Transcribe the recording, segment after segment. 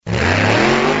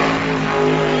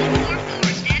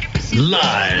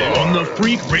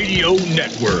Freak Radio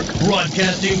Network,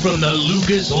 broadcasting from the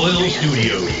Lucas Oil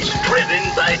Studios. Driven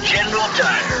by General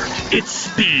Tire. It's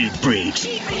Speed Freaks.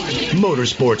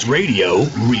 Motorsports Radio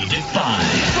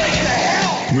redefined.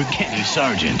 With Kenny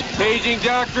Sargent. Paging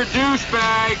Dr.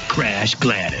 Douchebag. Crash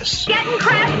Gladys. Get in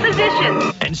crash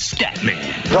position. And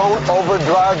Statman. Don't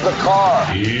overdrive the car.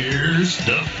 Here's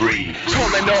the Freaks.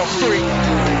 Woman, no freak.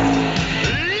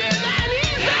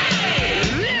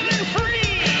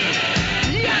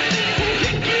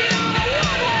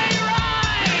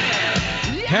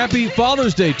 Happy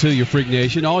Father's Day to you, Freak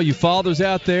Nation. All you fathers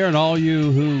out there and all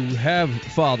you who have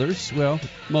fathers. Well,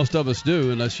 most of us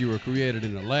do, unless you were created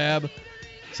in a lab.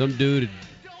 Some dude,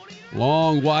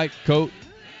 long white coat,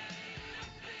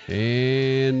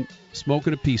 and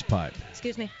smoking a peace pipe.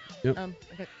 Excuse me. Yep. I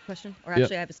got a question, or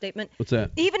actually I have a statement. What's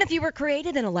that? Even if you were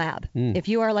created in a lab, if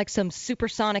you are like some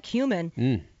supersonic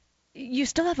human, you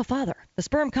still have a father. The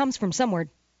sperm comes from somewhere,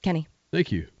 Kenny.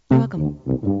 Thank you. You're welcome.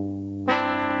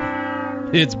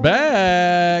 It's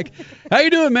back. How you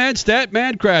doing, man?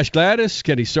 Statman, Crash Gladys,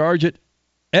 Kenny Sargent,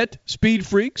 at Speed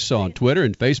Freaks on Twitter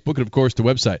and Facebook, and, of course, the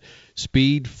website,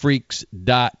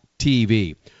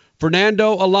 speedfreaks.tv.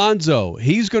 Fernando Alonso,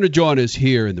 he's going to join us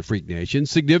here in the Freak Nation.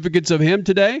 Significance of him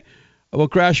today? Well,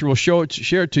 Crasher will share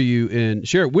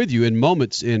it with you in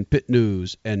moments in Pit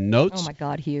News and Notes. Oh, my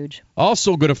God, huge.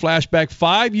 Also going to flashback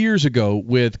 5 years ago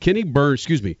with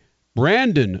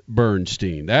Brandon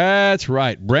Bernstein. That's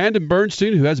right. Brandon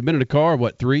Bernstein, who hasn't been in a car,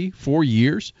 3-4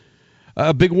 years?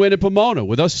 A big win in Pomona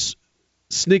with us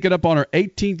sneaking up on our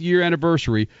 18th year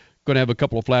anniversary. Going to have a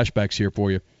couple of flashbacks here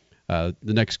for you the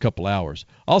next couple hours.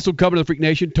 Also coming to the Freak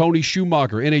Nation, Tony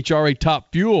Schumacher, NHRA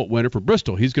Top Fuel winner for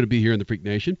Bristol. He's going to be here in the Freak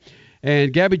Nation.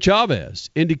 And Gabby Chavez,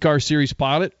 IndyCar Series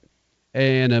pilot,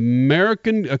 an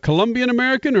Colombian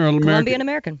American or an American? Colombian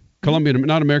American. Colombian,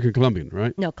 not American, Colombian,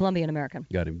 right? No, Colombian American.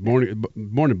 Got him.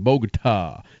 Born in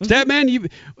Bogota.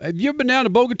 Statman, have you ever been down to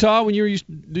Bogota when you used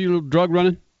to do your drug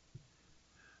running?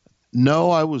 No,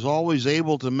 I was always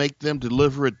able to make them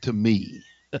deliver it to me.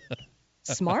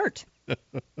 Smart.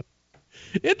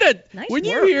 Isn't that, nice when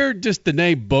work. you hear just the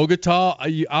name Bogota,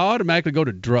 I automatically go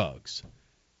to drugs.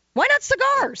 Why not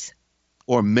cigars?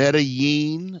 Or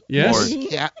Medellin, yes.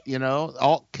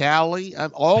 or Cali,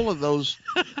 all of those.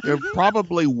 They're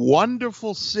probably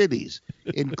wonderful cities,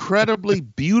 incredibly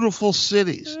beautiful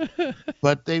cities,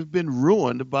 but they've been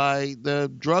ruined by the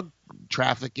drug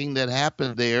trafficking that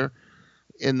happened there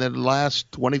in the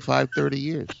last 25, 30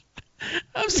 years.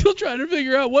 I'm still trying to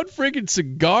figure out what freaking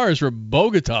cigars from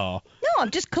Bogota. No,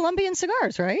 just Colombian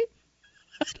cigars, right?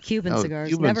 Cuban cigars.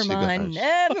 Cuban Never cigars. mind.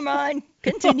 Never mind.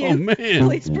 Continue. Oh, man.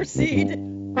 Please proceed.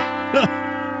 Never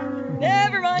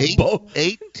mind.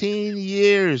 18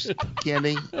 years,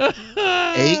 Kenny.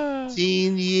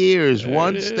 18 years.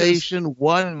 One station,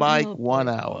 one mic, 1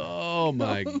 hour. Oh,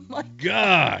 my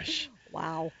gosh.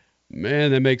 Wow. Man,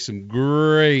 they make some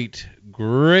great,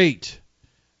 great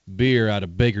beer out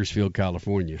of Bakersfield,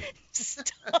 California.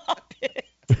 Stop it.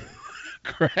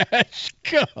 Crash.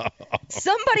 God.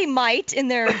 Somebody might in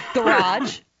their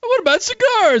garage. What about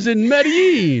cigars in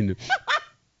Medellin?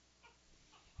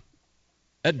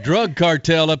 That drug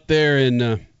cartel up there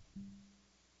in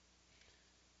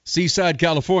Seaside,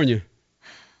 California.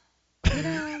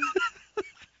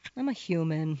 I'm a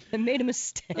human. I made a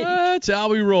mistake. That's how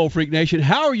we roll, Freak Nation.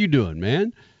 How are you doing,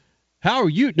 man? How are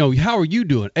you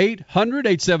doing?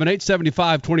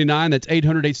 800-878-7529. That's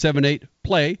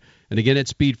 800-878-PLAY. And again, it's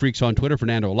Speed Freaks on Twitter.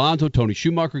 Fernando Alonso, Tony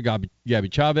Schumacher, Gabby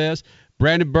Chavez,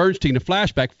 Brandon Bernstein. A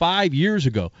flashback 5 years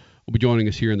ago will be joining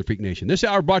us here in the Freak Nation. This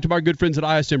hour brought to you by our good friends at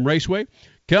ISM Raceway.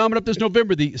 Coming up this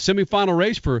November, the semifinal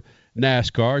race for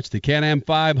NASCAR. It's the Can-Am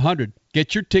 500.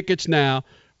 Get your tickets now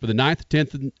for the 9th,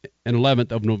 10th, and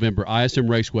 11th of November. ISM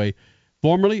Raceway,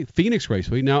 formerly Phoenix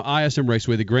Raceway, now ISM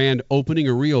Raceway, the grand opening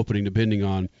or reopening, depending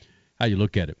on how you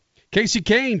look at it. Casey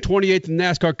Kane, 28th in the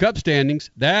NASCAR Cup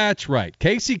standings. That's right.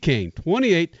 Casey Kane,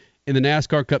 28th in the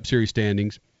NASCAR Cup Series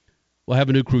standings. We'll have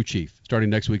a new crew chief starting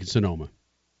next week in Sonoma.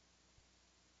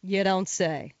 You don't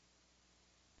say.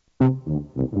 Are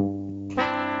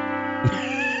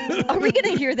we going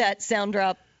to hear that sound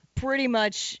drop pretty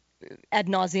much ad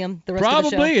nauseum the rest of the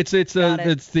show? Probably. It's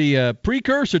the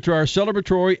precursor to our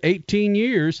celebratory 18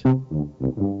 years.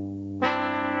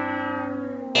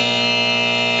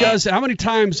 Because how many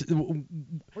times...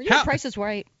 Were you a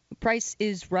Price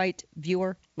is Right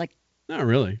viewer? Like, not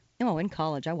really. No, in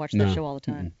college. I watched that show all the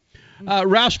time.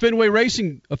 Roush Fenway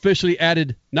Racing officially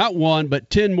added not one, but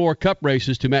 10 more Cup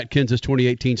races to Matt Kenseth's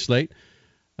 2018 slate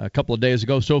a couple of days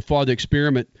ago. So far, the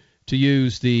experiment to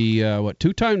use the,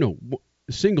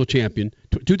 single champion,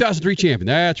 2003 champion,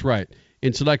 that's right,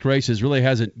 in select races really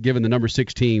hasn't given the number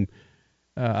 6 team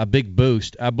a big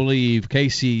boost. I believe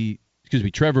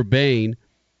Trevor Bayne,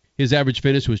 his average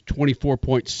finish was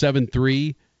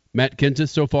 24.73. Matt Kenseth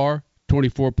so far,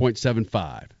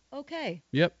 24.75. Okay.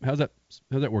 Yep. How's that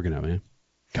working out, man?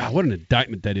 God, what an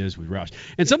indictment that is with Roush.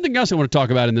 And something else I want to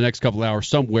talk about in the next couple of hours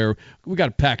somewhere, we got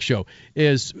a packed show,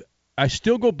 is I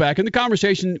still go back, and the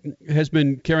conversation has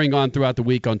been carrying on throughout the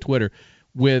week on Twitter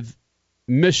with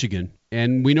Michigan,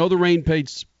 and we know the rain played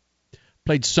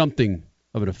something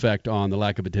of an effect on the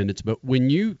lack of attendance, but when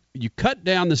you cut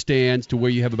down the stands to where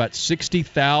you have about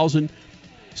 60,000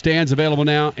 stands available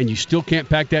now, and you still can't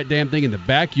pack that damn thing in the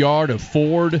backyard of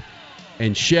Ford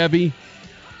and Chevy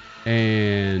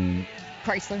and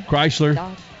Chrysler.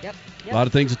 Dodge. Yep. A lot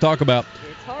of things to talk about.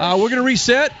 We're going to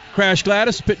reset. Crash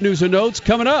Gladys, Pit News and Notes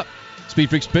coming up. Speed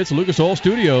Freaks Pits, Lucas Oil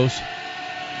Studios.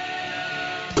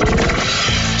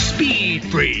 Speed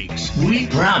Freaks, we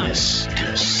promise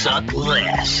to suck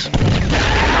less.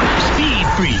 Speed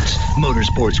Freaks,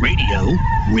 Motorsports Radio,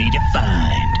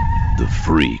 redefined. The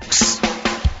Freaks.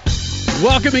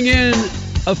 Welcoming in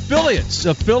affiliates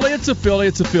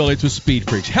with Speed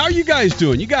Freaks. How are you guys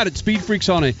doing? You got it, Speed Freaks,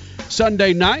 on a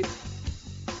Sunday night.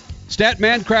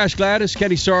 Statman, Crash Gladys,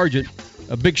 Kenny Sargent,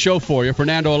 a big show for you.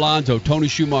 Fernando Alonso, Tony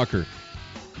Schumacher,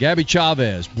 Gabby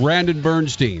Chavez, Brandon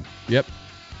Bernstein. Yep.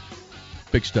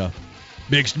 Big stuff.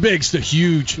 Big stuff.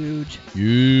 Huge.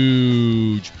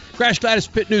 Crash Gladys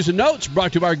Pit News and Notes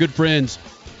brought to you by our good friends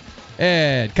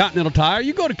at Continental Tire.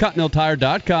 You go to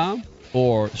ContinentalTire.com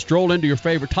or stroll into your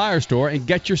favorite tire store and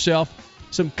get yourself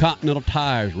some Continental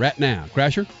Tires right now.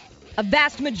 Crasher? A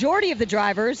vast majority of the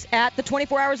drivers at the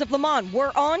 24 Hours of Le Mans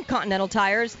were on Continental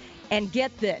Tires. And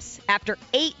get this, after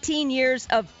 18 years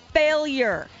of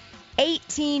failure,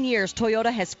 18 years,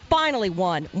 Toyota has finally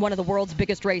won one of the world's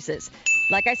biggest races.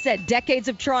 Like I said, decades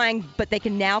of trying, but they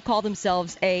can now call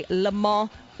themselves a Le Mans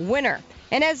winner.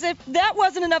 And as if that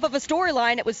wasn't enough of a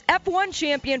storyline, it was F1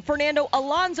 champion Fernando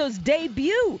Alonso's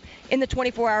debut in the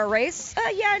 24-hour race.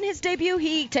 In his debut,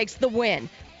 he takes the win.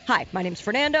 Hi, my name's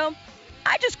Fernando.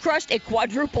 I just crushed a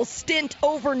quadruple stint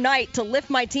overnight to lift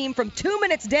my team from 2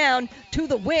 minutes down to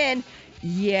the win.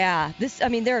 Yeah, there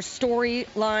are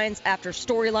storylines after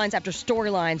storylines after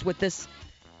storylines with this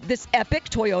epic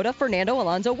Toyota Fernando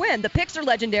Alonso win. The pics are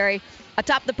legendary.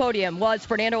 Atop the podium was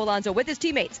Fernando Alonso with his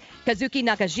teammates Kazuki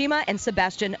Nakajima and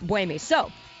Sebastian Buemi.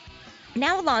 So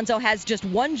now Alonso has just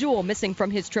one jewel missing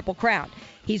from his Triple Crown.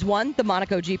 He's won the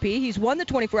Monaco GP. He's won the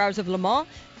 24 Hours of Le Mans.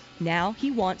 Now he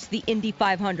wants the Indy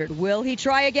 500. Will he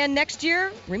try again next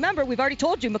year? Remember, we've already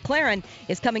told you McLaren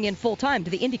is coming in full-time to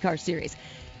the IndyCar Series.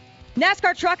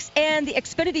 NASCAR Trucks and the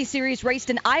Xfinity Series raced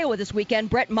in Iowa this weekend.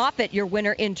 Brett Moffitt, your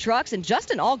winner in trucks, and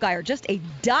Justin Allgaier, just a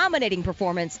dominating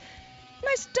performance.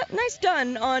 Nice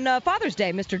done on Father's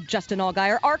Day, Mr. Justin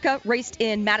Allgaier. ARCA raced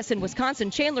in Madison,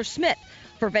 Wisconsin. Chandler Smith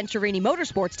for Venturini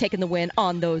Motorsports taking the win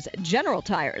on those General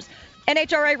tires.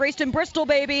 NHRA raced in Bristol,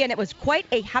 baby, and it was quite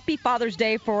a happy Father's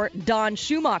Day for Don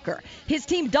Schumacher. His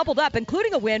team doubled up,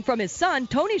 including a win from his son,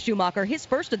 Tony Schumacher, his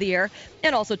first of the year,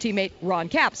 and also teammate Ron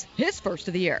Capps, his first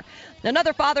of the year.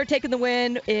 Another father taking the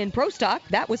win in Pro Stock,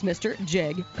 that was Mr.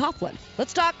 Jig Coughlin.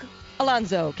 Let's talk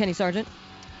Alonso, Kenny Sargent,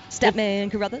 Statman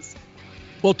Carruthers.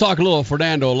 We'll talk a little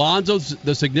Fernando Alonso,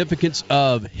 the significance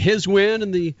of his win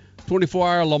in the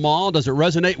 24-hour Le Mans. Does it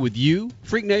resonate with you,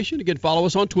 Freak Nation? Again, follow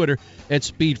us on Twitter at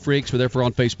Speed Freaks. We're therefore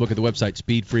on Facebook at the website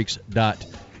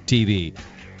speedfreaks.tv.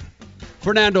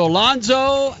 Fernando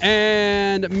Alonso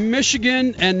and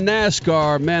Michigan and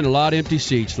NASCAR. Man, a lot of empty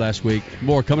seats last week.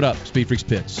 More coming up. Speed Freaks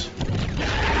Pits.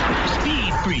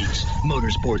 Speed Freaks,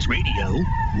 Motorsports Radio,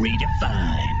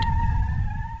 redefined.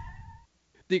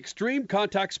 The Extreme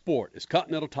Contact Sport is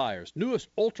Continental Tire's newest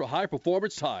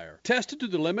ultra-high-performance tire. Tested to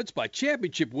the limits by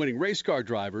championship-winning race car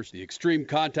drivers, the Extreme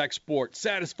Contact Sport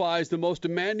satisfies the most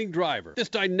demanding driver. This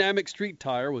dynamic street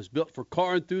tire was built for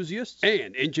car enthusiasts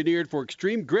and engineered for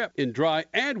extreme grip in dry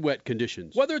and wet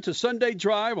conditions. Whether it's a Sunday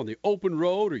drive on the open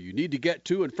road or you need to get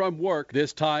to and from work,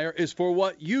 this tire is for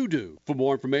what you do. For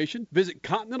more information, visit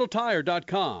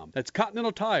ContinentalTire.com. That's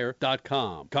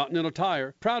ContinentalTire.com. Continental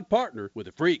Tire, proud partner with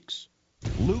the Freaks.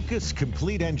 Lucas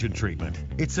Complete Engine Treatment.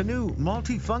 It's a new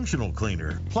multifunctional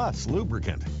cleaner plus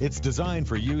lubricant. It's designed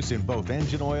for use in both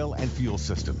engine oil and fuel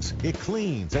systems. It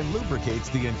cleans and lubricates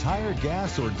the entire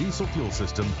gas or diesel fuel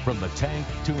system from the tank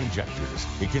to injectors.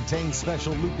 It contains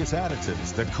special Lucas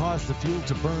additives that cause the fuel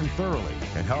to burn thoroughly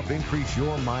and help increase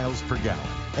your miles per gallon.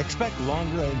 Expect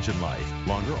longer engine life,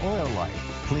 longer oil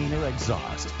life, cleaner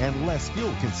exhaust, and less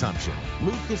fuel consumption.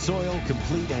 Lucas Oil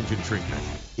Complete Engine Treatment.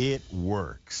 It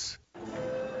works.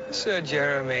 Sir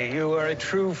Jeremy, you are a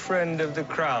true friend of the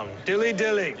crown. Dilly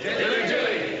dilly. Dilly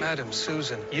dilly. Madam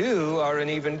Susan, you are an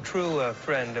even truer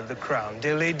friend of the crown.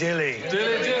 Dilly dilly.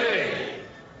 Dilly dilly.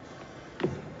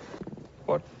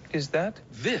 What is that?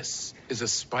 This is a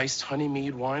spiced honey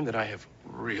mead wine that I have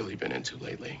really been into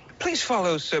lately. Please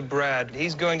follow Sir Brad.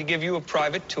 He's going to give you a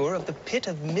private tour of the Pit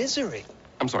of Misery.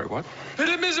 I'm sorry, what? Pit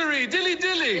of Misery. Dilly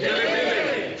dilly. Dilly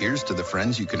dilly. Here's to the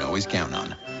friends you can always count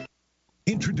on.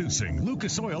 Introducing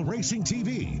Lucas Oil Racing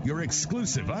TV, your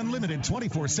exclusive unlimited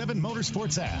 24/7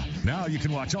 motorsports app. Now you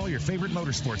can watch all your favorite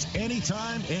motorsports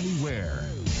anytime, anywhere.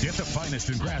 Get the finest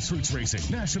in grassroots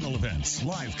racing, national events,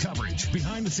 live coverage,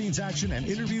 behind-the-scenes action, and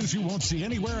interviews you won't see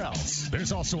anywhere else.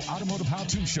 There's also automotive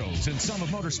how-to shows and some of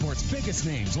motorsports' biggest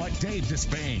names like Dave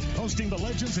Despain, hosting the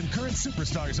legends and current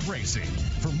superstars of racing.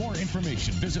 For more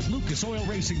information, visit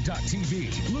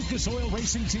lucasoilracing.tv. Lucas Oil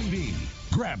Racing TV.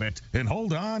 Grab it and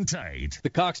hold on tight. The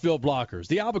Coxville Blockers,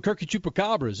 the Albuquerque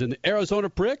Chupacabras, and the Arizona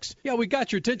Pricks. Yeah, we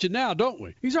got your attention now, don't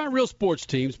we? These aren't real sports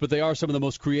teams, but they are some of the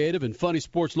most creative and funny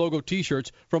sports logo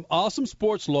T-shirts from Awesome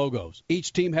Sports Logos.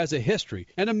 Each team has a history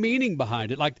and a meaning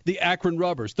behind it, like the Akron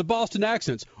Rubbers, the Boston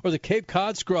Accents, or the Cape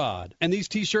Cod Scrod. And these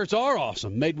T-shirts are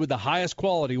awesome, made with the highest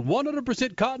quality,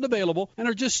 100% cotton available, and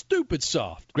are just stupid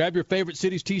soft. Grab your favorite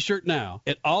city's T-shirt now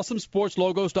at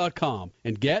awesomesportslogos.com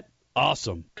and get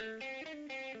awesome.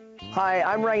 Hi,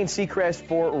 I'm Ryan Seacrest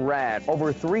for RAD.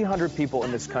 Over 300 people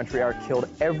in this country are killed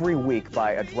every week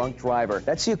by a drunk driver.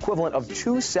 That's the equivalent of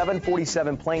 2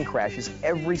 747 plane crashes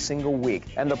every single week.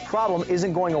 And the problem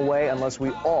isn't going away unless we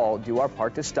all do our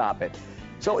part to stop it.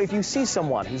 So if you see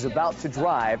someone who's about to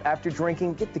drive after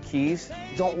drinking, get the keys.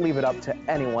 Don't leave it up to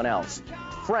anyone else.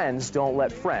 Friends don't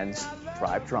let friends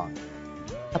drive drunk.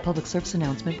 A public service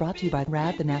announcement brought to you by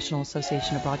RAD, the National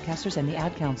Association of Broadcasters, and the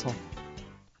Ad Council.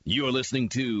 You're listening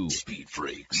to Speed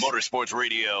Freaks Motorsports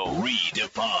Radio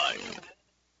Redefined.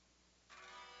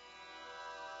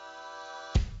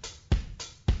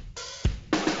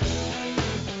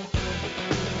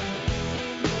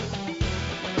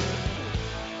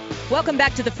 Welcome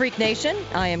back to the Freak Nation.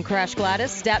 I am Crash Gladys.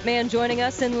 Statman joining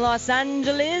us in Los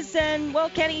Angeles. And,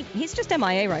 well, Kenny, he's just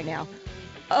MIA right now.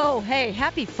 Oh, hey,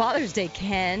 happy Father's Day,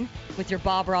 Ken, with your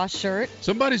Bob Ross shirt.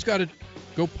 Somebody's got to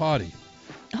go potty.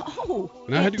 Oh.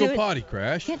 And I had to go potty,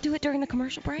 Crash. Can't do it during the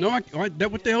commercial break? No, what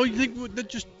the hell you think? That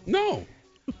just, no.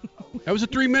 That was a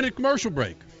 3-minute commercial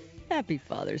break. Happy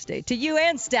Father's Day to you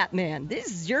and Statman. This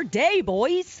is your day,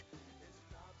 boys.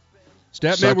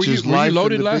 Statman, were you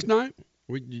loaded last night?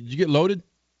 Did you get loaded?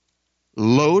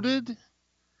 Loaded?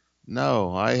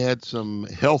 No, I had some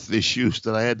health issues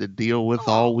that I had to deal with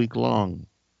all week long.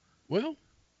 Well,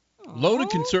 loaded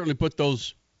can certainly put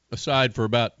those aside for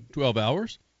about 12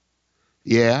 hours.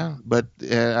 Yeah, but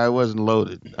I wasn't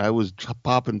loaded. I was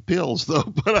popping pills, though,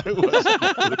 but I wasn't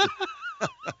loaded.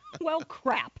 Well,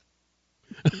 crap.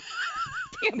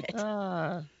 Damn it.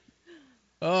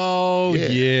 Oh,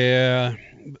 yeah.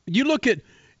 You look at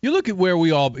where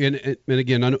we all, and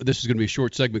again, I know this is going to be a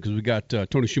short segment because we got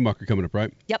Tony Schumacher coming up,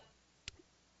 right? Yep.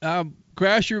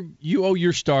 Crash, you owe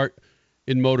your start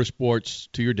in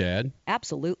motorsports to your dad.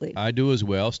 Absolutely. I do as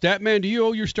well. Statman, do you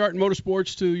owe your start in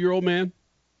motorsports to your old man?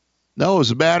 No,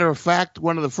 as a matter of fact,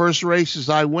 one of the first races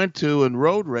I went to in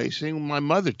road racing, my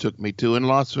mother took me to in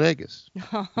Las Vegas.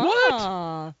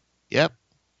 What? Yep.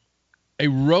 A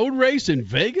road race in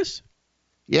Vegas?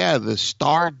 Yeah, the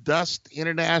Stardust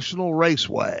International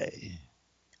Raceway.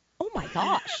 Oh, my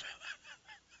gosh.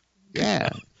 Yeah.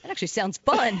 That actually sounds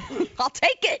fun. I'll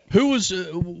take it. Who was,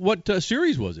 what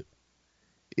series was it?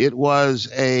 It was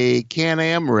a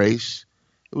Can-Am race.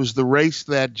 It was the race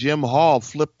that Jim Hall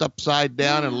flipped upside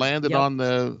down and landed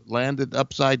landed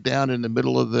upside down in the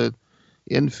middle of the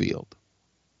infield.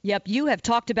 Yep, you have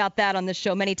talked about that on this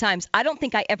show many times. I don't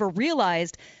think I ever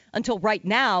realized until right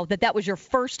now that was your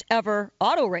first ever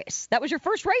auto race. That was your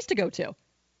first race to go to.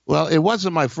 Well, it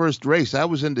wasn't my first race. I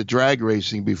was into drag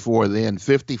racing before then,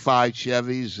 55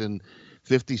 Chevys and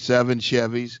 57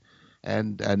 Chevys,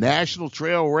 and a National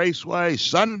Trail Raceway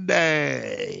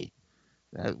Sunday.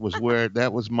 That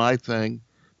was my thing.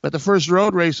 But the first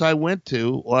road race I went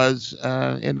to was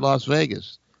in Las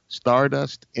Vegas,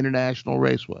 Stardust International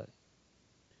Raceway.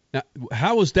 Now,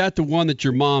 how was that the one that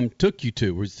your mom took you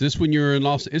to? Was this when you were in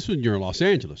Los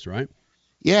Angeles, right?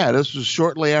 Yeah, this was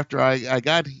shortly after I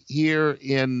got here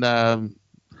in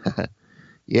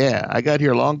yeah, I got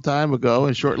here a long time ago,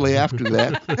 and shortly after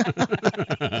that,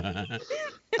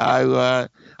 I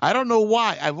don't know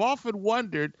why. I've often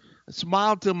wondered,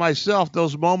 smiled to myself,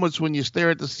 those moments when you stare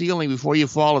at the ceiling before you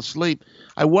fall asleep.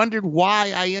 I wondered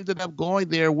why I ended up going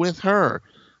there with her.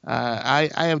 I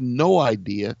have no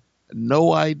idea.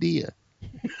 No idea.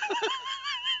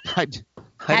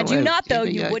 Had you not, though,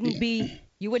 you wouldn't be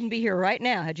here right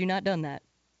now. Had you not done that?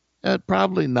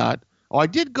 Probably not. Oh, I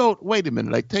did go. Wait a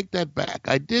minute. I take that back.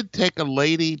 I did take a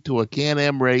lady to a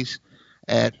Can-Am race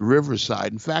at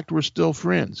Riverside. In fact, we're still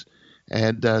friends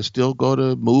and still go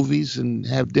to movies and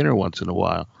have dinner once in a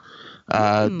while.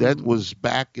 That was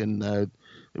back in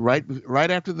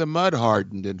right after the mud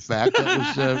hardened. In fact,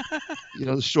 that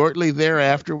was shortly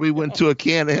thereafter we went to a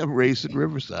Can-Am race at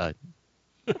Riverside.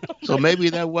 So maybe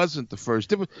that wasn't the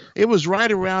first. It was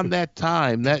right around that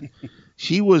time that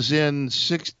she was in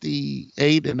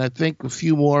 68, and I think a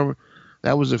few more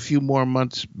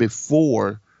months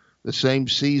before the same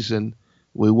season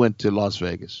we went to Las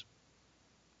Vegas.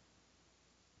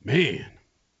 Man.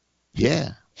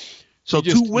 Yeah. So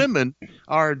two women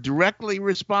are directly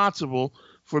responsible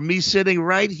for me sitting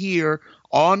right here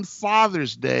on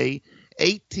Father's Day,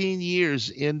 18 years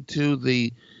into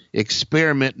the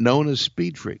experiment known as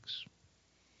Speed Freaks.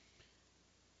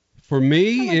 For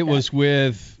me, it was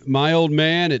with my old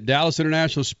man at Dallas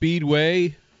International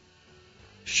Speedway,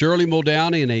 Shirley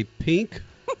Muldowney, in a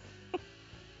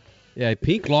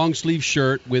pink long sleeve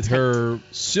shirt with her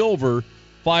silver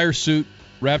fire suit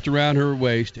wrapped around her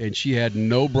waist, and she had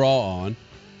no bra on.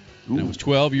 And I was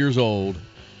 12 years old.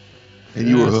 And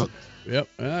you were hooked. Yep.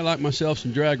 I like myself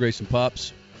some drag racing,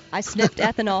 Pops. I sniffed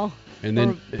ethanol. And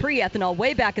then pre-ethanol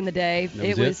way back in the day.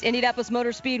 It was Indianapolis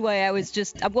Motor Speedway. I was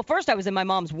first I was in my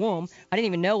mom's womb. I didn't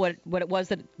even know what it was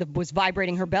that was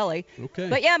vibrating her belly. Okay.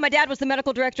 But yeah, my dad was the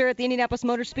medical director at the Indianapolis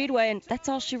Motor Speedway, and that's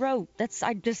all she wrote.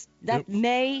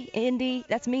 May, Indy,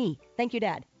 that's me. Thank you,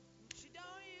 Dad.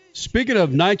 Speaking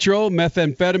of nitro,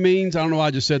 methamphetamines, I don't know why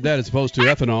I just said that as opposed to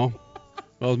ethanol.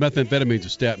 Well, methamphetamine's a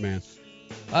stat, man.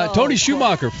 Tony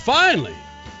Schumacher finally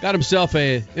got himself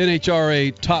a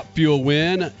NHRA Top Fuel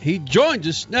win. He joins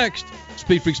us next.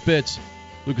 Speed Freaks Pits,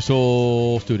 Lucas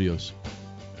Oil Studios.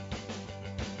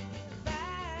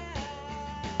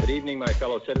 Good evening, my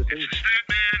fellow citizens.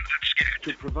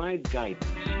 To provide guidance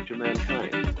to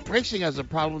mankind. Racing has a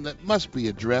problem that must be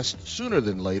addressed sooner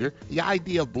than later. The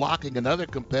idea of blocking another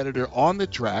competitor on the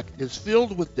track is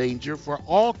filled with danger for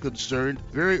all concerned.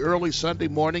 Very early Sunday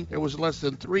morning, there was less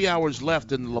than 3 hours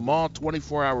left in the Le Mans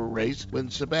 24-hour race when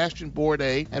Sebastian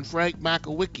Bourdais and Frank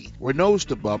Makowiecki were nose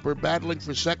to bumper, battling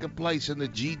for second place in the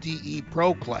GTE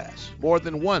Pro class. More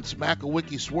than once,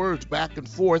 Makowiecki swerved back and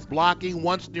forth, blocking,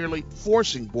 once nearly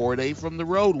forcing Bourdais from the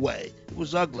roadway. It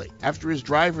was ugly. After his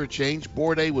driver change,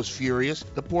 Bourdais was furious.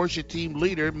 The Porsche team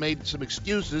leader made some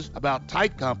excuses about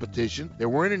tight competition. There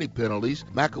weren't any penalties.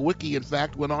 Makowiecki, in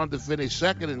fact, went on to finish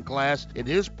second in class in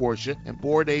his Porsche, and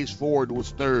Bourdais' Ford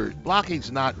was third.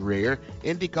 Blocking's not rare.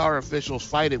 IndyCar officials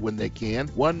fight it when they can.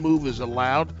 One move is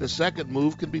allowed. The second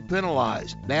move can be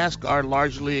penalized. NASCAR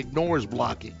largely ignores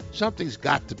blocking. Something's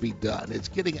got to be done. It's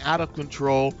getting out of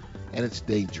control, and it's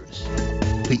dangerous.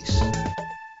 Peace.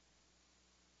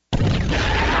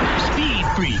 Speed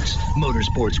Freaks,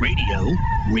 Motorsports Radio,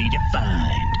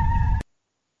 redefined.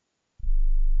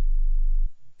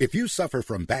 If you suffer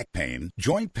from back pain,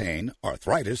 joint pain,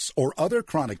 arthritis, or other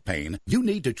chronic pain, you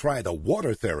need to try the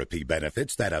water therapy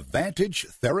benefits that Advantage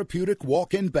Therapeutic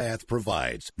Walk-In Bath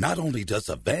provides. Not only does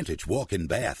Advantage Walk-In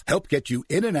Bath help get you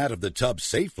in and out of the tub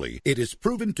safely, it is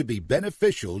proven to be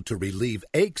beneficial to relieve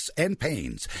aches and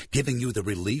pains, giving you the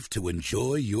relief to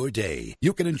enjoy your day.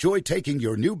 You can enjoy taking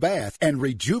your new bath and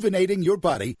rejuvenating your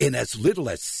body in as little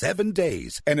as 7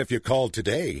 days. And if you call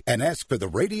today and ask for the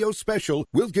radio special,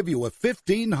 we'll give you a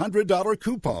 $1,500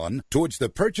 coupon towards the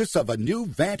purchase of a new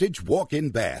Vantage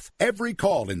walk-in bath. Every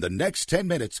call in the next 10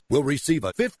 minutes will receive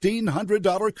a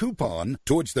 $1,500 coupon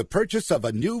towards the purchase of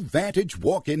a new Vantage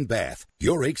walk-in bath.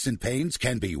 Your aches and pains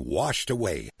can be washed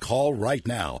away. Call right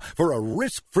now for a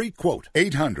risk-free quote.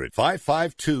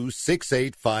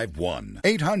 800-552-6851.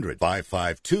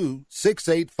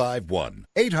 800-552-6851.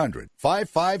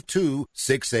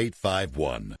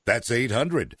 800-552-6851. That's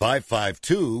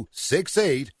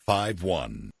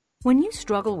 800-552-6851. When you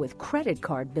struggle with credit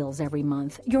card bills every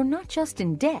month, you're not just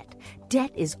in debt. Debt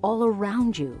is all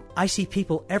around you. I see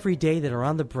people every day that are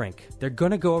on the brink. They're going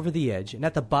to go over the edge, and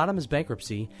at the bottom is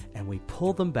bankruptcy, and we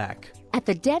pull them back. At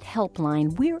the Debt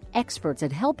Helpline, we're experts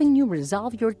at helping you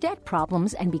resolve your debt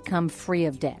problems and become free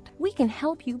of debt. We can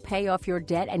help you pay off your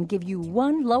debt and give you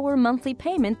one lower monthly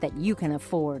payment that you can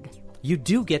afford. You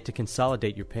do get to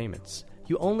consolidate your payments.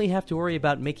 You only have to worry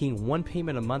about making one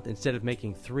payment a month instead of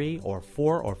making 3 or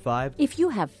 4 or 5. If you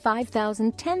have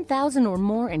 $5,000, $10,000 or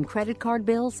more in credit card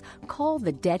bills, call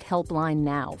the Debt Helpline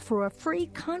now for a free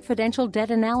confidential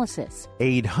debt analysis.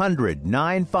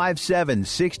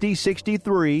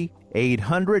 800-957-6063.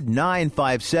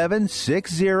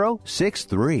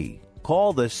 800-957-6063.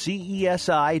 Call the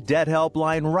CESI Debt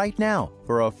Helpline right now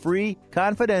for a free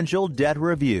confidential debt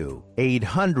review.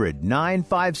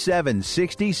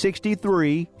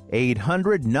 800-957-6063.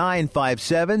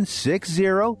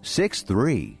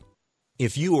 800-957-6063.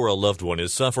 If you or a loved one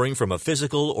is suffering from a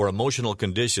physical or emotional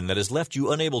condition that has left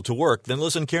you unable to work, then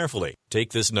listen carefully.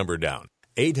 Take this number down.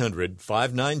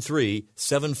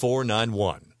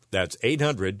 800-593-7491. That's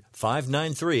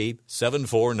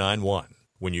 800-593-7491.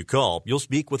 When you call, you'll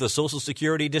speak with a Social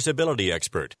Security disability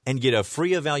expert and get a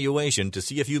free evaluation to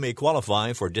see if you may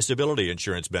qualify for disability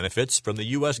insurance benefits from the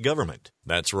U.S. government.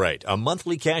 That's right, a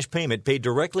monthly cash payment paid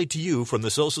directly to you from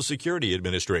the Social Security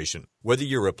Administration. Whether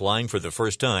you're applying for the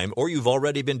first time or you've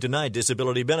already been denied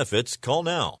disability benefits, call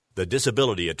now. The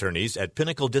disability attorneys at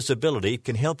Pinnacle Disability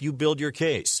can help you build your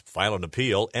case, file an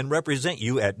appeal, and represent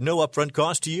you at no upfront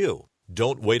cost to you.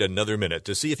 Don't wait another minute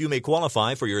to see if you may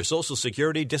qualify for your Social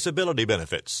Security disability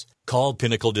benefits. Call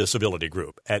Pinnacle Disability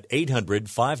Group at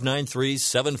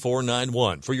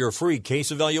 800-593-7491 for your free case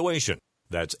evaluation.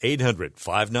 That's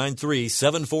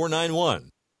 800-593-7491.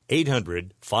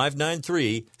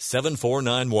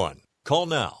 800-593-7491. Call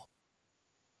now.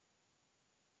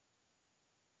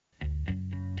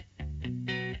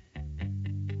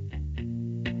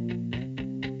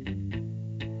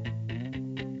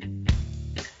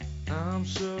 I'm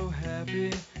so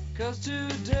happy 'cause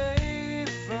today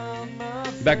found my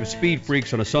Back with Speed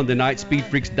Freaks on a Sunday night,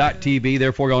 speedfreaks.tv.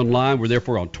 Therefore, online. We're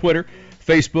therefore on Twitter,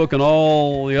 Facebook, and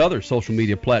all the other social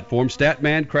media platforms.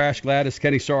 Statman, Crash Gladys,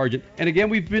 Kenny Sargent. And again,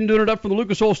 we've been doing it up from the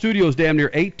Lucas Oil Studios damn near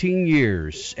 18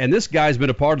 years. And this guy's been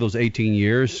a part of those 18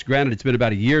 years. Granted, it's been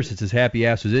about a year since his happy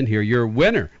ass was in here. You're a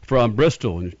winner from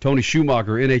Bristol. And Tony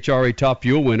Schumacher, NHRA Top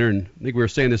Fuel winner. And I think we were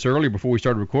saying this earlier before we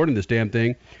started recording this damn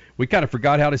thing. We kind of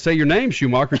forgot how to say your name,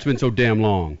 Schumacher. It's been so damn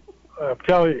long. I'm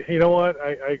telling you, you know what?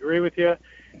 I agree with you.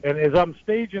 And as I'm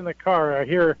staging the car, I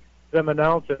hear them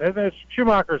announce it. And it's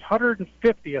Schumacher's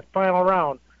 150th final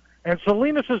round. And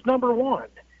Salinas is number one.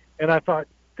 And I thought,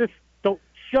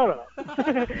 shut up.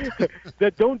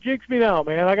 Don't jinx me now,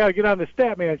 man. I got to get on the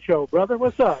Statman show, brother.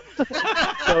 What's up?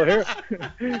 So here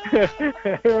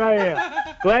I am.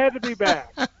 Glad to be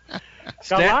back. Got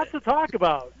lots to talk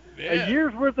about. Yeah. A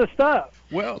year's worth of stuff.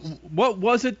 Well, what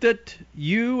was it that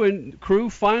you and crew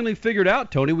finally figured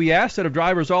out, Tony? We ask that of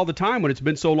drivers all the time when it's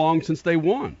been so long since they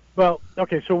won. Well,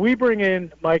 okay, so we bring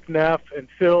in Mike Neff and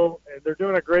Phil, and they're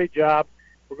doing a great job.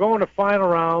 We're going to final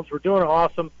rounds. We're doing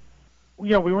awesome. You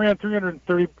know, we ran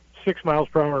 336 miles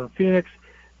per hour in Phoenix,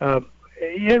 and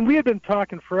we had been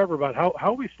talking forever about how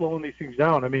are we slowing these things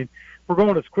down. I mean, we're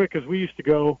going as quick as we used to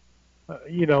go,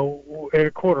 at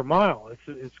a quarter mile.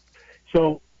 It's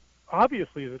so.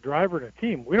 Obviously, as a driver and a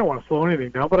team, we don't want to slow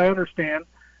anything down, but I understand,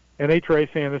 and A-Trace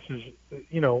saying this is,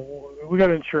 we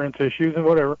got insurance issues and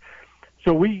whatever,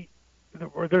 so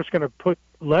they're just going to put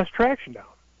less traction down.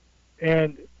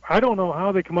 And I don't know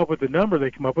how they come up with the number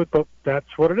they come up with, but that's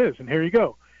what it is, and here you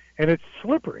go. And it's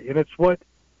slippery, and it's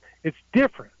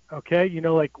different, okay?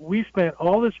 Like we spent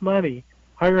all this money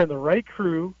hiring the right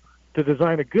crew to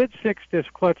design a good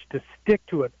 6-disc clutch to stick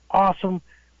to an awesome,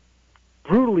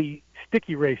 brutally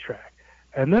sticky racetrack.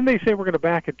 And then they say we're going to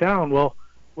back it down. Well,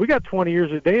 we got 20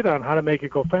 years of data on how to make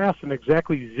it go fast and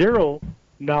exactly zero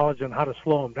knowledge on how to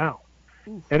slow them down.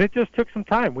 And it just took some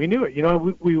time. We knew it.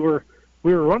 We were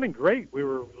running great. We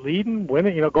were leading,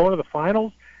 winning, going to the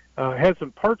finals, had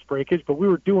some parts breakage, but we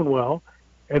were doing well.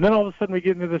 And then all of a sudden we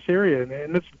get into this area,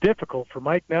 and it's difficult for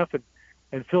Mike Neff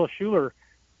and Phil Schuler.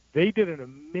 They did an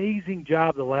amazing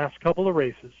job the last couple of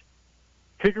races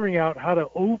figuring out how to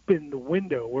open the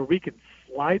window where we can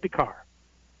slide the car.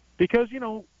 Because,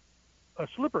 a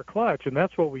slipper clutch, and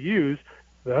that's what we use,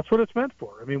 that's what it's meant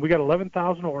for. I mean, we got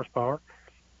 11,000 horsepower,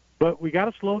 but we got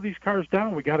to slow these cars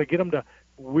down. We got to get them to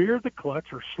wear the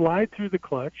clutch or slide through the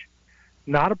clutch,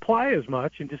 not apply as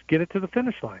much, and just get it to the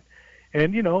finish line.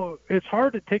 And, it's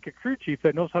hard to take a crew chief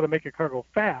that knows how to make a car go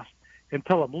fast and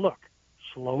tell them, look,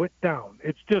 slow it down.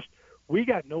 It's just, we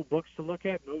got no books to look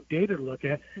at, no data to look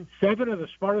at. 7 of the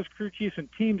smartest crew chiefs and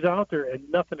teams out there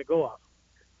and nothing to go off.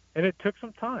 And it took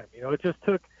some time.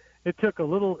 It took a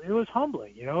little, it was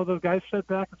humbling. Those guys sat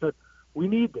back and said, we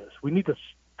need this. We need to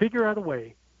figure out a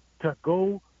way to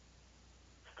go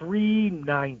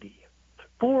 390,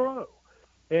 4.0.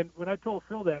 And when I told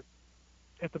Phil that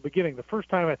at the beginning, the first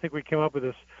time I think we came up with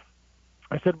this,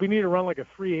 I said, we need to run like a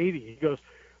 380. He goes,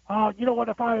 oh, you know what,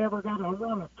 if I ever got to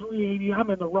run a 380, I'm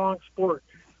in the wrong sport.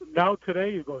 Now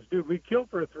today he goes, dude, we killed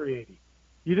for a 380.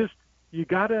 You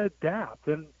got to adapt.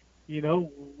 And,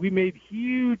 we made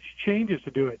huge changes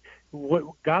to do it. What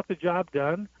got the job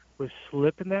done was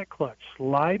slipping that clutch,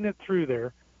 sliding it through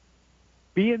there,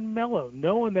 being mellow,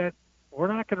 knowing that we're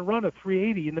not going to run a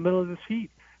 380 in the middle of this heat.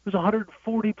 It was a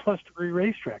 140-plus degree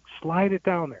racetrack. Slide it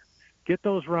down there. Get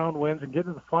those round wins and get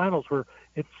into the finals where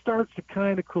it starts to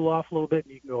kind of cool off a little bit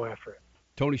and you can go after it.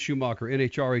 Tony Schumacher,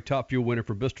 NHRA Top Fuel winner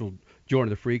for Bristol, joining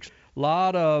the Freaks. A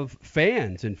lot of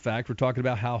fans, in fact, were talking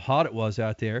about how hot it was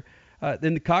out there.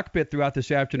 In the cockpit throughout this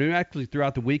afternoon, actually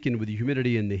throughout the weekend with the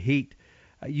humidity and the heat.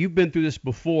 You've been through this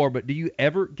before, but do you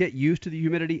ever get used to the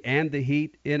humidity and the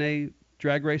heat in a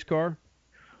drag race car?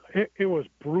 It was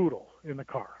brutal in the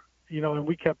car. And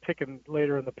we kept picking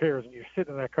later in the pairs, and you're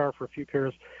sitting in that car for a few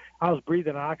pairs. I was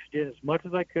breathing oxygen as much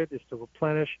as I could just to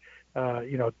replenish,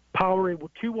 Powerade,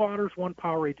 2 waters, 1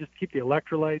 Powerade, just to keep the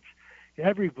electrolytes,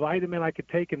 every vitamin I could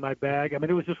take in my bag. I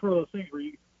mean, it was just one of those things where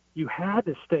you had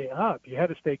to stay up. You had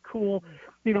to stay cool.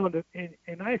 And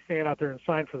I stand out there and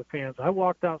sign for the fans. I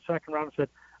walked out second round and said,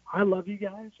 I love you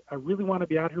guys. I really want to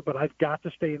be out here, but I've got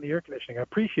to stay in the air conditioning. I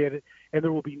appreciate it. And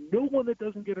there will be no one that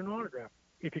doesn't get an autograph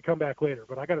if you come back later,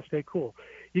 but I got to stay cool.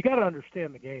 You got to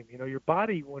understand the game. Your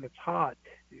body, when it's hot,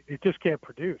 it just can't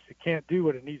produce. It can't do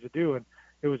what it needs to do. And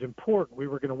it was important. We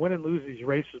were going to win and lose these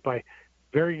races by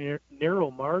very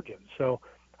narrow margins. So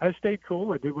I stayed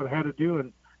cool. I did what I had to do.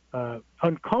 And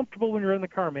uncomfortable when you're in the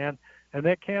car, man. And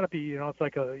that canopy, it's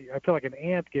like I feel like an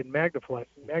ant getting magnified,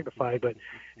 but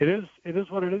it is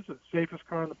what it is. It's the safest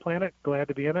car on the planet. Glad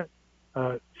to be in it.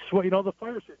 The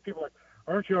fire suit. People are like,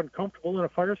 aren't you uncomfortable in a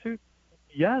fire suit?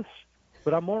 Yes,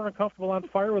 but I'm more uncomfortable on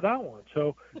fire without one.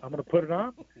 So I'm going to put it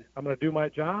on. I'm going to do my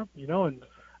job, and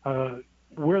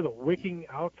wear the wicking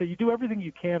outfit. You do everything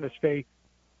you can to stay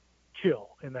chill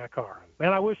in that car.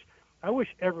 Man, I wish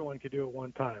everyone could do it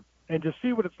one time and just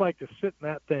see what it's like to sit in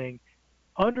that thing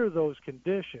under those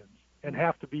conditions and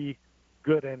have to be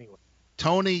good anyway.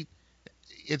 Tony,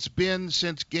 it's been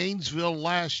since Gainesville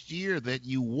last year that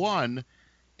you won.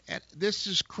 And this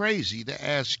is crazy to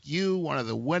ask you, one of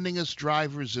the winningest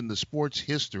drivers in the sport's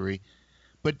history,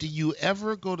 but do you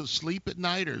ever go to sleep at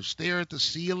night or stare at the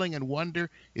ceiling and wonder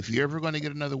if you're ever going to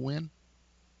get another win?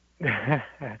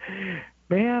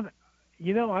 Man,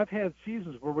 I've had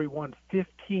seasons where we won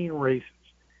 15 races.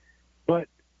 But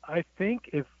I think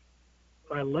if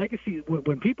my legacy,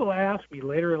 when people ask me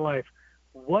later in life,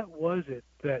 what was it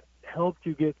that helped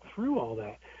you get through all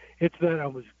that? It's that I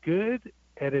was good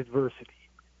at adversity.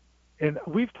 And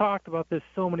we've talked about this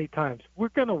so many times. We're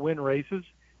going to win races,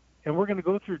 and we're going to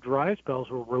go through dry spells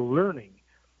where we're learning.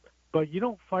 But you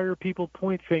don't fire people,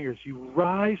 point fingers. You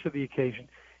rise to the occasion.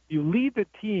 You lead the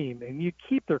team, and you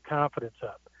keep their confidence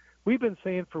up. We've been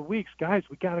saying for weeks, guys,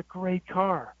 we got a great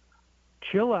car.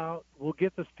 Chill out. We'll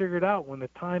get this figured out when the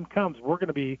time comes. We're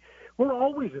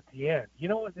always at the end.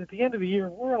 At the end of the year,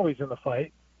 we're always in the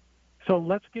fight. So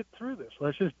let's get through this.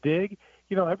 Let's just dig.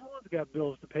 Everyone's got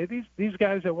bills to pay. These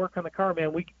guys that work on the car,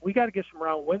 man, we got to get some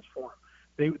round wins for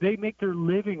them. They make their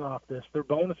living off this, their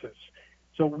bonuses.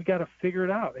 So we got to figure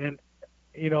it out. And,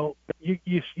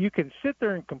 you can sit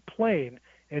there and complain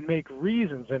and make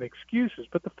reasons and excuses.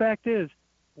 But the fact is,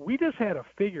 we just had to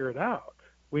figure it out.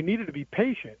 We needed to be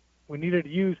patient. We needed to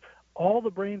use all the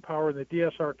brain power in the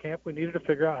DSR camp. We needed to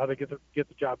figure out how to get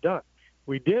the job done.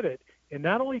 We did it. And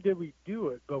not only did we do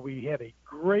it, but we had a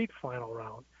great final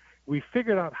round. We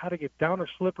figured out how to get down a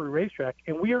slippery racetrack,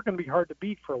 and we are going to be hard to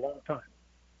beat for a long time.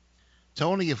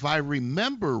 Tony, if I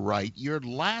remember right, your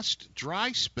last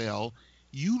dry spell,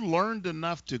 you learned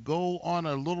enough to go on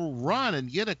a little run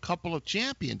and get a couple of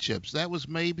championships. That was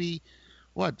maybe,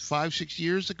 5-6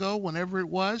 years ago, whenever it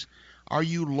was? Are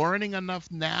you learning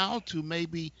enough now to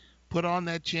maybe put on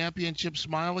that championship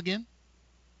smile again?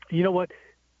 You know what?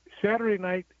 Saturday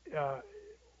night,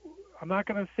 I'm not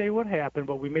going to say what happened,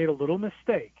 but we made a little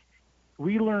mistake.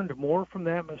 We learned more from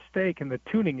that mistake in the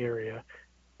tuning area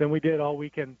than we did all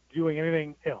weekend doing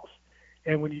anything else.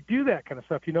 And when you do that kind of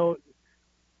stuff,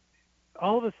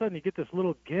 all of a sudden you get this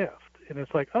little gift, and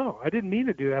it's like, oh, I didn't mean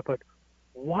to do that, but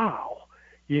wow.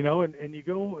 And you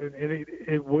go, and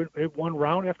it won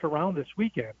round after round this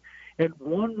weekend. And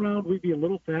one round we'd be a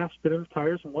little fast spinning the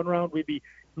tires, and one round we'd be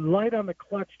light on the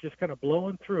clutch, just kind of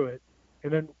blowing through it.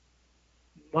 And then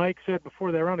Mike said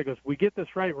before that round, he goes, we get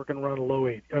this right, we're going to run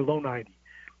a low 90.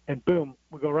 And boom,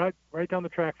 we go right down the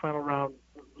track, final round,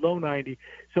 low 90.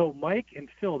 So Mike and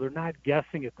Phil, they're not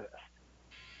guessing at this.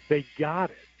 They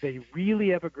got it. They really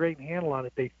have a great handle on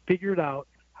it. They figured out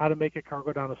how to make a car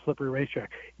go down a slippery racetrack.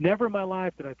 Never in my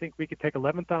life did I think we could take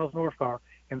 11,000 horsepower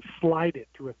and slide it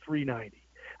to a 390.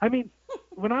 I mean,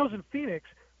 when I was in Phoenix,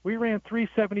 we ran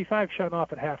 375 shutting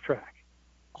off at half track.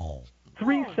 Oh.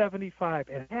 375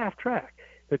 at half track.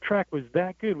 The track was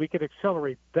that good. We could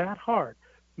accelerate that hard,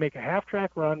 make a half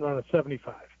track run a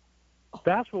 75.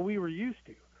 That's what we were used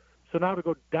to. So now to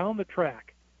go down the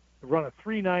track run a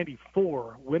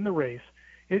 394, win the race,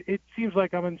 it seems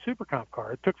like I'm in Super Comp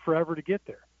car. It took forever to get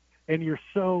there. And you're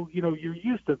so, you're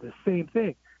used to the same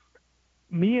thing.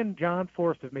 Me and John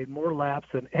Forrest have made more laps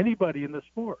than anybody in the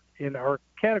sport in our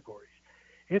categories.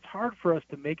 It's hard for us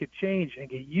to make a change and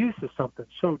get used to something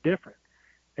so different.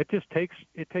 It takes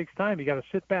time. You got to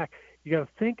sit back. You got to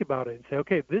think about it and say,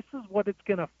 okay, this is what it's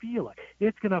going to feel like.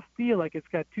 It's going to feel like it's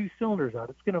got two cylinders out.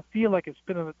 It's going to feel like it's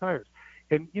spinning the tires.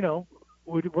 And,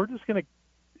 we're just going to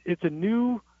 – it's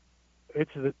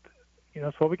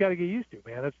what we got to get used to,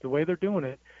 man. That's the way they're doing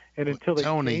it. And until they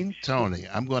change – Tony,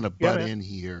 I'm going to butt in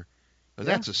here. But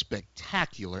that's a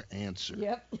spectacular answer.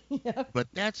 Yep. But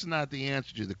that's not the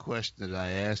answer to the question that I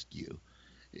asked you.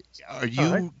 Are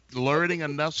you learning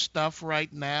enough stuff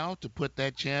right now to put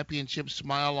that championship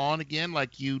smile on again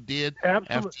like you did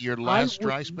after your last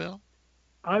dry spell?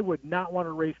 I would not want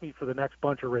to race me for the next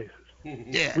bunch of races.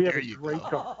 Yeah, we have there a you great go.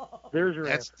 car. There's your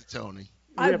That's answer. the Tony.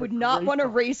 I would not want to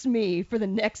race me for the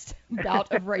next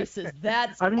bout of races.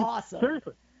 That's awesome.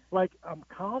 Seriously. Like, I'm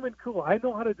calm and cool. I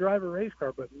know how to drive a race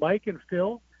car, but Mike and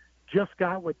Phil just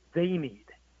got what they need.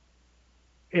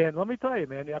 And let me tell you,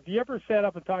 man, have you ever sat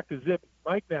up and talked to Zip,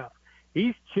 Mike now?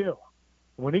 He's chill.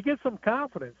 When he gets some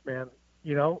confidence, man,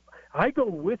 I go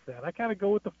with that. I kind of go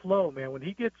with the flow, man. When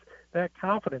he gets that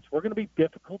confidence, we're going to be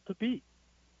difficult to beat.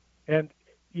 And,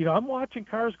 I'm watching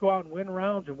cars go out and win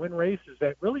rounds and win races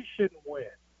that really shouldn't win.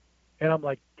 And I'm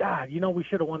like, God, we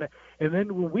should have won it. And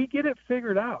then when we get it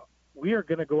figured out, we are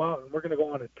going to go out and we're going to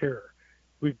go on a tear.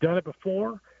 We've done it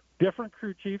before. Different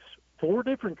crew chiefs, 4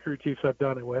 different crew chiefs I've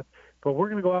done it with, but we're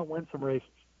going to go out and win some races.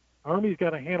 Army's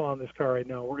got a handle on this car right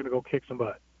now. We're going to go kick some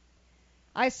butt.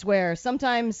 I swear,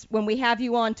 sometimes when we have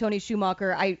you on, Tony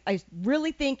Schumacher, I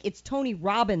really think it's Tony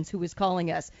Robbins who is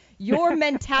calling us. Your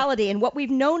mentality and what we've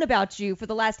known about you for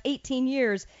the last 18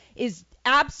 years is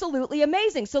absolutely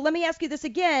amazing. So let me ask you this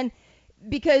again,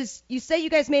 because you say you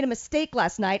guys made a mistake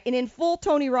last night, and in full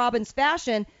Tony Robbins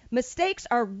fashion, mistakes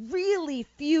are really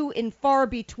few and far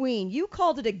between. You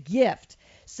called it a gift.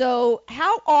 So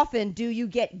how often do you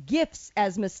get gifts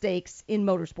as mistakes in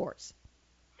motorsports?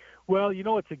 Well,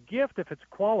 it's a gift if it's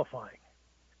qualifying,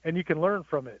 and you can learn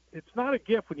from it. It's not a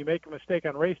gift when you make a mistake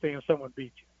on race day and someone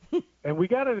beats you. And we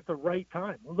got it at the right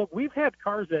time. Look, we've had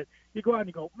cars that you go out and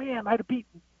you go, man, I'd have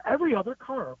beaten every other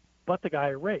car but the guy I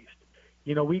raced.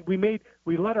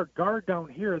 We let our guard down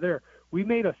here or there. We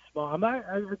made a small. I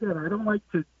don't like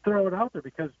to throw it out there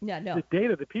because the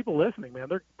data, the people listening, man,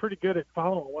 they're pretty good at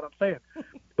following what I'm saying.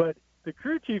 But the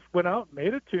crew chief went out and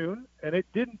made a tune, and it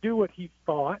didn't do what he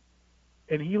thought,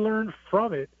 and he learned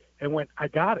from it and went, I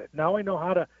got it. Now I know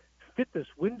how to fit this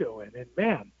window in. And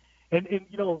man, and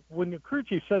when the crew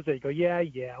chief says that, you go,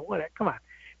 yeah, whatever, come on.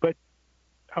 But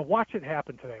I watched it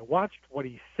happen today. I watched what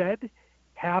he said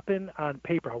happen on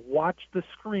paper. I watched the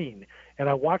screen, and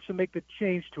I watched him make the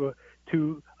change to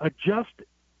adjust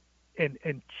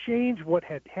and change what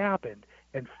had happened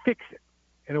and fix it.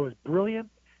 And it was brilliant.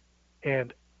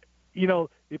 And,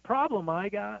 the problem I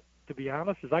got, to be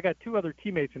honest, is I got 2 other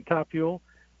teammates in Top Fuel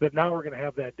that now we're going to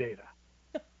have that data.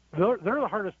 They're the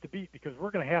hardest to beat because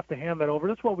we're going to have to hand that over.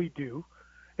 That's what we do.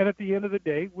 And at the end of the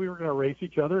day, we were going to race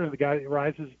each other, and the guy that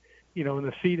rises, in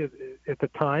the seat at the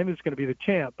time is going to be the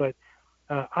champ. But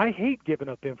I hate giving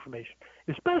up information,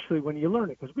 especially when you learn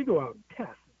it, because we go out and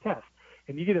test,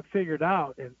 and you get it figured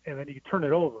out, and then you turn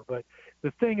it over. But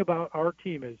the thing about our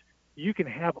team is you can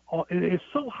have it's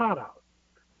so hot out,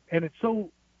 and it's so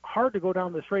hard to go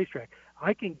down this racetrack.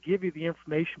 I can give you the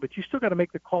information, but you still got to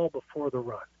make the call before the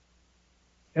run.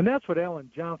 And that's what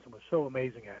Alan Johnson was so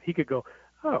amazing at. He could go,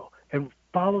 and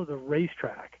follow the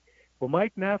racetrack. Well,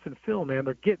 Mike Neff and Phil, man,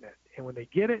 they're getting it. And when they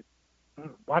get it,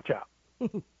 watch out.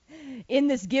 In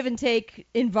this give and take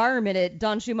environment at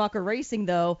Don Schumacher Racing,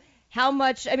 though, how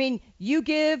much, you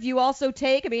give, you also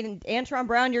take. Antron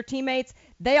Brown, your teammates,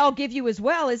 they all give you as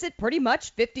well. Is it pretty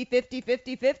much 50-50,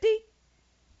 50-50?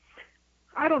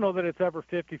 I don't know that it's ever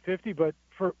 50-50, but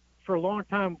for a long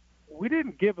time, we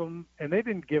didn't give them, and they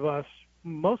didn't give us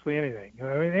mostly anything.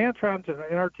 Antron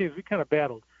and our teams, we kind of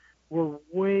battled. We're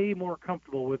way more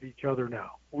comfortable with each other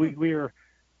now. We're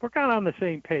kind of on the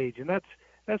same page, and that's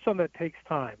something that takes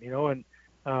time, And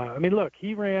look,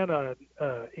 he ran a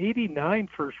 89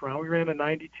 first round. We ran a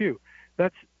 92.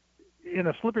 That's in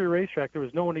a slippery racetrack. There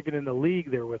was no one even in the league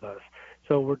there with us.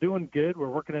 So we're doing good. We're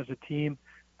working as a team.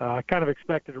 I kind of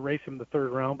expected to race him in the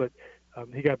 3rd round, but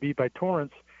he got beat by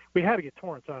Torrance. We had to get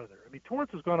Torrance out of there.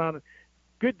 Torrance has gone on,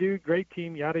 good dude, great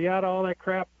team, yada, yada, all that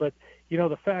crap. But,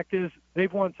 the fact is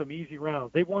they've won some easy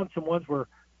rounds. They've won some ones where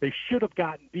they should have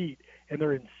gotten beat, and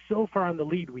they're in so far in the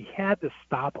lead, we had to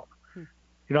stop them.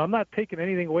 I'm not taking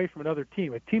anything away from another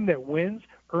team. A team that wins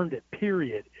earned it,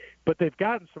 period. But they've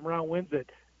gotten some round wins that,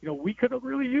 we could have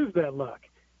really used that luck.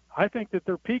 I think that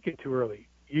they're peaking too early.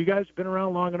 You guys have been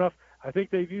around long enough. I think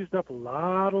they've used up a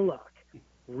lot of luck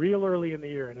real early in the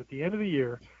year. And at the end of the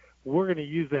year, we're going to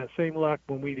use that same luck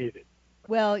when we need it.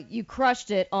 Well, you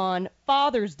crushed it on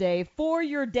Father's Day for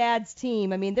your dad's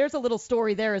team. I mean, there's a little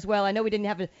story there as well. I know we didn't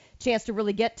have a chance to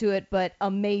really get to it, but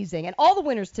amazing. And all the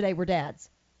winners today were dads.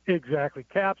 Exactly.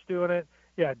 Cap's doing it.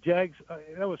 Yeah, Jags,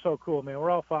 that was so cool, man. We're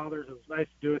all fathers. It was nice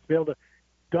to do it, to be able to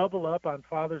double up on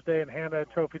Father's Day and hand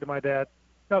that trophy to my dad.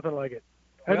 Nothing like it.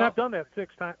 And I've done that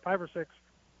 5 or 6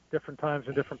 different times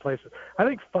in different places. I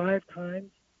think 5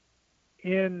 times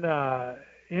in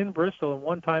Bristol and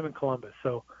 1 time in Columbus.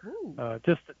 So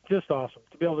just awesome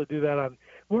to be able to do that.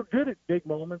 We're good at big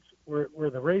moments where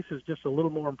the race is just a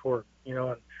little more important,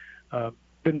 and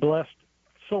been blessed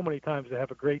so many times to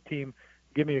have a great team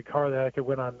give me a car that I could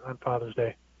win on Father's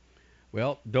Day.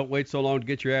 Well, don't wait so long to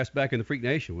get your ass back in the Freak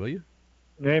Nation, will you?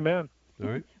 Amen. All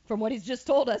right. From what he's just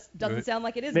told us, doesn't sound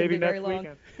like it is going to be very long.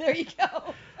 Weekend. There you go.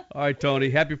 All right, Tony.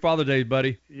 Happy Father's Day,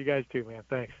 buddy. You guys too, man.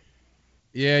 Thanks.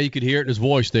 Yeah, you could hear it in his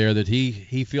voice there that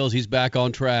he feels he's back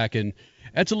on track, and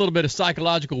that's a little bit of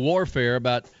psychological warfare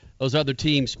about those other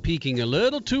teams peaking a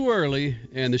little too early,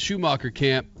 and the Schumacher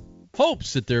camp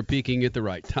hopes that they're peaking at the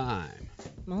right time.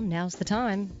 Well, now's the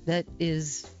time that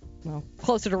is,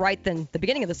 closer to right than the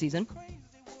beginning of the season.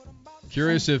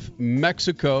 Curious if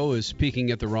Mexico is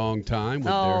peaking at the wrong time.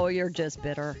 With you're just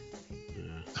bitter.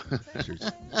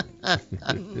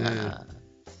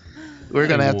 We're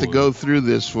going to have to go through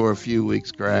this for a few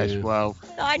weeks, Crash, while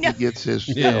I know. he gets his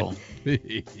fill.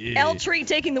 L-Tree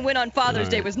taking the win on Father's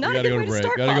Day was not a good way to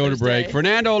start Gotta go to break. Day.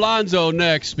 Fernando Alonso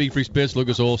next. Speed Freaks Pits,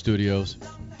 Lucas Oil Studios.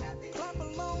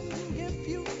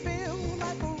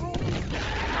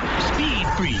 Speed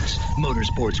Freaks,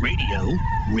 Motorsports Radio,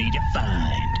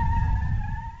 redefined.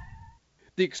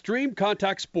 The Extreme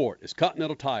Contact Sport is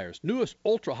Continental Tire's newest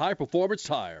ultra-high-performance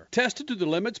tire. Tested to the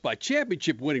limits by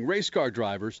championship-winning race car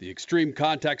drivers, the Extreme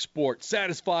Contact Sport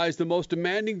satisfies the most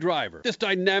demanding driver. This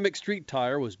dynamic street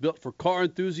tire was built for car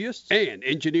enthusiasts and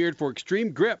engineered for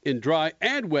extreme grip in dry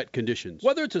and wet conditions.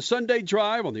 Whether it's a Sunday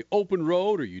drive on the open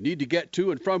road or you need to get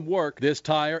to and from work, this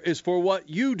tire is for what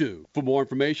you do. For more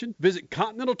information, visit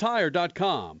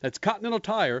ContinentalTire.com. That's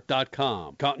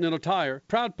ContinentalTire.com. Continental Tire,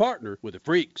 proud partner with the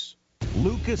Freaks.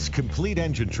 Lucas Complete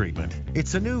Engine Treatment.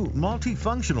 It's a new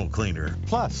multifunctional cleaner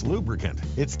plus lubricant.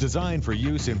 It's designed for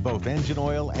use in both engine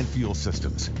oil and fuel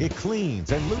systems. It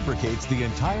cleans and lubricates the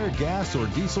entire gas or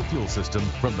diesel fuel system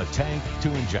from the tank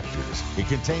to injectors. It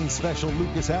contains special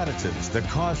Lucas additives that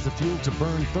cause the fuel to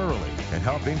burn thoroughly and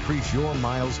help increase your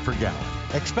miles per gallon.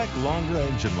 Expect longer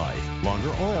engine life,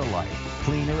 longer oil life,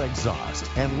 cleaner exhaust,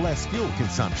 and less fuel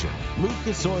consumption.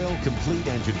 Lucas Oil Complete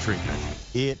Engine Treatment.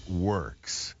 It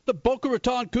works. The Boca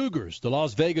Raton Cougars, the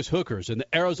Las Vegas Hookers, and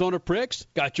the Arizona Pricks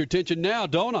got your attention now,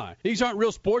 don't I? These aren't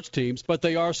real sports teams, but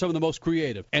they are some of the most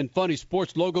creative and funny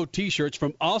sports logo T-shirts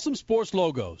from Awesome Sports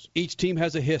Logos. Each team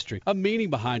has a history, a meaning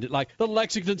behind it, like the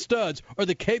Lexington Studs or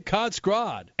the Cape Cod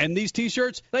Scrod. And these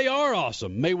T-shirts, they are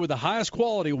awesome, made with the highest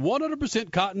quality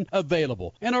 100% cotton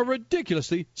available, and are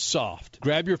ridiculously soft.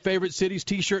 Grab your favorite city's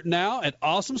T-shirt now at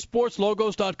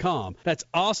awesomesportslogos.com. That's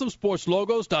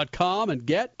awesomesportslogos.com and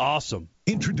get awesome.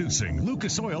 Introducing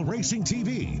Lucas Oil Racing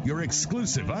TV, your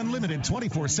exclusive unlimited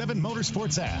 24/7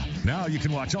 motorsports app. Now you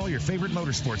can watch all your favorite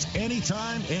motorsports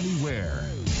anytime, anywhere.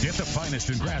 Get the finest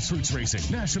in grassroots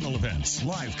racing, national events,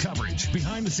 live coverage,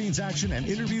 behind-the-scenes action, and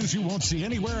interviews you won't see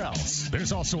anywhere else.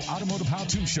 There's also automotive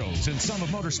how-to shows and some of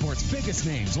motorsports' biggest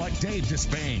names like Dave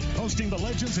Despain, hosting the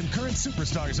legends and current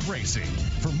superstars of racing.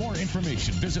 For more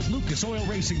information, visit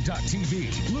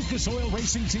lucasoilracing.tv. Lucas Oil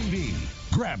Racing TV.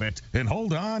 Grab it and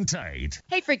hold on tight.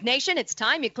 Hey Freak Nation, it's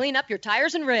time you clean up your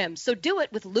tires and rims, so do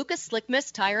it with Lucas Slick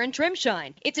Mist Tire and Trim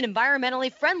Shine. It's an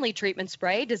environmentally friendly treatment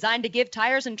spray designed to give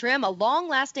tires and trim a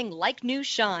long-lasting like-new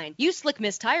shine. Use Slick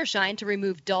Mist Tire Shine to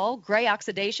remove dull, gray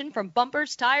oxidation from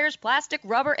bumpers, tires, plastic,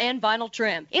 rubber, and vinyl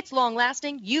trim. It's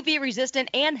long-lasting,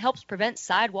 UV-resistant, and helps prevent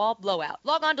sidewall blowout.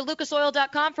 Log on to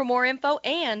lucasoil.com for more info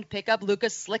and pick up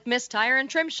Lucas Slick Mist Tire and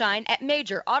Trim Shine at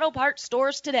major auto parts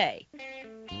stores today.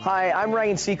 Hi, I'm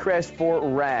Ryan Seacrest for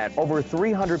RAD. Over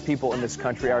 300 people in this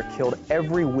country are killed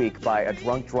every week by a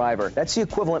drunk driver. That's the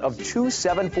equivalent of 2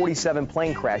 747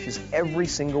 plane crashes every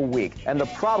single week. And the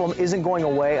problem isn't going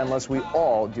away unless we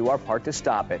all do our part to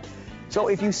stop it. So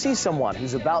if you see someone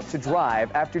who's about to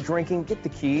drive after drinking, get the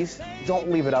keys.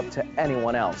 Don't leave it up to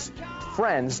anyone else.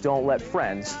 Friends don't let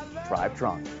friends drive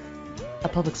drunk. A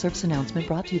public service announcement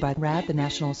brought to you by RAD, the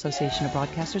National Association of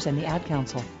Broadcasters, and the Ad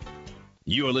Council.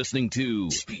 You're listening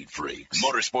to Speed Freaks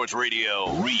Motorsports Radio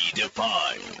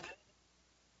Redefined.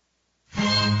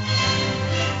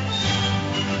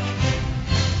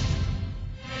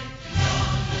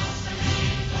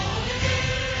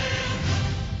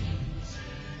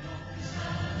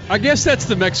 I guess that's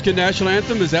the Mexican national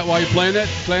anthem. Is that why you're playing that,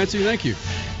 Clancy? Thank you.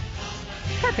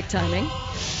 Perfect timing.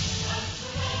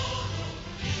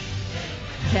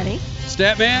 Kenny?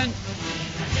 Statman,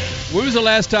 when was the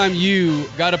last time you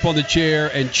got up on the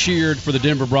chair and cheered for the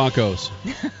Denver Broncos?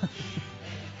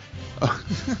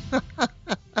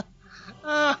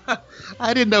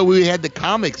 I didn't know we had the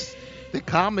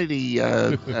comedy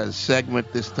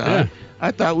segment this time. Yeah.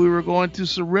 I thought we were going to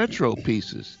some retro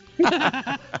pieces.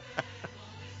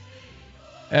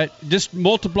 Just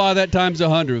multiply that times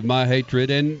 100 with my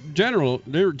hatred. And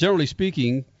generally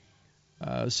speaking,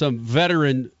 some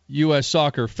veteran U.S.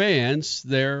 soccer fans,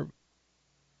 their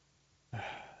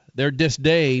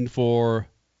disdain for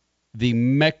the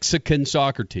Mexican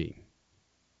soccer team.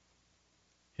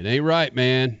 It ain't right,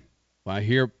 man. When I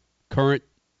hear current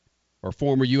or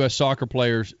former U.S. soccer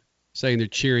players saying they're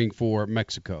cheering for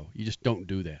Mexico, you just don't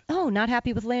do that. Oh, not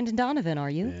happy with Landon Donovan, are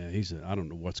you? Yeah, I don't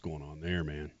know what's going on there,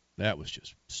 man. That was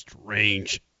just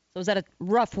strange. So was that a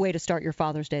rough way to start your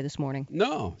Father's Day this morning?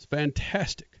 No, it's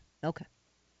fantastic. Okay.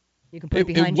 You can put it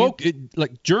behind you.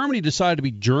 Like Germany decided to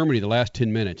be Germany the last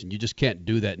 10 minutes, and you just can't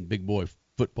do that in big boy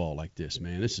football like this,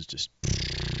 man. This is just...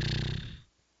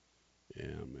 Yeah,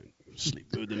 man.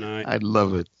 Sleep good tonight. I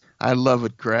love it. I love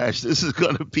it, Crash. This is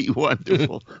going to be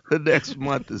wonderful. The next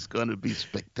month is going to be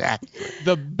spectacular.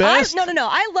 The best... No.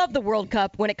 I love the World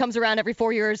Cup when it comes around every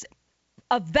 4 years.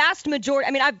 A vast majority,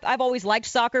 I mean, I've always liked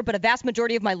soccer, but a vast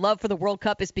majority of my love for the World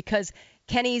Cup is because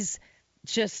Kenny's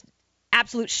just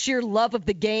absolute sheer love of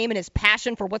the game and his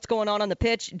passion for what's going on the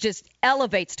pitch just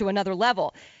elevates to another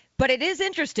level. But it is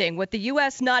interesting with the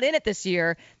U.S. not in it this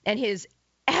year and his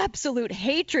absolute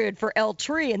hatred for El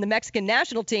Tri and the Mexican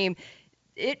national team.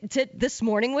 This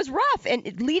morning was rough.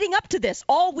 And leading up to this,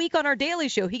 all week on our Daily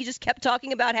Show, he just kept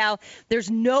talking about how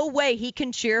there's no way he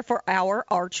can cheer for our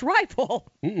arch rival.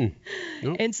 Nope.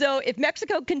 And so if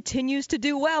Mexico continues to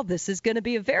do well, this is going to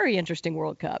be a very interesting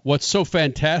World Cup. What's so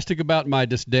fantastic about my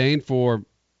disdain for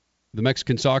the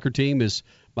Mexican soccer team is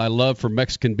my love for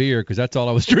Mexican beer, because that's all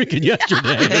I was drinking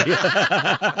yesterday.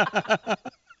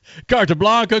 Carta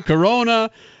Blanca,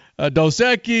 Corona, Dos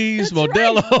Equis,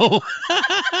 Modelo.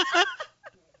 Right.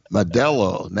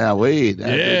 Modelo. Now, wait.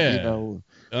 Yeah.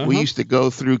 We used to go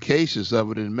through cases of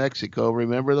it in Mexico.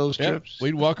 Remember those trips?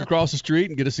 We'd walk across the street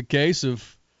and get us a case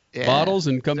of bottles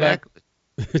and come back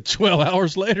 12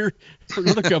 hours later for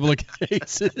another couple of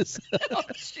cases. Oh,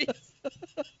 jeez.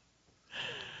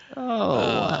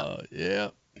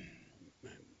 Yeah.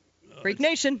 Freak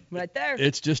Nation right there.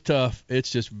 It's just tough. It's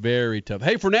just very tough.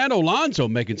 Hey, Fernando Alonso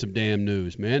making some damn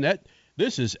news, man.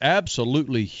 This is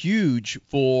absolutely huge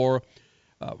for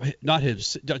not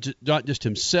just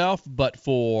himself, but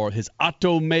for his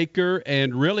automaker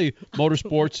and really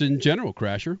motorsports in general,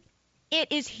 Crasher.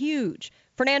 It is huge.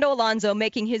 Fernando Alonso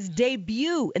making his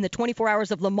debut in the 24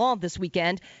 Hours of Le Mans this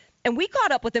weekend. And we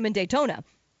caught up with him in Daytona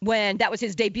when that was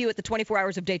his debut at the 24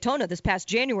 Hours of Daytona this past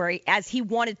January, as he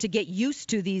wanted to get used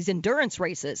to these endurance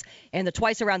races and the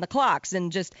twice around the clocks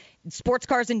and just sports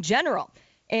cars in general.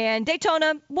 And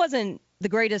Daytona wasn't the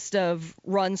greatest of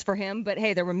runs for him, but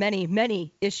hey, there were many,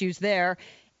 many issues there.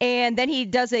 And then he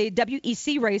does a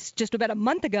WEC race just about a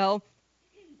month ago,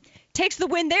 takes the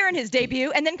win there in his debut,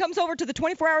 and then comes over to the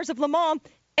 24 Hours of Le Mans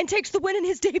and takes the win in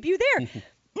his debut there.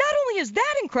 Not only is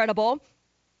that incredible,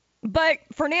 but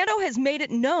Fernando has made it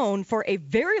known for a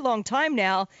very long time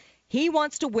now he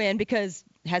wants to win because,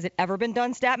 has it ever been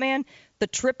done, Statman? The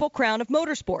Triple Crown of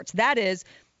Motorsports. That is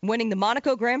winning the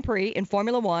Monaco Grand Prix in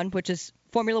Formula One, which is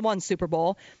Formula One Super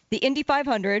Bowl, the Indy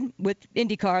 500 with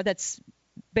IndyCar, that's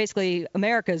basically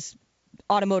America's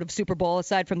automotive Super Bowl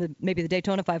aside from maybe the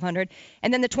Daytona 500,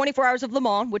 and then the 24 Hours of Le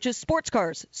Mans, which is sports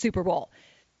cars Super Bowl.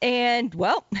 And,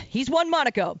 well, he's won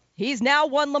Monaco. He's now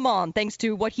won Le Mans thanks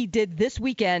to what he did this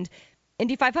weekend.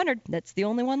 Indy 500, that's the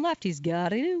only one left he's got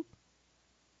to do.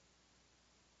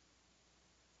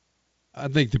 I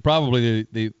think probably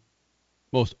the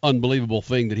most unbelievable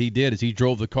thing that he did is he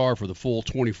drove the car for the full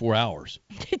 24 hours.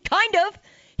 Kind of.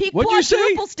 He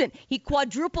quadruple stinted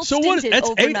so what? That's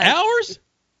overnight. 8 hours?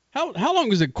 How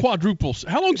long is a quadruple?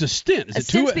 How long is a stint? Is it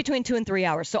stint's between 2 and 3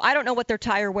 hours. So I don't know what their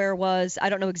tire wear was. I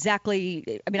don't know exactly.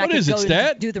 I mean, what I could is it, go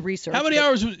Stat? and do the research. How many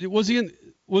hours was he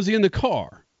in the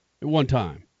car at one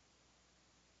time?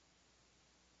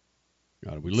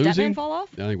 God, are we losing? Statman fall off?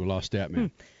 I think we lost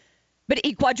Statman. But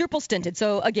he quadruple stinted.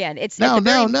 So again, it's no.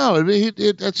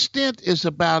 A stint is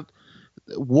about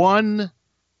one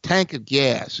tank of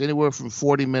gas, anywhere from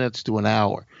 40 minutes to an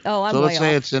hour. Oh, I'm so let's way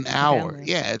say off. it's an hour.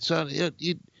 Yeah, it's they're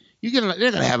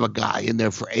gonna have a guy in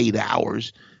there for 8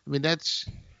 hours. I mean, that's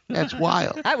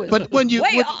wild. I was but when you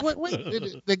way off.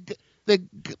 the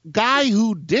guy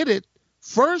who did it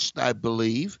first, I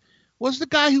believe, was the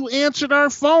guy who answered our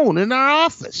phone in our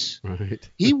office. Right.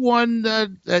 He won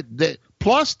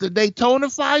plus the Daytona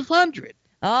 500.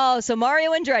 Oh, so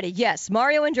Mario Andretti. Yes,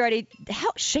 Mario Andretti.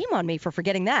 Shame on me for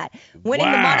forgetting that.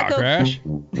 Winning the Wow, Monaco. Crash.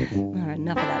 All right,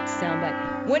 enough of that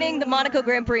soundbite. Winning the Monaco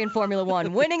Grand Prix in Formula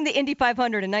One. Winning the Indy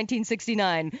 500 in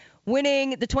 1969.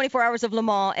 Winning the 24 Hours of Le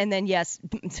Mans. And then, yes,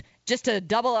 just to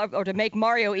double or to make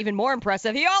Mario even more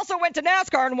impressive, he also went to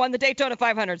NASCAR and won the Daytona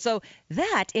 500. So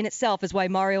that in itself is why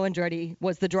Mario Andretti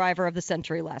was the driver of the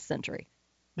century last century.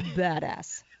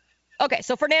 Badass. Okay,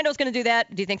 so Fernando's going to do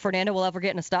that. Do you think Fernando will ever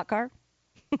get in a stock car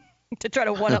to try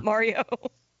to one-up Mario?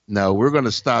 No, we're going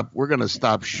to stop. We're going to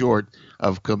stop short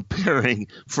of comparing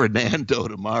Fernando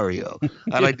to Mario.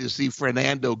 I'd like to see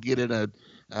Fernando get in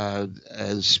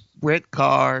a sprint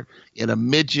car, in a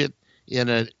midget, in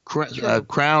a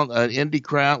crown, Indy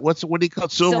Crown. What do you call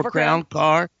it? Silver Crown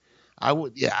car? I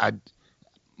would. Yeah,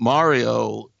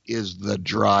 Mario is the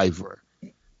driver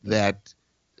that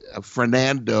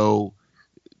Fernando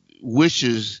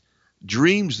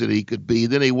dreams that he could be.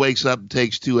 Then he wakes up and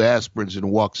takes 2 aspirins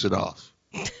and walks it off.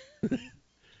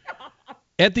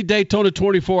 At the Daytona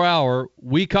 24-hour,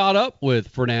 we caught up with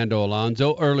Fernando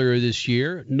Alonso earlier this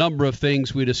year. Number of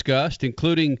things we discussed,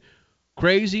 including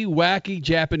crazy, wacky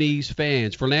Japanese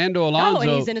fans. Fernando Alonso. Oh,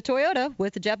 and he's in a Toyota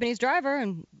with a Japanese driver,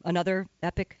 and another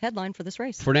epic headline for this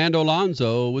race. Fernando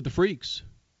Alonso with the freaks.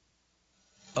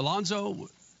 Alonso,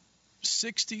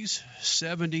 60s,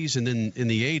 70s, and then in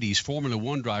the 80s, Formula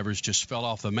One drivers just fell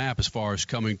off the map as far as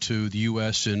coming to the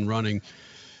U.S. and running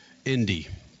Indy,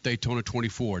 Daytona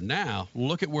 24. Now,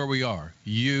 look at where we are.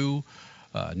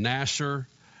 Nasser,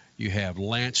 you have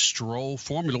Lance Stroll,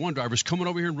 Formula One drivers coming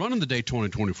over here and running the Daytona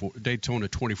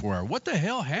 24-hour. What the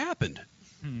hell happened?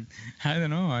 I don't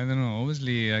know.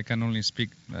 Obviously, I can only speak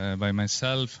by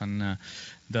myself, and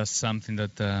that's something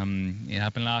that it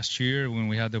happened last year when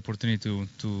we had the opportunity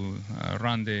to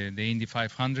run the Indy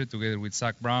 500 together with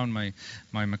Zach Brown, my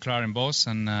McLaren boss,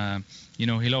 and he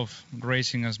loved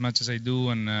racing as much as I do,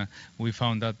 and we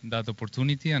found that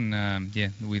opportunity, and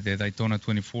with the Daytona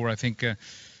 24, I think.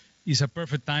 It's a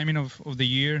perfect timing of the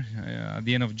year. At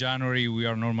the end of January, we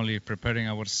are normally preparing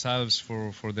ourselves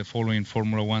for the following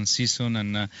Formula One season.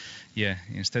 And,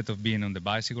 instead of being on the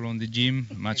bicycle on the gym,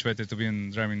 much better to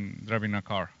be driving a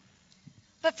car.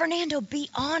 But, Fernando, be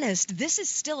honest. This is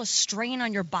still a strain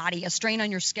on your body, a strain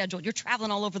on your schedule. You're traveling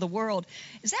all over the world.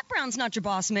 Zach Brown's not your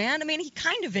boss, man. I mean, he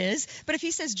kind of is. But if he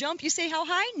says jump, you say how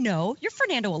high? No. You're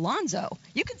Fernando Alonso.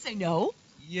 You can say no.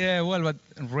 Yeah, well, but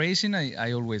racing,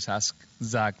 I always ask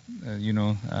Zach,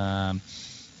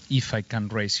 if I can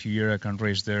race here, I can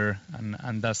race there,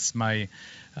 and that's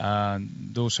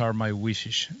those are my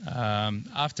wishes.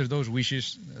 After those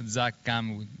wishes, Zach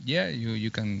come,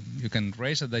 you can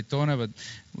race at Daytona, but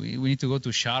we need to go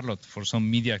to Charlotte for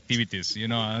some media activities,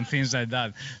 and things like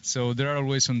that. So there are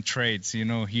always some trades,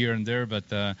 here and there, but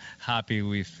happy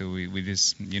with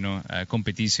this,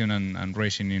 competition and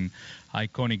racing in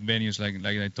iconic venues like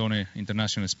Daytona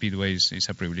International Speedway is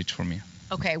a privilege for me.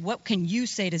 Okay, what can you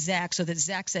say to Zach so that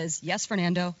Zach says, yes,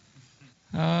 Fernando?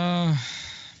 The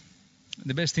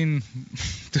best thing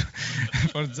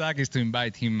for Zach is to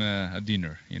invite him a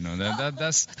dinner.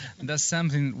 That's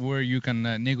something where you can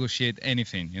negotiate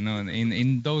anything.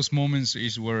 In those moments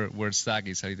is where Zach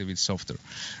is a little bit softer.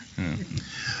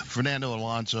 Fernando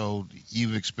Alonso,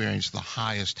 you've experienced the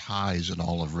highest highs in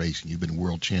all of racing. You've been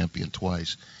world champion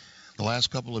twice. The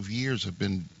last couple of years have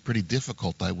been pretty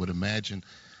difficult, I would imagine.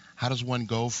 How does one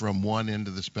go from one end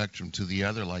of the spectrum to the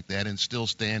other like that and still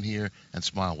stand here and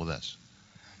smile with us?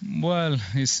 Well,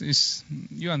 it's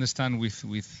you understand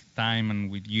with time and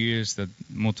with years that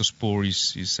motorsport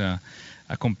is a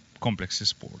complex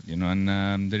sport,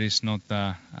 and there is not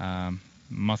a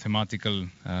mathematical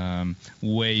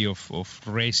way of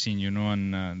racing,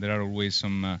 and there are always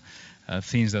some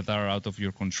things that are out of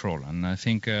your control. And I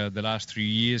think the last 3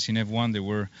 years in F1, they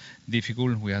were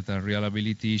difficult. We had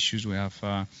reliability issues. We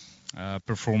have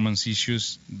performance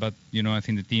issues. But, I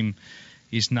think the team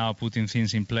is now putting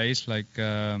things in place, like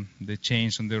the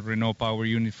change on the Renault power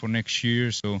unit for next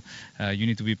year. So you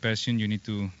need to be patient. You need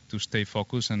to stay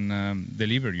focused and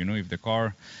deliver. If the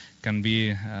car can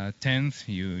be 10th,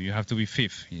 you have to be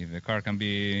 5th. If the car can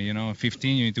be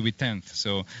 15, you need to be 10th.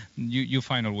 So you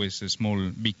find always small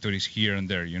victories here and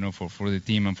there, for the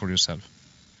team and for yourself.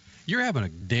 You're having a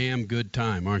damn good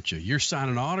time, aren't you? You're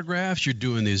signing autographs. You're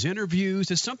doing these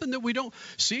interviews. It's something that we don't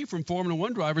see from Formula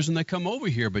One drivers when they come over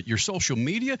here. But your social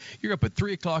media, you're up at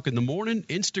 3 o'clock in the morning,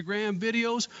 Instagram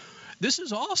videos. This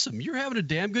is awesome. You're having a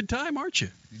damn good time, aren't you?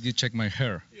 Did you check my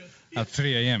hair at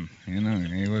 3 a.m.?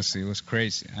 It was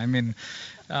crazy. I mean,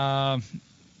 I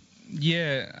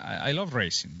love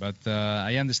racing, but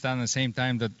I understand at the same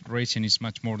time that racing is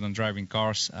much more than driving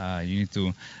cars. You need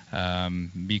to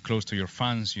be close to your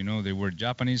fans. There were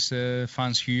Japanese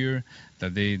fans here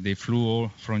that they flew all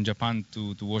from Japan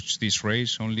to watch this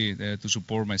race only to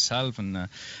support myself, and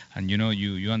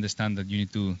you understand that you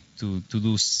need to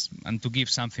do and to give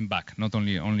something back, not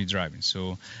only driving.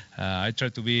 So I try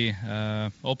to be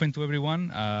open to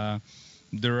everyone.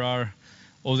 There are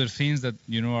other things that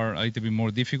are a little bit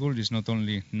more difficult. It's not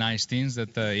only nice things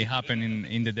that it happen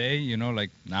in the day.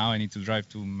 Like now I need to drive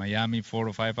to Miami 4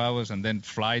 or 5 hours and then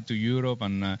fly to Europe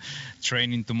and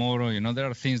training tomorrow. There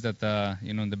are things that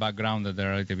in the background that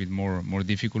are a little bit more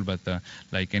difficult, but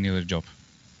like any other job.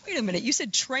 Wait a minute. You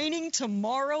said training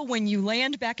tomorrow when you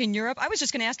land back in Europe. I was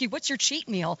just going to ask you, what's your cheat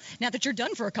meal now that you're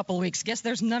done for a couple of weeks? Guess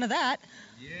there's none of that.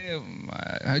 Yeah,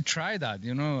 I tried that.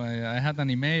 I had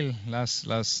an email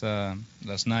last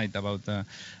night about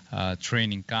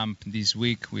training camp this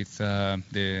week with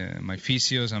my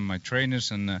physios and my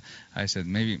trainers, and I said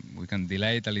maybe we can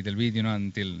delay it a little bit,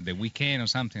 until the weekend or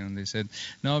something. And they said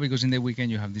no, because in the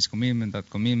weekend you have this commitment, that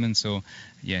commitment. So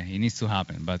yeah, it needs to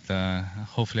happen. But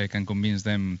hopefully I can convince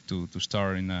them to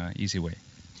start in an easy way.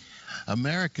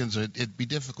 Americans, it'd be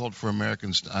difficult for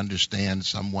Americans to understand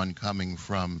someone coming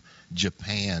from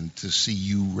Japan to see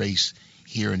you race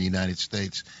here in the United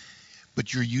States,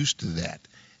 but you're used to that.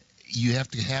 You have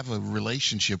to have a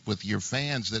relationship with your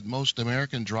fans that most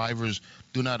American drivers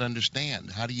do not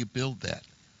understand. How do you build that?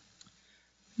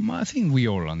 I think we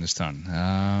all understand.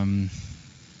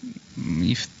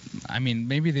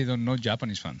 Maybe they don't know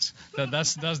Japanese fans.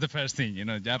 That's the first thing.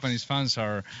 Japanese fans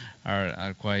are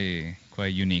quite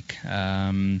unique.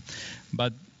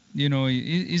 But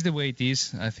it's the way it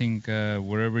is. I think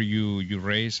wherever you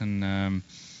race and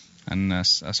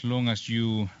as long as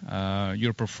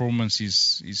your performance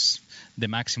is the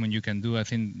maximum you can do, I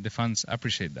think the fans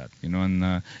appreciate that,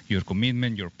 and your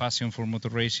commitment, your passion for motor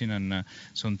racing, and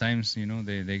sometimes,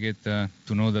 they get to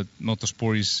know that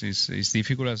motorsport is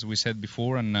difficult, as we said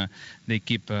before, and they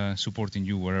keep supporting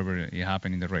you wherever it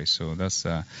happens in the race. So that's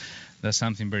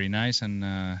something very nice, and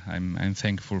I'm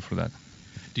thankful for that.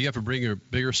 Do you have to bring a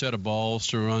bigger set of balls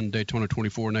to run Daytona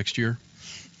 24 next year?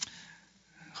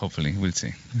 Hopefully, we'll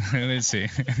see. We'll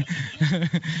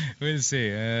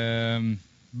see.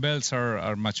 Belts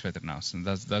are much better now, so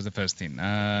that's the first thing.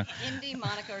 Indy,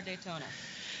 Monaco, or Daytona?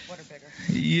 What are bigger?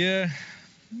 Yeah,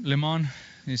 Le Mans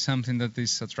is something that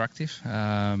is attractive,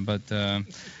 but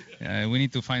we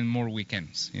need to find more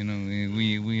weekends.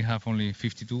 We have only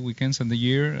 52 weekends in the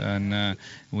year, and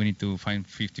we need to find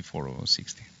 54 or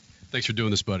 60. Thanks for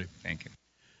doing this, buddy. Thank you.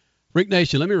 Rick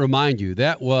Nation, let me remind you,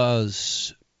 that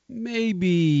was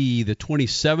maybe the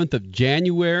 27th of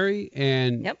January,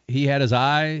 and he had his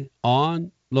eye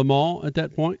on Le Mans at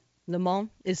that point. Le Mans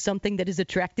is something that is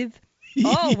attractive?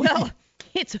 Oh, well,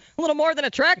 it's a little more than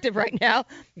attractive right now.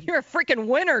 You're a freaking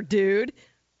winner, dude.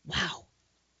 Wow.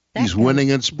 He's winning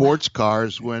in sports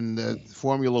cars when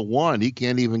Formula One, he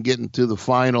can't even get into the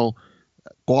final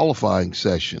qualifying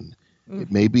session.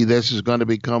 Maybe this is going to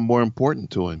become more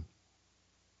important to him.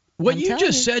 What you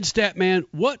just said, Statman,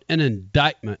 what an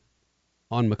indictment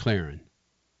on McLaren.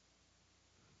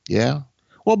 Yeah.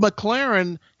 Well,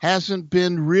 McLaren hasn't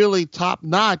been really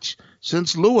top-notch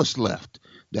since Lewis left.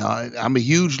 Now, I'm a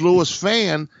huge Lewis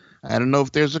fan. I don't know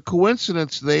if there's a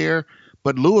coincidence there,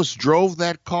 but Lewis drove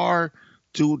that car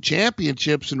to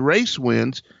championships and race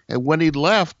wins, and when he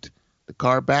left, the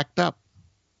car backed up.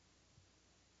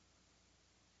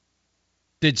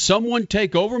 Did someone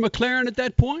take over McLaren at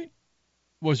that point?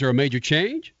 Was there a major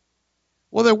change?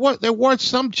 Well, there were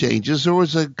some changes. There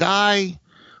was a guy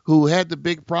who had the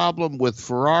big problem with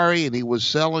Ferrari, and he was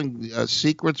selling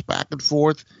secrets back and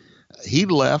forth. He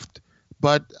left,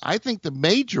 but I think the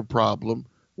major problem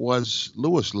was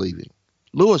Lewis leaving.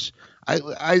 Lewis,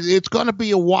 it's going to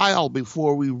be a while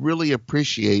before we really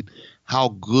appreciate how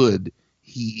good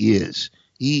he is.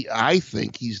 I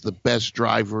think he's the best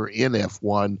driver in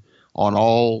F1 on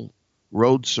all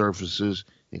road surfaces,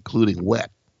 including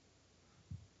wet.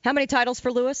 How many titles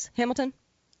for Lewis Hamilton?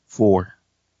 4.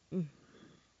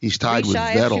 He's tied with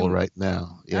Vettel right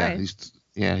now. Yeah, right.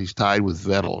 He's tied with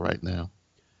Vettel right now.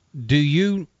 Do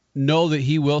you know that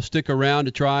he will stick around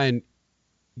to try and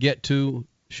get to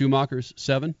Schumacher's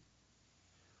 7?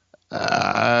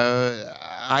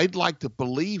 I'd like to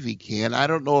believe he can. I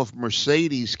don't know if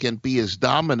Mercedes can be as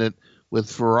dominant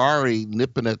with Ferrari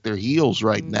nipping at their heels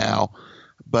right now,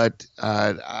 but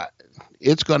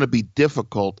it's going to be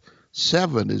difficult.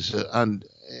 7 is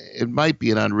it might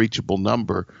be an unreachable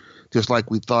number, just like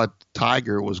we thought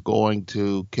Tiger was going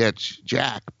to catch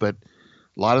Jack, but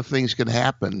a lot of things can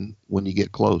happen when you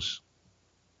get close.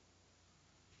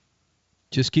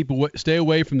 Just stay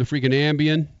away from the freaking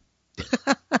Ambien.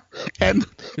 and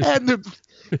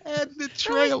the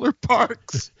trailer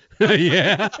parks.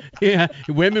 yeah.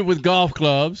 Women with golf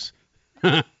clubs.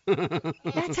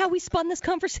 That's how we spun this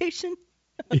conversation.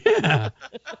 Yeah.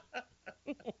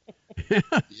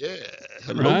 Yeah.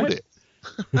 Hello Right?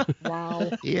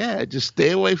 Wow. Yeah, just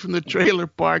stay away from the trailer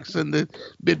parks and the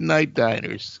midnight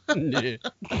diners. It's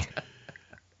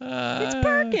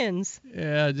Perkins.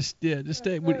 Just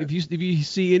stay. If you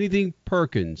see anything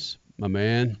Perkins, my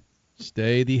man,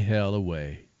 stay the hell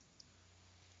away.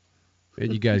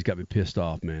 And you guys got me pissed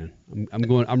off, man.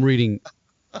 I'm reading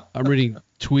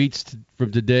tweets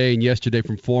from today and yesterday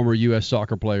from former U.S.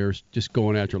 soccer players just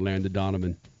going after Landon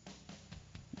Donovan.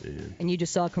 Man. And you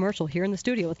just saw a commercial here in the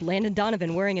studio with Landon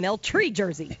Donovan wearing an El Tree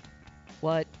jersey.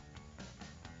 What?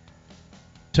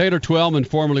 Taylor Twellman,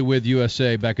 formerly with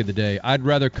USA back in the day. I'd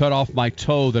rather cut off my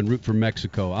toe than root for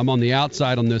Mexico. I'm on the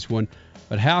outside on this one,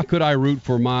 but how could I root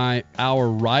for our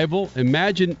rival?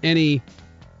 Imagine any.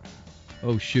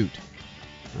 Oh shoot,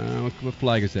 what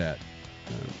flag is that?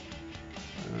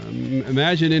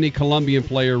 Imagine any Colombian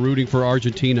player rooting for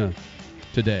Argentina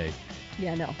today.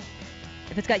 Yeah, no.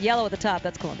 If it's got yellow at the top,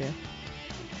 that's Colombia.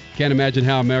 Can't imagine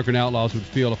how American Outlaws would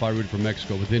feel if I rooted for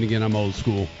Mexico, but then again, I'm old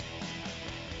school.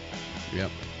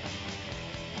 Yep.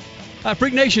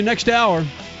 Freak Nation, next hour,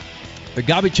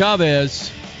 Gabi Chavez,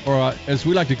 or as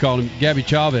we like to call him, Gabby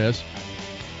Chavez,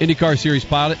 IndyCar Series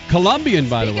pilot, Colombian,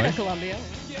 by the way. Speaking of Colombia.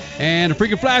 And a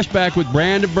freaking flashback with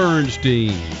Brandon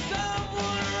Bernstein.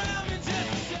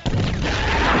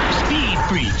 Speed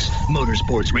Freaks,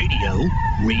 Motorsports Radio,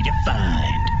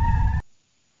 redefined.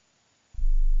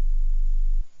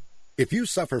 If you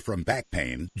suffer from back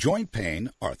pain, joint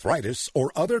pain, arthritis,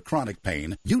 or other chronic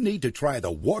pain, you need to try the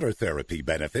water therapy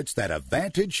benefits that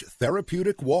Advantage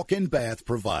Therapeutic Walk-In Bath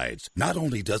provides. Not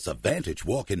only does Advantage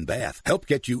Walk-In Bath help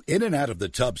get you in and out of the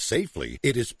tub safely,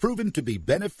 it is proven to be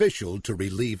beneficial to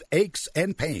relieve aches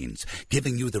and pains,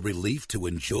 giving you the relief to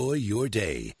enjoy your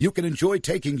day. You can enjoy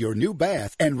taking your new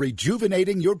bath and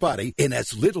rejuvenating your body in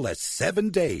as little as 7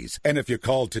 days. And if you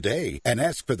call today and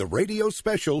ask for the radio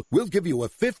special, we'll give you a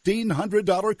 $1,500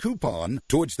 coupon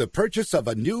towards the purchase of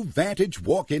a new Vantage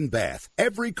walk-in bath.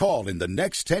 Every call in the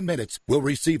next 10 minutes will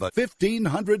receive a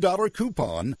 $1,500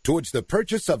 coupon towards the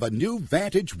purchase of a new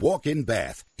Vantage walk-in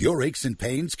bath. Your aches and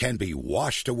pains can be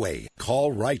washed away.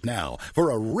 Call right now for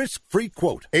a risk-free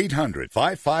quote.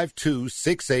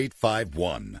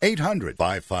 800-552-6851.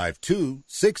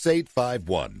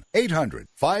 800-552-6851.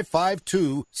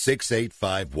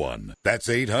 800-552-6851. That's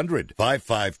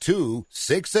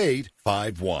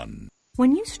 800-552-6851.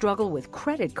 When you struggle with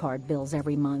credit card bills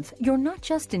every month, you're not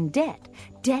just in debt.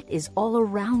 Debt is all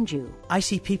around you. I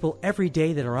see people every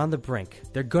day that are on the brink.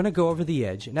 They're going to go over the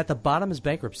edge, and at the bottom is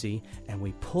bankruptcy, and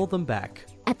we pull them back.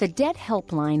 At the Debt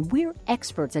Helpline, we're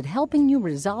experts at helping you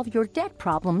resolve your debt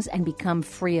problems and become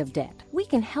free of debt. We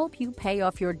can help you pay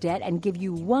off your debt and give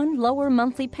you one lower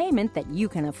monthly payment that you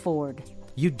can afford.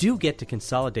 You do get to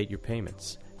consolidate your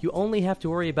payments. You only have to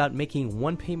worry about making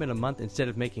one payment a month instead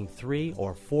of making 3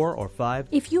 or 4 or 5.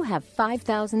 If you have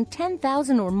 $5,000,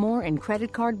 $10,000 or more in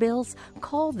credit card bills,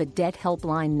 call the Debt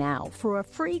Helpline now for a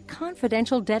free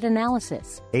confidential debt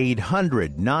analysis.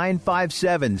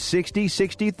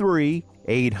 800-957-6063.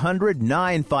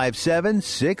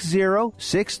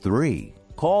 800-957-6063.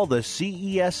 Call the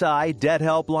CESI Debt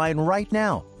Helpline right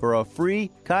now for a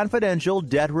free confidential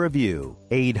debt review.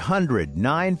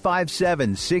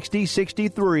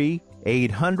 800-957-6063.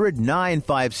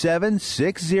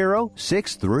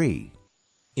 800-957-6063.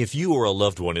 If you or a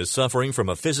loved one is suffering from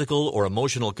a physical or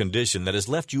emotional condition that has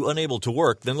left you unable to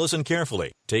work, then listen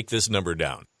carefully. Take this number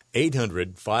down.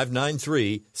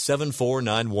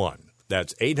 800-593-7491.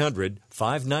 That's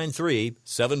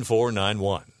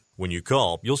 800-593-7491. When you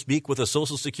call, you'll speak with a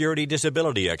Social Security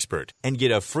disability expert and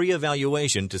get a free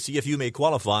evaluation to see if you may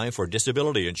qualify for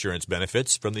disability insurance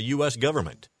benefits from the U.S.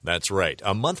 government. That's right,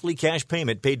 a monthly cash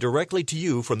payment paid directly to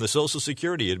you from the Social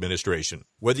Security Administration.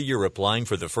 Whether you're applying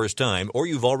for the first time or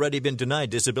you've already been denied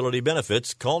disability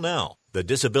benefits, call now. The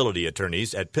disability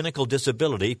attorneys at Pinnacle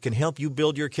Disability can help you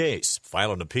build your case,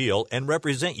 file an appeal, and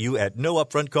represent you at no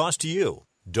upfront cost to you.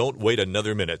 Don't wait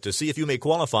another minute to see if you may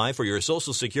qualify for your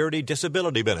Social Security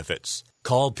disability benefits.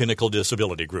 Call Pinnacle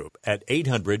Disability Group at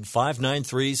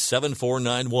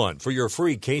 800-593-7491 for your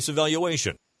free case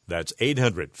evaluation. That's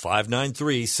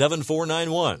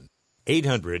 800-593-7491.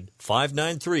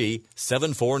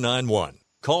 800-593-7491.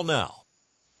 Call now.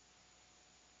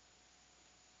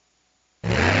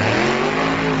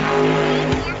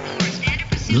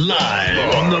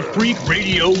 Live on the Freak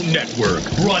Radio Network,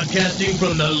 broadcasting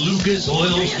from the Lucas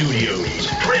Oil Studios.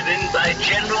 Driven by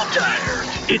General Tire.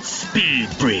 It's Speed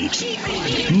Freaks.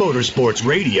 Motorsports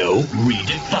Radio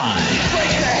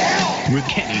redefined. With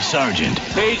Kenny Sargent.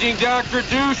 Paging Dr.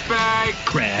 Douchebag.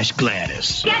 Crash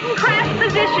Gladys. Getting crash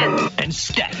position. And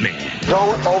Statman.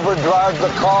 Don't overdrive the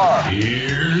car.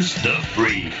 Here's the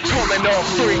Freaks. Coming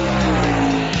off freak.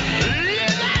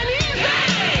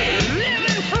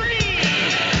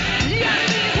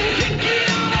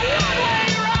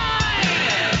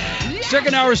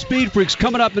 Second hour Speed Freaks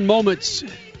coming up in moments.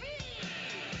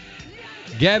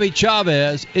 Gabby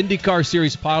Chavez, IndyCar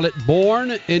Series pilot,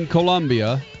 born in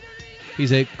Colombia.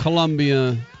 He's a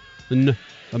Colombian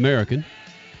American.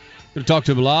 Going to talk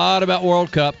to him a lot about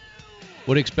World Cup,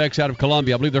 what he expects out of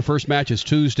Colombia. I believe their first match is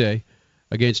Tuesday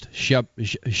against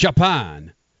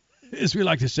Japan, as we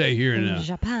like to say here in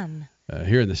Japan.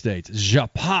 Here in the States.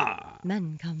 Japan.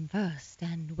 Men come first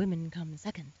and women come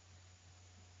second.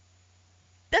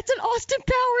 That's an Austin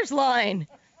Powers line.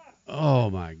 Oh,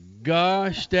 my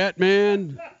gosh,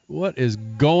 Statman. What is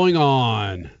going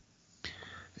on?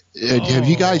 Have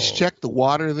you guys checked the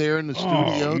water there in the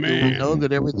studio? Do we know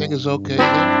that everything is okay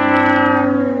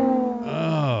there?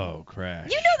 Oh, crash.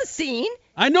 You know the scene.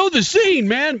 I know the scene,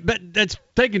 man, but that's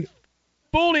taken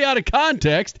fully out of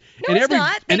context. No, it's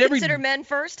not. They consider men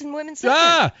first and women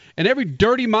second. And every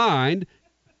dirty mind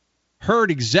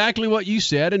heard exactly what you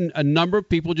said, and a number of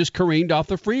people just careened off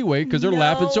the freeway because they're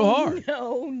laughing so hard.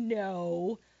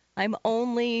 No. I'm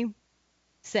only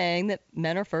saying that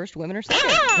men are first, women are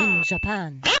second in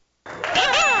Japan.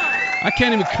 I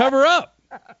can't even cover up.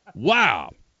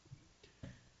 Wow.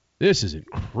 This is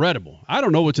incredible. I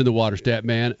don't know what's in the water,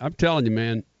 Statman. I'm telling you,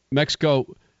 man, Mexico,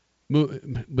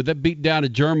 with that beat down to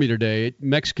Germany today,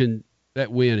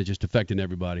 that win is just affecting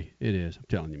everybody. It is. I'm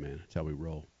telling you, man. That's how we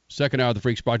roll. Second hour of the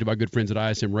Freaks brought to you by good friends at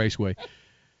ISM Raceway.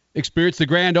 Experience the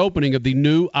grand opening of the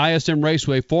new ISM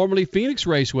Raceway, formerly Phoenix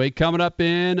Raceway, coming up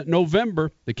in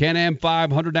November. The Can-Am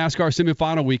 500 NASCAR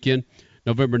semifinal weekend,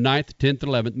 November 9th, 10th,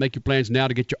 11th. Make your plans now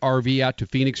to get your RV out to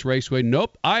Phoenix Raceway.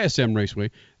 Nope, ISM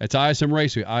Raceway. That's ISM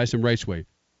Raceway,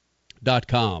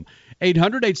 ISMRaceway.com.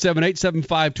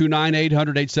 800-878-7529,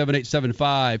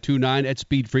 800-878-7529 at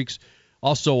Speed Freaks.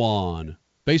 Also on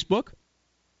Facebook.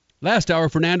 Last hour,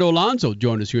 Fernando Alonso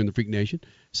joined us here in the Freak Nation.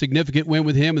 Significant win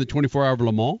with him in the 24-hour of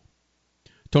Le Mans.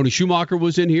 Tony Schumacher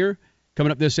was in here.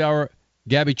 Coming up this hour,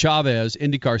 Gabby Chavez,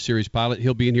 IndyCar Series pilot.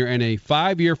 He'll be in here. And a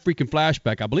 5-year freaking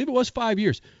flashback. I believe it was 5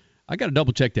 years. I got to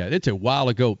double-check that. It's a while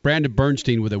ago. Brandon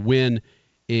Bernstein with a win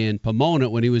in Pomona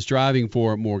when he was driving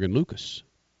for Morgan Lucas.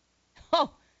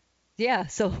 Oh, yeah.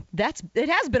 So it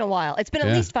has been a while. It's been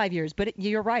at least 5 years. But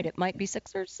you're right. It might be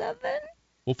 6 or 7.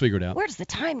 We'll figure it out. Where does the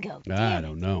time go? I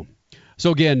don't know. So,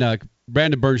 again,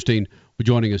 Brandon Bernstein will be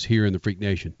joining us here in the Freak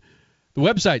Nation. The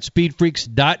website,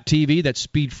 speedfreaks.tv. That's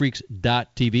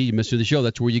speedfreaks.tv. You missed the show.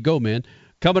 That's where you go, man.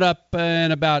 Coming up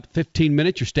in about 15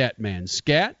 minutes, your stat man,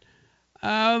 Scat.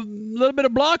 A little bit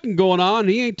of blocking going on.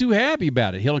 He ain't too happy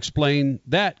about it. He'll explain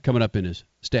that coming up in his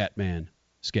stat man,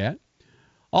 Scat.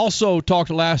 Also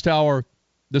talked last hour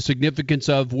the significance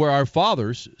of where our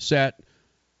fathers sat,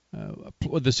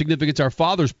 the significance our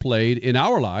fathers played in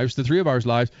our lives, the three of our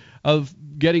lives, of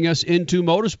getting us into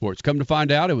motorsports. Come to find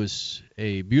out, it was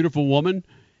a beautiful woman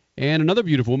and another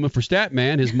beautiful woman for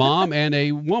Statman. His mom and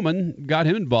a woman got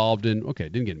him involved in. Okay,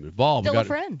 didn't get him involved. Still a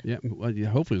friend. Yeah, well,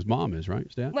 hopefully his mom is, right,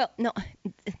 Stat? Well, no,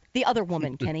 the other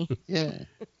woman, Kenny. Yeah.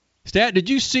 Stat, did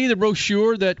you see the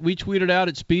brochure that we tweeted out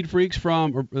at Speed Freaks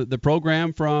from the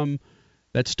program from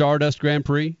that Stardust Grand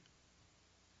Prix?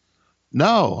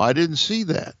 No, I didn't see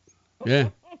that. Yeah.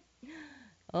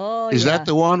 Oh, Is that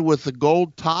the one with the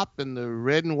gold top and the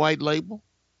red and white label?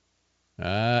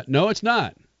 No, it's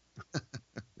not.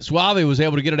 Suave was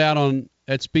able to get it out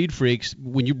at Speed Freaks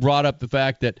when you brought up the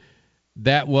fact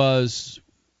that was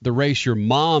the race your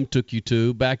mom took you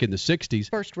to back in the 60s.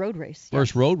 First road race.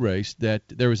 First road race, that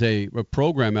there was a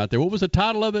program out there. What was the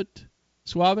title of it,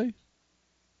 Suave?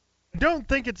 I don't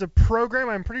think it's a program.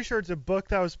 I'm pretty sure it's a book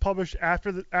that was published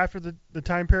after the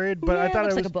time period. But I thought it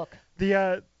was like a book.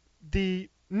 The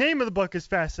name of the book is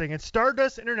fascinating. It's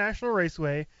Stardust International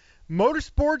Raceway,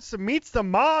 Motorsports Meets the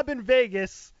Mob in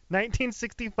Vegas,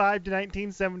 1965 to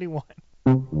 1971.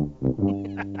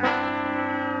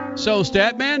 So,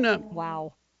 Statman,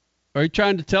 wow. Are you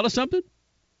trying to tell us something?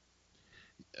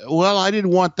 Well, I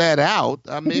didn't want that out.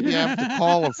 Maybe I have to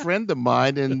call a friend of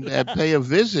mine and pay a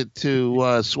visit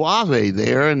to Suave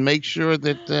there and make sure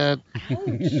that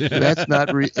that's not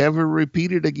ever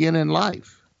repeated again in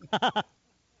life.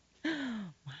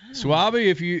 Suave,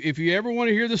 if you ever want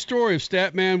to hear the story of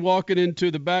Statman walking into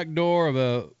the back door of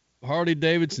a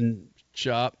Harley-Davidson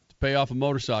shop to pay off a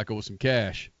motorcycle with some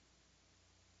cash,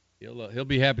 he'll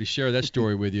be happy to share that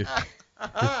story with you.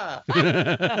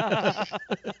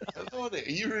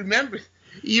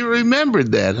 You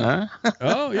remembered that, huh?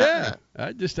 Oh yeah.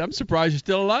 I'm surprised you're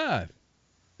still alive.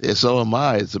 Yeah, so am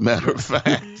I, as a matter of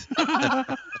fact.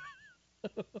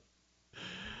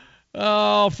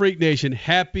 Oh, Freak Nation,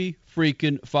 happy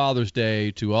freaking Father's Day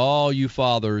to all you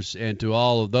fathers and to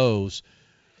all of those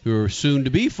who are soon to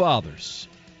be fathers.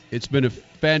 It's been a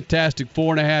fantastic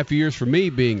 4.5 years for me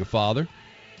being a father.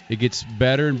 It gets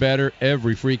better and better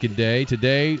every freaking day.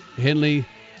 Today, Henley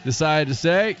decided to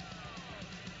say,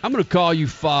 I'm going to call you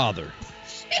Father.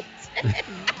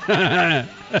 To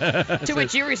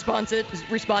which you responded,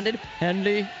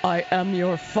 Henley, I am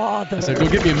your father. I said, go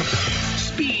get me a...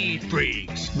 Speed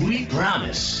Freaks, we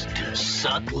promise to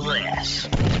suck less.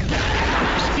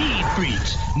 Speed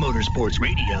Freaks, Motorsports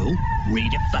Radio,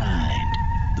 redefined.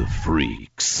 The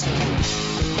Freaks.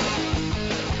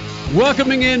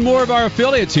 Welcoming in more of our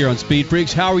affiliates here on Speed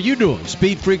Freaks. How are you doing?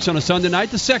 Speed Freaks on a Sunday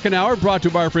night, the second hour, brought to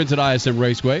you by our friends at ISM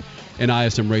Raceway and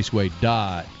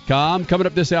ISMRaceway.com. Coming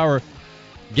up this hour,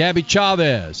 Gabby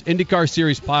Chavez, IndyCar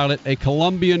Series pilot, a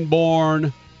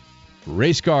Colombian-born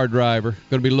race car driver.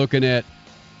 Going to be looking at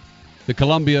the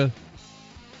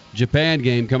Colombia-Japan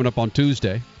game coming up on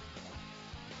Tuesday.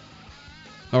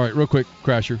 All right, real quick,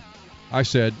 Crasher. I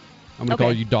said I'm going to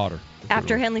call you daughter.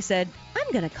 After Henley said,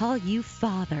 I'm going to call you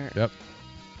father. Yep.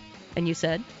 And you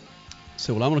said?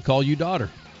 So, well, I'm going to call you daughter.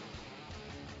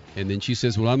 And then she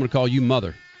says, well, I'm going to call you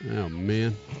mother. Oh,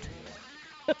 man.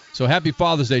 So, happy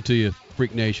Father's Day to you,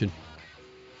 Freak Nation.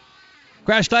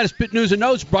 Crash Gladys Pit News and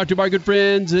Notes brought to you by our good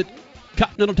friends at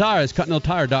Continental Tires,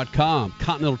 ContinentalTire.com.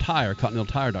 Continental Tire,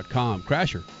 ContinentalTire.com.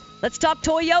 Crasher. Let's talk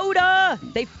Toyota.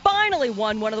 They finally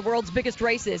won one of the world's biggest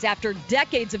races after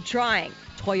decades of trying.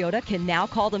 Toyota can now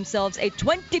call themselves a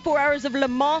 24 Hours of Le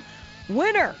Mans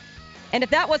winner. And if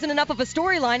that wasn't enough of a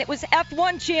storyline, it was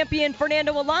F1 champion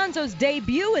Fernando Alonso's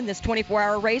debut in this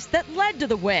 24-hour race that led to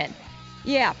the win.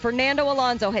 Yeah, Fernando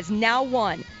Alonso has now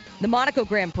won the Monaco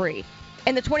Grand Prix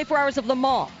and the 24 Hours of Le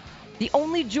Mans. The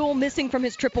only jewel missing from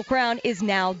his Triple Crown is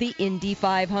now the Indy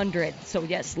 500. So,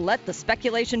 yes, let the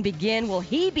speculation begin. Will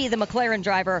he be the McLaren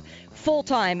driver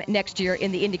full-time next year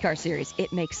in the IndyCar Series?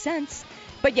 It makes sense.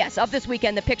 But, yes, of this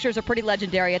weekend, the pictures are pretty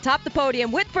legendary. Atop the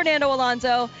podium with Fernando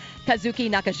Alonso,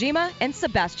 Kazuki Nakajima, and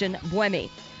Sebastian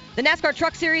Buemi. The NASCAR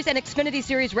Truck Series and Xfinity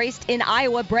Series raced in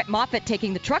Iowa. Brett Moffitt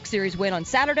taking the Truck Series win on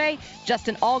Saturday.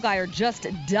 Justin Allgaier just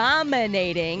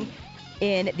dominating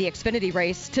in the Xfinity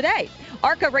race today.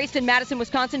 ARCA raced in Madison,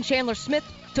 Wisconsin. Chandler Smith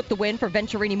took the win for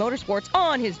Venturini Motorsports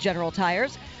on his General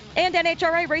Tires. And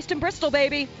NHRA raced in Bristol,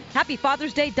 baby. Happy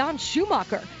Father's Day, Don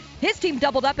Schumacher. His team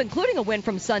doubled up, including a win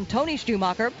from son Tony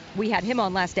Schumacher. We had him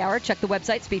on last hour. Check the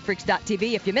website,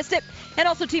 speedfreaks.tv, if you missed it. And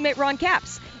also teammate Ron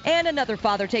Capps. And another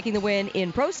father taking the win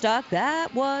in Pro Stock.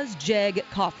 That was Jeg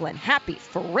Coughlin. Happy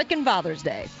frickin' Father's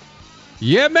Day.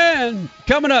 Yeah, man.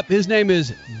 Coming up, his name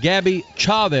is Gabby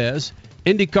Chavez,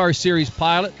 IndyCar Series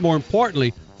pilot. More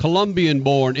importantly,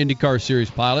 Colombian-born IndyCar Series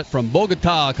pilot from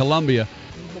Bogota, Colombia.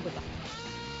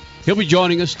 He'll be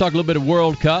joining us to talk a little bit of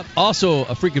World Cup. Also,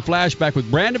 a freaking flashback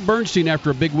with Brandon Bernstein after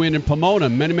a big win in Pomona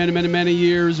many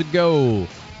years ago.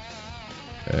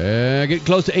 Getting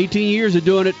close to 18 years of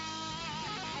doing it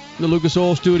in the Lucas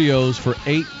Oil Studios for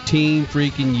 18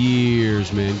 freaking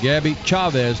years, man. Gabby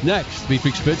Chavez next. Speed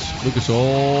Freaks Fitz, Lucas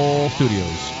Oil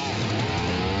Studios.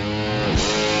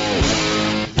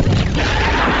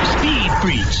 Speed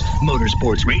Freaks,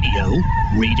 Motorsports Radio,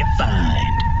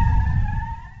 redefined.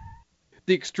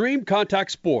 The Extreme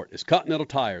Contact Sport is Continental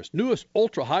Tire's newest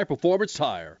ultra-high-performance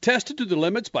tire. Tested to the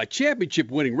limits by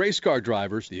championship-winning race car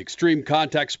drivers, the Extreme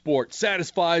Contact Sport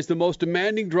satisfies the most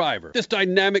demanding driver. This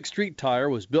dynamic street tire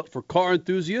was built for car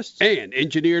enthusiasts and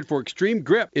engineered for extreme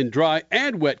grip in dry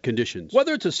and wet conditions.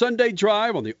 Whether it's a Sunday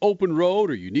drive on the open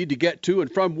road or you need to get to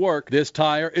and from work, this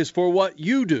tire is for what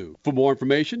you do. For more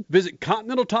information, visit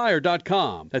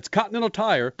ContinentalTire.com. That's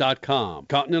ContinentalTire.com.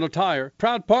 Continental Tire,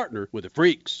 proud partner with the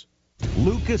Freaks.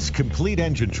 Lucas Complete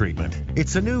Engine Treatment.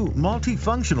 It's a new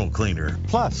multifunctional cleaner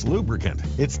plus lubricant.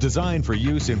 It's designed for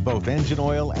use in both engine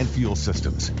oil and fuel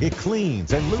systems. It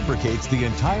cleans and lubricates the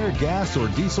entire gas or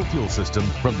diesel fuel system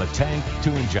from the tank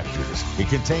to injectors. It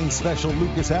contains special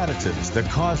Lucas additives that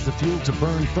cause the fuel to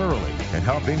burn thoroughly and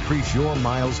help increase your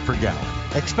miles per gallon.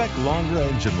 Expect longer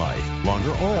engine life,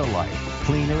 longer oil life,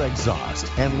 cleaner exhaust,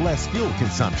 and less fuel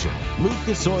consumption.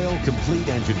 Lucas Oil Complete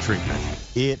Engine Treatment.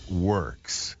 It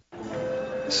works.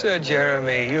 Sir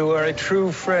Jeremy, you are a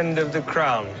true friend of the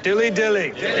crown. Dilly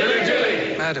dilly. Dilly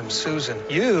dilly. Madam Susan,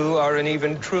 you are an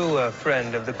even truer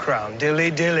friend of the crown.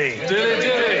 Dilly dilly. Dilly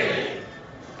dilly.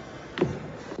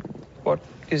 What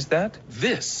is that?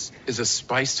 This is a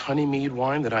spiced honey mead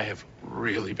wine that I have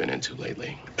really been into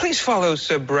lately. Please follow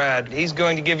Sir Brad. He's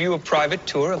going to give you a private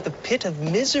tour of the Pit of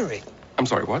Misery. I'm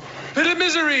sorry, what? Pit of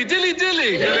Misery. Dilly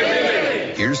dilly. Dilly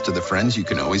dilly. Here's to the friends you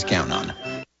can always count on.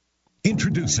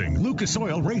 Introducing Lucas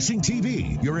Oil Racing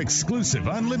TV, your exclusive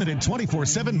unlimited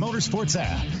 24/7 motorsports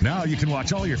app. Now you can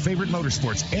watch all your favorite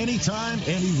motorsports anytime,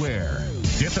 anywhere.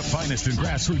 Get the finest in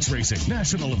grassroots racing,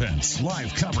 national events,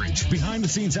 live coverage,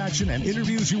 behind-the-scenes action, and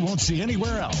interviews you won't see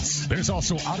anywhere else. There's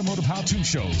also automotive how-to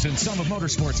shows and some of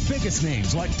motorsports' biggest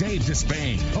names like Dave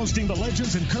Despain, hosting the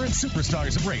legends and current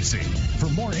superstars of racing. For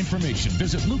more information,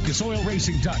 visit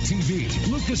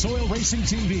lucasoilracing.tv. Lucas Oil Racing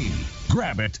TV.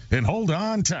 Grab it and hold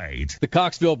on tight. The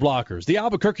Coxville Blockers, the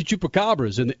Albuquerque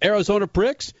Chupacabras, and the Arizona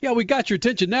Pricks. Yeah, we got your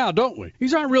attention now, don't we?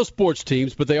 These aren't real sports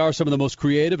teams, but they are some of the most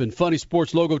creative and funny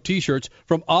sports logo T-shirts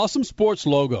from Awesome Sports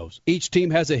Logos. Each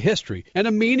team has a history and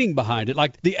a meaning behind it,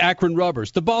 like the Akron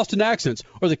Rubbers, the Boston Accents,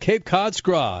 or the Cape Cod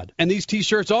Scrod. And these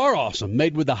T-shirts are awesome,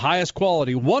 made with the highest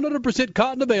quality, 100%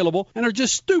 cotton available, and are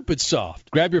just stupid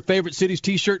soft. Grab your favorite city's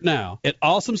T-shirt now at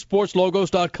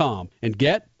awesomesportslogos.com and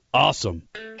get awesome.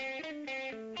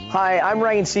 Hi, I'm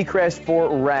Ryan Seacrest for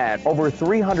RAD. Over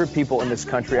 300 people in this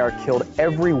country are killed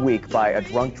every week by a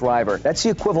drunk driver. That's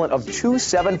the equivalent of 2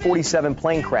 747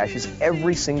 plane crashes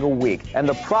every single week. And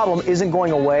the problem isn't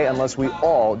going away unless we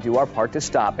all do our part to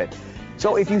stop it.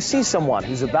 So if you see someone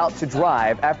who's about to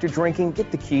drive after drinking, get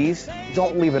the keys.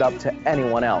 Don't leave it up to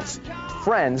anyone else.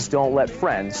 Friends don't let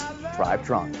friends drive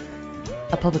drunk.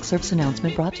 A public service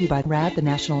announcement brought to you by RAD, the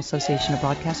National Association of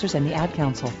Broadcasters, and the Ad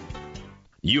Council.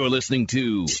 You're listening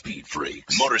to Speed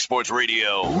Freaks Motorsports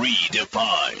Radio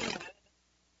Redefined.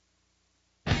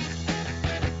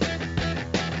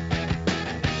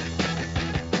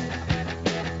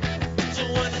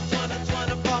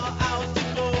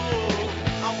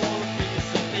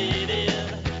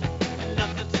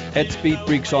 At Speed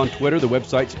Freaks on Twitter, the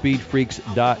website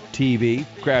speedfreaks.tv.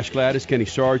 Crash Gladys, Kenny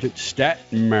Sargent,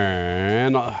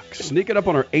 Statman, sneaking up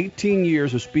on our 18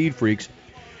 years of Speed Freaks.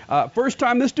 First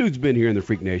time this dude's been here in the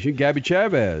Freak Nation, Gabby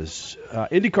Chavez,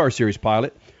 IndyCar Series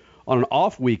pilot, on an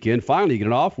off weekend. Finally, you get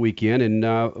an off weekend,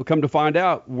 and come to find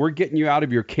out, we're getting you out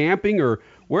of your camping, or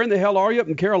where in the hell are you, up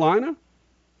in Carolina?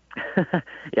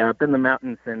 Yeah, up in the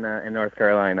mountains in North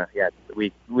Carolina. Yeah,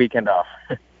 weekend off.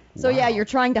 So, yeah, you're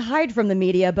trying to hide from the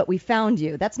media, but we found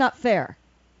you. That's not fair.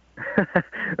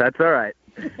 That's all right.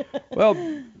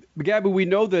 Well, Gabby, we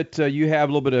know that you have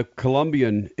a little bit of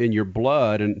Colombian in your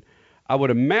blood, and I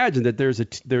would imagine that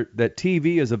that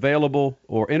TV is available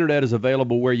or internet is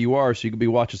available where you are, so you could be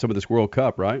watching some of this World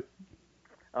Cup, right?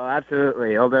 Oh,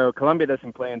 absolutely. Although Colombia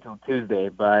doesn't play until Tuesday,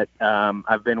 but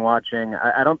I've been watching.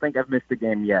 I don't think I've missed a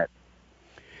game yet.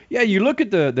 Yeah, you look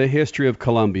at the history of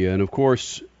Colombia, and of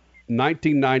course,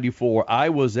 1994, I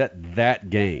was at that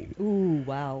game. Ooh,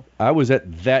 wow. I was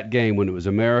at that game when it was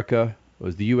America, it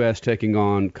was the U.S. taking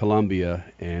on Colombia,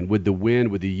 and with the win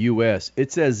with the U.S.,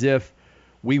 it's as if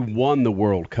we won the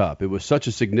World Cup. It was such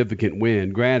a significant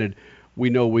win. Granted, we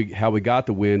know how we got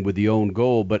the win with the own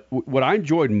goal, but what I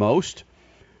enjoyed most,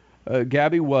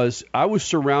 Gabby, was I was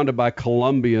surrounded by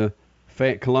Colombian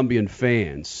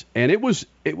fans, and it was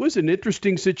an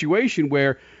interesting situation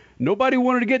where nobody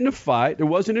wanted to get in a fight. There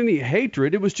wasn't any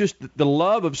hatred. It was just the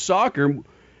love of soccer, and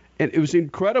it was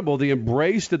incredible, the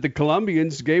embrace that the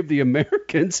Colombians gave the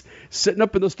Americans sitting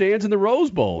up in the stands in the Rose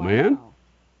Bowl, man.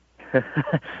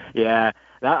 Yeah,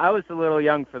 I was a little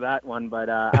young for that one, but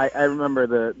I remember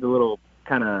the little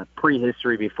kind of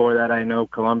prehistory before that. I know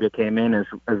Colombia came in as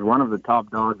one of the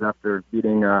top dogs after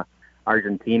beating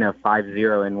Argentina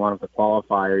 5-0 in one of the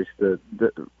qualifiers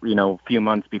the few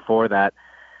months before that.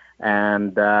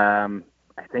 And I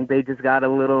think they just got a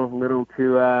little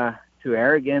too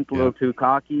arrogant, a little too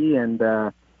cocky, and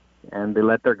they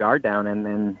let their guard down. And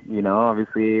then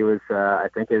obviously it was I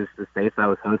think it was the States that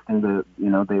was hosting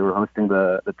they were hosting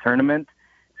the tournament,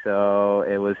 so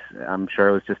I'm sure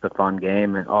it was just a fun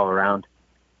game all around.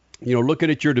 looking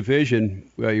at your division,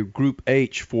 your Group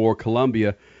H for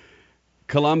Colombia,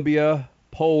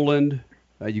 Poland,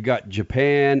 you got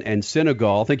Japan and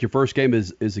Senegal. I think your first game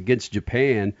is against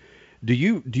Japan. Do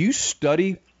you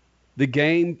study the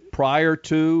game prior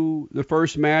to the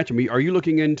first match? I mean, are you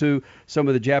looking into some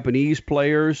of the Japanese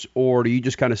players, or do you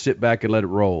just kind of sit back and let it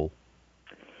roll?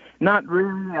 Not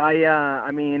really.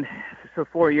 I mean, so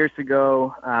 4 years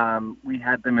ago, we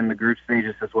had them in the group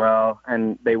stages as well,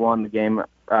 and they won the game.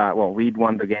 We'd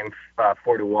won the game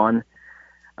 4-1.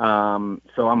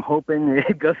 So I'm hoping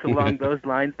it goes along those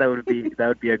lines. That would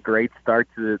be a great start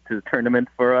to the tournament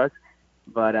for us.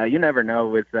 But you never know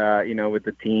with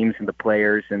the teams and the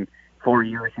players, and 4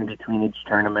 years in between each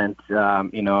tournament. A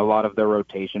lot of the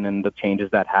rotation and the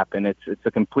changes that happen. It's a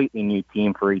completely new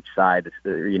team for each side.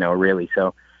 Really.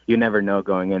 So you never know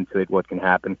going into it what can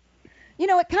happen.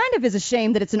 It kind of is a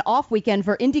shame that it's an off weekend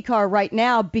for IndyCar right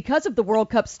now because of the World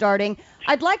Cup starting.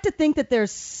 I'd like to think that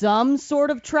there's some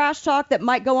sort of trash talk that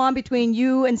might go on between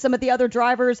you and some of the other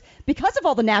drivers because of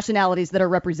all the nationalities that are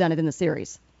represented in the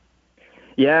series.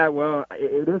 Yeah, well,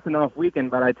 it is an off weekend,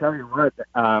 but I tell you what,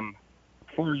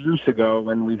 4 years ago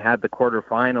when we had the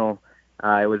quarterfinal,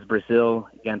 it was Brazil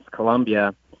against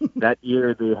Colombia. That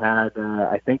year they had,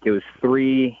 I think it was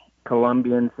 3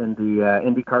 Colombians in the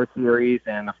IndyCar series,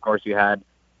 and of course you had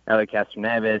Hélio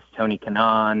Castroneves, Tony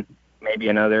Kanaan, maybe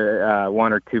another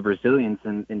 1 or 2 Brazilians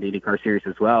in the IndyCar series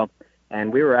as well.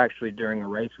 And we were actually during a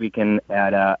race weekend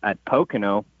at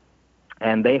Pocono,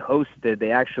 and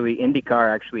IndyCar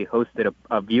actually hosted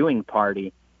a viewing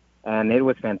party, and it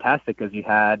was fantastic because you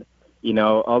had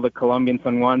all the Colombians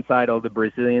on one side, all the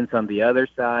Brazilians on the other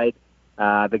side.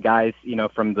 The guys,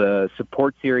 from the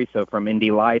support series, so from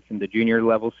Indy Lights and the junior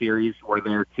level series were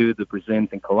there too, the Brazilians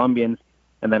and Colombians.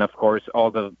 And then, of course, all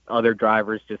the other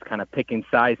drivers just kind of picking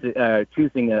sides,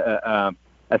 choosing a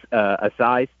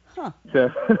size. Huh.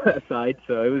 Side.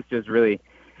 So it was just really,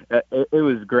 it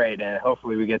was great. And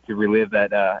hopefully we get to relive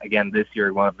that again this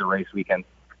year, one of the race weekends.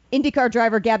 IndyCar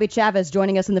driver Gabby Chavez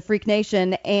joining us in the Freak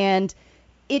Nation, and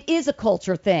it is a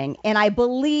culture thing, and I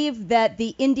believe that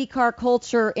the IndyCar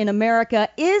culture in America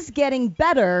is getting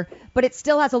better, but it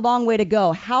still has a long way to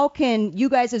go. How can you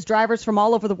guys as drivers from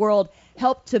all over the world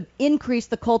help to increase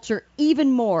the culture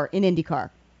even more in IndyCar?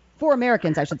 For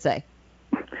Americans, I should say.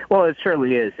 Well, it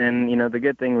surely is, and, the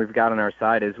good thing we've got on our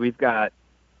side is we've got,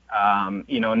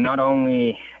 not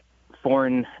only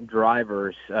foreign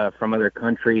drivers from other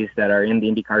countries that are in the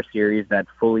IndyCar series that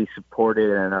fully support it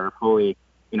and are fully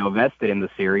vested in the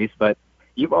series, but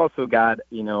you've also got,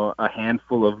 a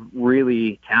handful of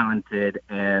really talented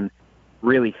and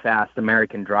really fast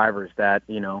American drivers that,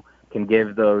 can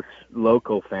give those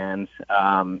local fans,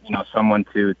 someone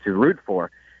to root for.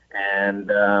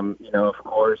 And, of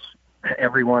course,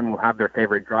 everyone will have their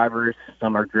favorite drivers.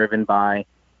 Some are driven by,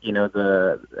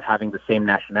 having the same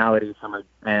nationality.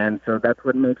 And so that's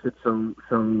what makes it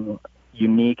so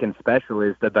unique and special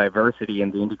is the diversity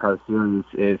in the IndyCar series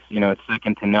is, it's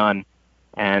second to none.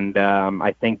 And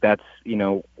I think that's,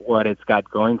 what it's got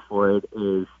going for it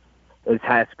is it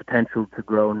has potential to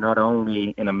grow not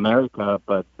only in America,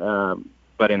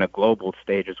 but in a global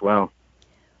stage as well.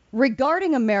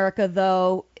 Regarding America,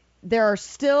 though, there are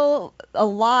still a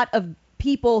lot of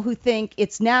people who think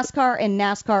it's NASCAR and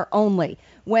NASCAR only.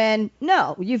 When,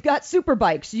 no, you've got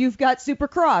Superbikes, you've got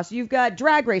Supercross, you've got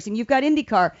drag racing, you've got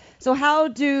IndyCar. So how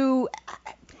do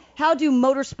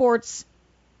motorsports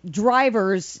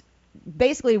drivers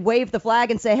basically wave the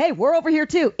flag and say, hey, we're over here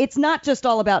too? It's not just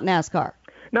all about NASCAR.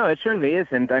 No, it certainly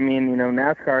isn't. I mean,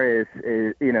 NASCAR is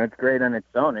it's great on its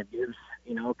own. It gives,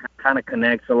 kind of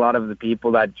connects a lot of the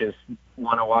people that just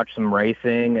want to watch some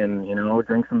racing and,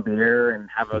 drink some beer and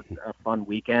have a fun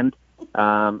weekend.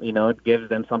 It gives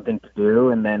them something to do.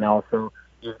 And then also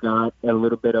you've got a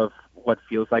little bit of what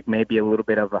feels like maybe a little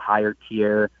bit of a higher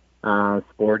tier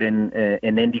sport in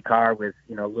IndyCar with,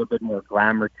 a little bit more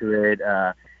glamour to it.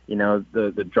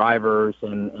 The drivers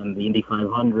and the Indy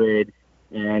 500.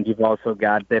 And you've also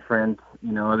got different,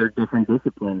 other different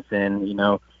disciplines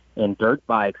and dirt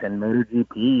bikes and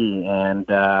MotoGP and,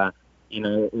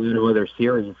 other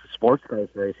series, sports car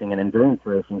racing and endurance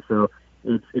racing. So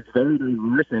it's very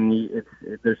diverse and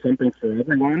there's something for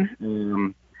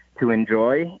everyone to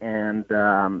enjoy. And,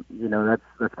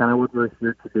 that's kind of what we're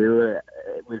here to do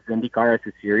with IndyCar as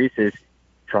a series is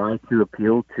trying to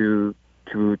appeal to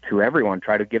everyone,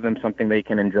 try to give them something they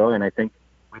can enjoy. And I think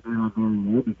we do it very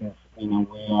well because, we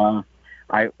are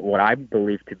what I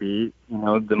believe to be,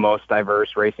 the most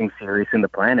diverse racing series in the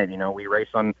planet. We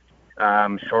race on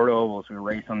short ovals, we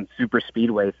race on super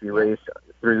speedways, we race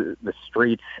through the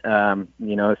streets,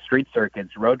 street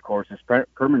circuits, road courses,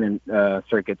 permanent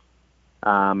circuits.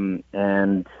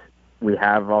 And we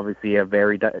have obviously a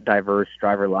very diverse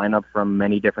driver lineup from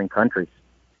many different countries.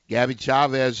 Gabby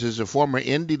Chavez is a former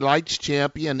Indy Lights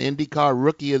champion, IndyCar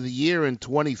Rookie of the Year in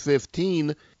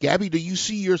 2015. Gabby, do you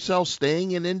see yourself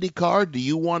staying in IndyCar? Do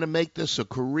you want to make this a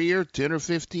career, 10 or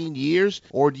 15 years?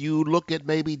 Or do you look at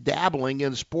maybe dabbling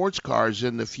in sports cars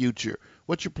in the future?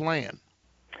 What's your plan?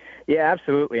 Yeah,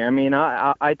 absolutely. I mean,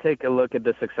 I take a look at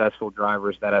the successful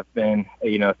drivers that have been,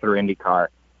 through IndyCar.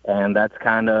 And that's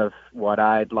kind of what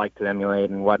I'd like to emulate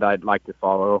and what I'd like to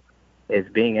follow, is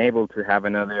being able to have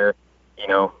another,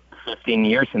 15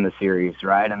 years in the series,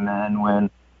 right? And then when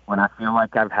I feel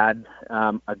like I've had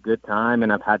a good time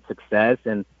and I've had success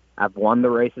and I've won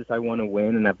the races I want to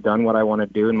win and I've done what I want to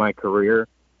do in my career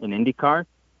in IndyCar,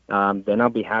 then I'll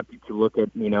be happy to look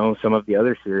at, some of the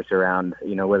other series around,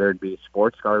 whether it be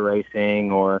sports car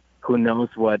racing or who knows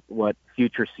what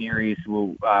future series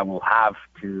will have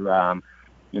to,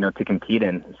 to compete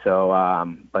in.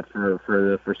 So, but for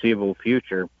the foreseeable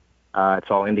future,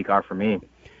 it's all IndyCar for me.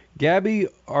 Gabby,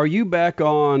 are you back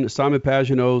on Simon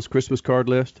Pagenaud's Christmas card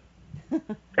list?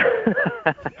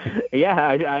 Yeah,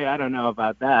 I don't know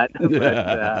about that.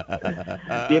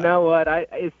 But, you know what?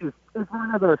 It's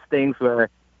one of those things where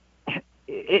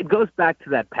it goes back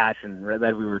to that passion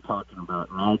that we were talking about,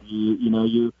 right?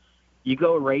 You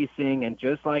go racing, and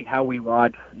just like how we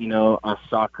watch, a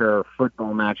soccer or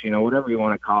football match, whatever you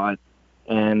want to call it,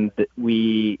 and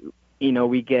we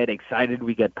get excited,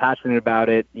 we get passionate about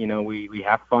it, we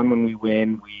have fun when we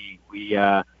win,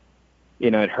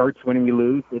 it hurts when we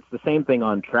lose. It's the same thing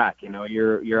on track.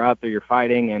 You're out there, you're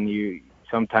fighting, and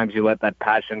sometimes you let that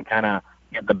passion kind of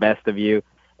get the best of you.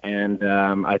 And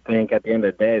I think at the end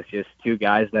of the day, it's just two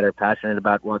guys that are passionate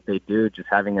about what they do, just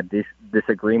having a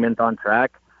disagreement on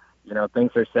track.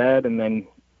 Things are said, and then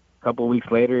a couple of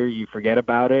weeks later, you forget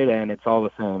about it, and it's all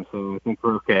the same. So I think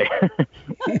we're okay.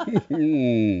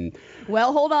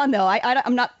 Well, hold on, though.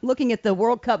 I'm not looking at the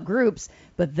World Cup groups,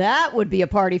 but that would be a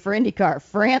party for IndyCar.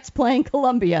 France playing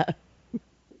Colombia.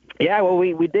 Yeah, well,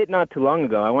 we did not too long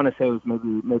ago. I want to say it was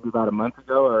maybe about a month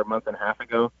ago or a month and a half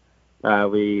ago.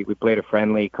 We played a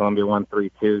friendly. Colombia won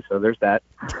 3-2, so there's that.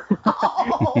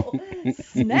 Oh,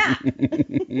 snap.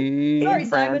 Sorry, France,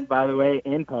 Simon. by the way,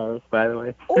 in Paris, by the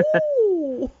way.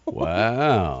 Ooh.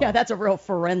 Wow. Yeah, that's a real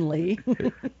friendly.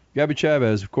 Gabby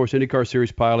Chavez, of course, IndyCar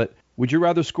Series pilot. Would you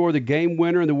rather score the game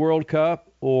winner in the World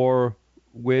Cup or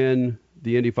win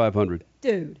the Indy 500?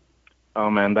 Dude. Oh,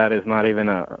 man, it's not even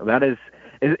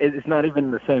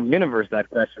the same universe, that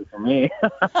question for me.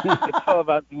 It's all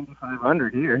about the Indy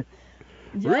 500 here.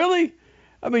 Really?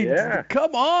 I mean, yeah.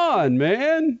 Come on,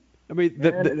 man. I mean,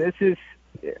 this is,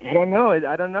 I don't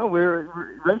know. We're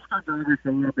race car drivers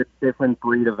are a bit different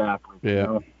breed of athletes.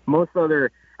 Yeah. Most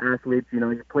other athletes,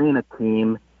 you're playing a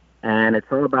team, and it's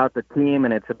all about the team,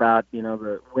 and it's about,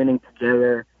 the winning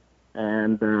together.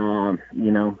 And,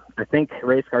 I think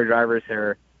race car drivers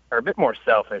are a bit more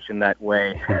selfish in that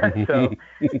way. So,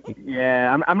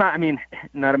 yeah, I'm not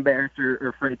embarrassed or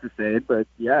afraid to say it, but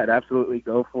yeah, I'd absolutely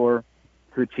go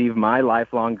to achieve my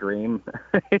lifelong dream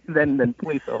than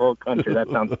police the whole country. That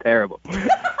sounds terrible.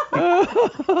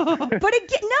 But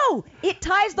again, no, it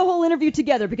ties the whole interview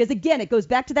together because, again, it goes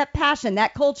back to that passion,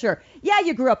 that culture. Yeah,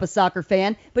 you grew up a soccer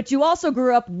fan, but you also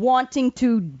grew up wanting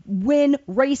to win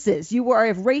races. You were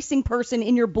a racing person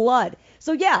in your blood.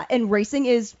 So, yeah, and racing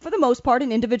is, for the most part,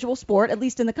 an individual sport, at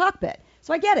least in the cockpit.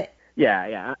 So I get it.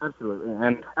 Yeah, absolutely.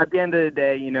 And at the end of the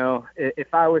day,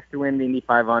 if I was to win the Indy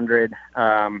 500,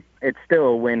 it's still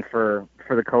a win for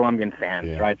the Colombian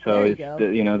fans, right? So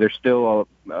there's still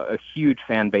a huge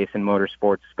fan base in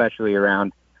motorsports, especially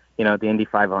around, the Indy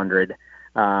 500,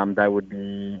 that would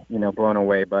be, blown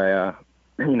away by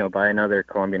another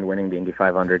Colombian winning the Indy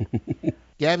 500.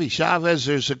 Gabby Chavez,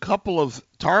 there's a couple of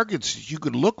targets you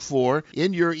could look for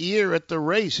in your ear at the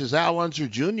race. Is Al Unser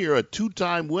Jr. a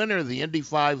two-time winner of the Indy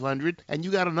 500? And you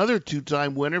got another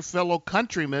two-time winner, fellow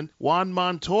countryman Juan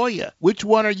Montoya. Which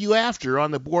one are you after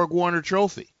on the Borg Warner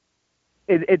Trophy?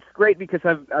 It's great because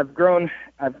I've grown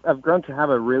to have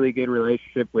a really good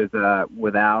relationship with Al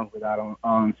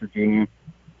Unser Jr.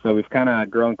 So we've kind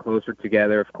of grown closer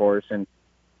together, of course. And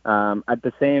at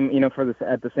the same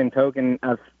token,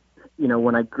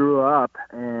 when I grew up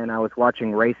and I was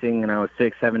watching racing and I was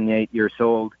 6, 7, 8 years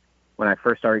old, when I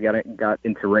first got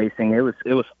into racing, it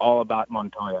was all about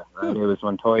Montoya. Right? It was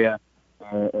Montoya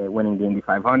winning the Indy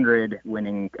 500,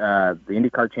 winning the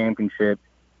IndyCar Championship,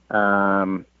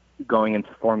 going into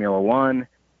Formula One.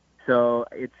 So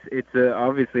it's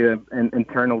obviously an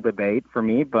internal debate for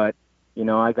me, but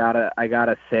I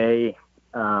gotta say,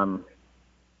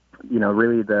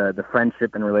 really the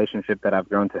friendship and relationship that I've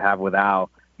grown to have with Al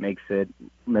makes it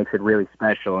really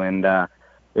special. And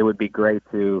it would be great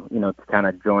to to kind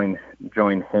of join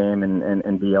him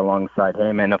and be alongside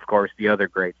him, and of course the other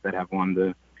greats that have won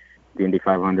the Indy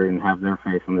 500 and have their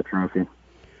face on the trophy.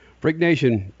 Freak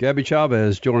Nation, Gabby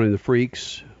Chavez joining the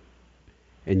Freaks.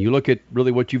 And you look at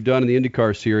really what you've done in the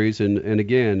IndyCar series, and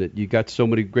again, you got so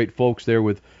many great folks there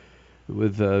with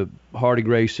Harding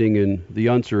Racing and the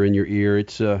Unser in your ear.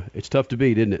 It's tough to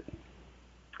beat, isn't it?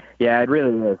 Yeah, it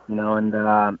really is. And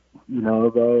though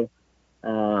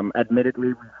admittedly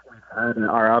we've had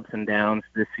our ups and downs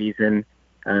this season,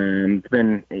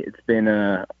 it's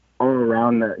been all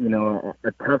around a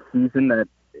tough season that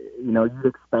you'd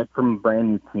expect from a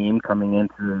brand new team coming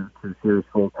into the series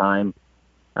full time.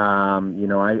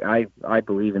 I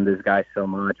believe in this guy so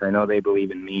much. I know they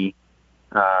believe in me.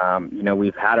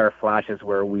 We've had our flashes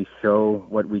where we show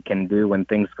what we can do when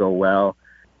things go well.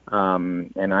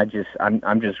 And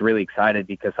I'm just really excited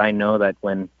because I know that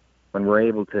when we're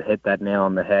able to hit that nail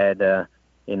on the head,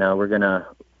 we're gonna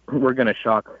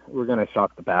shock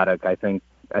the paddock. I think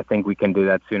we can do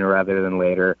that sooner rather than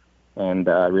later. And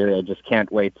really, I just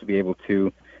can't wait to be able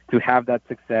to have that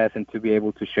success and to be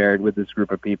able to share it with this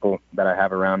group of people that I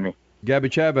have around me. Gabby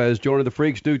Chavez joining the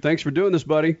Freaks. Dude, thanks for doing this,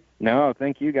 buddy. No,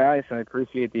 thank you, guys. I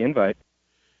appreciate the invite.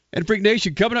 And Freak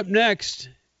Nation, coming up next,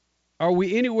 are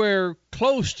we anywhere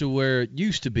close to where it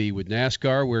used to be with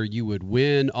NASCAR, where you would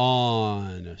win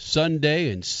on Sunday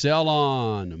and sell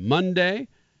on Monday?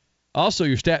 Also,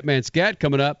 your Statman Scat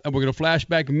coming up, and we're going to flash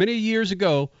back many years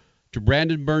ago to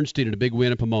Brandon Bernstein and a big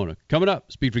win in Pomona. Coming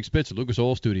up, Speed Freak Spitz at Lucas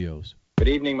Oil Studios. Good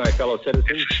evening, my fellow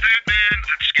citizens.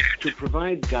 To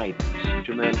provide guidance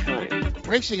to mankind.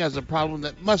 Racing has a problem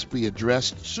that must be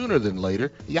addressed sooner than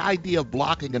later. The idea of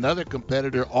blocking another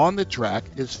competitor on the track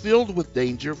is filled with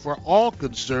danger for all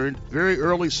concerned. Very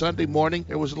early Sunday morning,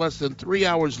 there was less than 3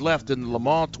 hours left in the Le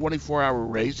Mans 24-hour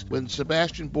race when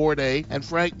Sebastian Bourdais and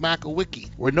Frank Makowiecki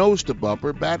were nose to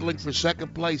bumper, battling for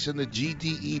second place in the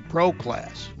GTE Pro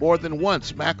class. More than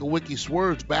once, Makowiecki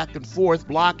swerves back and forth,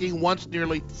 blocking, once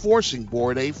nearly forcing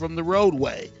Bourdais from the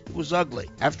roadway. It was ugly.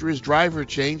 After his driver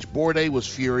change, Bourdais was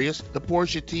furious. The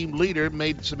Porsche team leader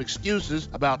made some excuses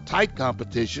about tight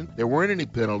competition. There weren't any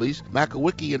penalties.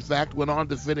 Makowiecki, in fact, went on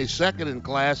to finish second in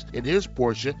class in his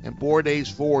Porsche, and Bourdais'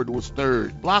 Ford was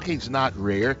third. Blocking's not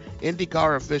rare.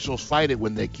 IndyCar officials fight it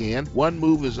when they can. One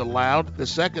move is allowed. The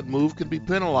second move can be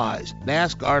penalized.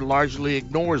 NASCAR largely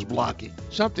ignores blocking.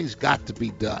 Something's got to be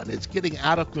done. It's getting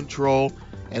out of control,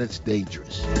 and it's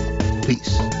dangerous.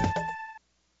 Peace.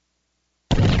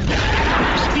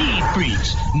 Speed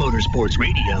Freaks, Motorsports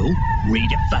Radio,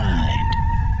 redefined.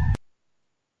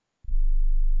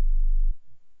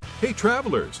 Hey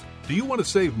travelers, do you want to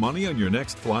save money on your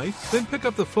next flight? Then pick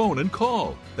up the phone and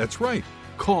call. That's right,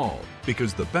 call,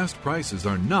 because the best prices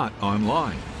are not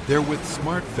online. They're with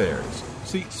SmartFares.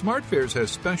 See, SmartFares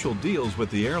has special deals with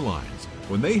the airlines.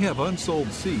 When they have unsold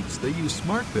seats, they use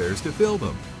SmartFares to fill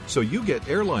them. So you get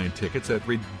airline tickets at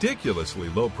ridiculously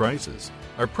low prices.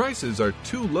 Our prices are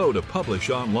too low to publish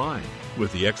online.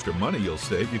 With the extra money you'll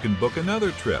save, you can book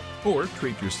another trip, or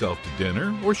treat yourself to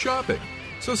dinner or shopping.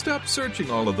 So stop searching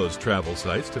all of those travel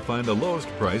sites to find the lowest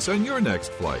price on your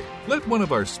next flight. Let one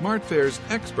of our SmartFares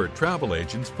expert travel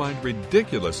agents find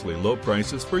ridiculously low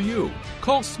prices for you.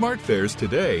 Call SmartFares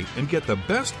today and get the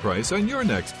best price on your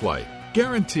next flight.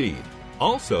 Guaranteed.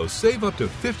 Also, save up to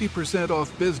 50%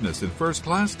 off business and first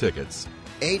class tickets.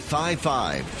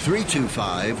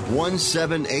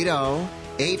 855-325-1780.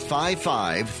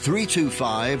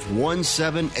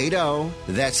 855-325-1780.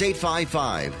 That's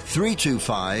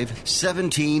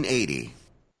 855-325-1780.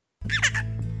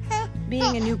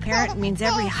 Being a new parent means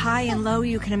every high and low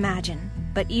you can imagine.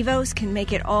 But Evos can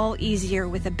make it all easier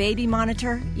with a baby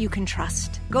monitor you can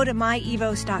trust. Go to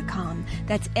myevos.com,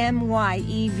 that's MYEVOZ.com,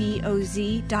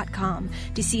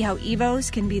 to see how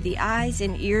Evos can be the eyes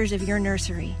and ears of your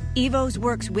nursery. Evos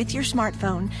works with your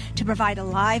smartphone to provide a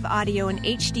live audio and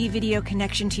HD video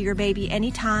connection to your baby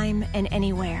anytime and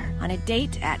anywhere. On a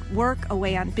date, at work,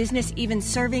 away on business, even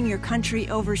serving your country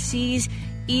overseas,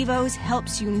 Evos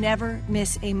helps you never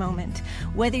miss a moment.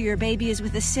 Whether your baby is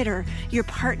with a sitter, your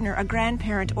partner, a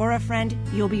grandparent, or a friend,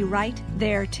 you'll be right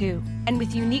there too. And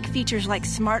with unique features like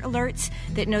smart alerts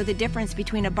that know the difference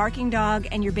between a barking dog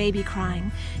and your baby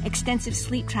crying, extensive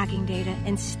sleep tracking data,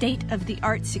 and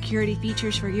state-of-the-art security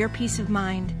features for your peace of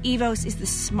mind, Evos is the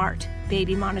smart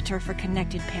baby monitor for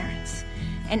connected parents.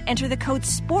 And enter the code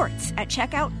SPORTS at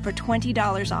checkout for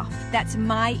 $20 off. That's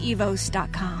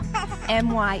myevos.com.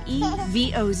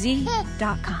 MYEVOZ.com.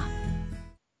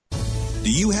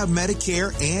 Do you have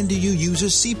Medicare and do you use a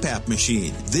CPAP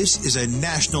machine? This is a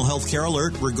national healthcare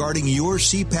alert regarding your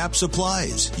CPAP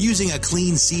supplies. Using a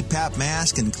clean CPAP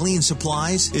mask and clean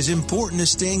supplies is important to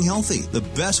staying healthy. The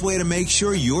best way to make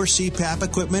sure your CPAP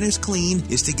equipment is clean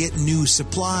is to get new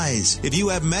supplies. If you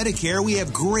have Medicare, we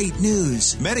have great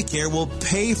news. Medicare will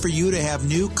pay for you to have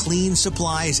new clean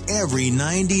supplies every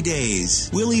 90 days.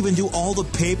 We'll even do all the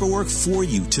paperwork for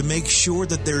you to make sure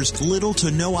that there's little to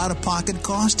no out-of-pocket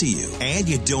cost to you. And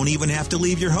you don't even have to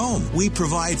leave your home. We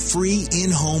provide free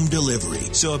in-home delivery.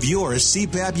 So if you're a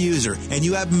CPAP user and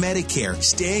you have Medicare,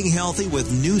 staying healthy with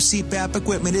new CPAP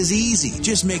equipment is easy.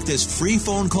 Just make this free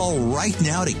phone call right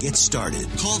now to get started.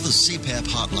 Call the CPAP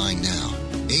hotline now.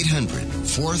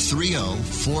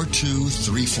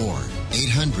 800-430-4234.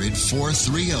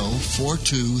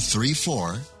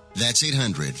 800-430-4234. That's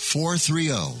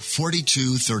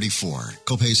 800-430-4234.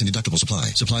 Copays and deductibles apply.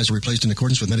 Supplies are replaced in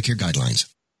accordance with Medicare guidelines.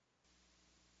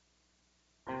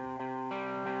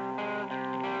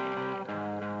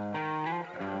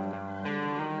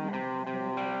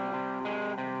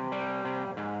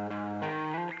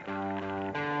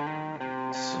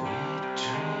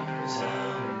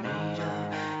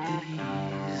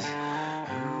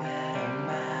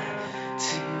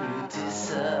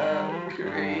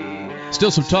 Still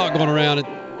some talk going around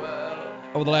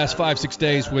over the last 5-6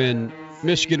 days when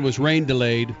Michigan was rain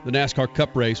delayed. The NASCAR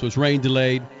Cup race was rain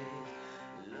delayed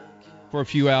for a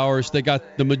few hours. They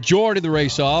got the majority of the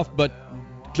race off, but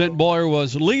Clint Boyer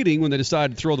was leading when they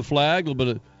decided to throw the flag. A little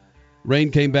bit of rain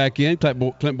came back in.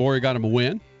 Clint Boyer got him a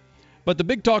win. But the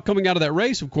big talk coming out of that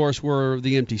race, of course, were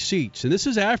the empty seats. And this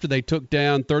is after they took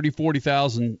down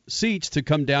 40,000 seats to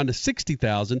come down to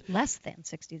 60,000. Less than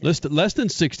 60,000. Less than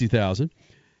 60,000.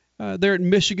 They're at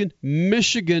Michigan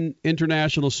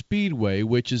International Speedway,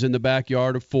 which is in the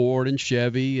backyard of Ford and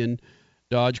Chevy and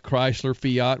Dodge, Chrysler,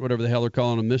 Fiat, whatever the hell they're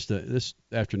calling them this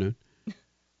afternoon.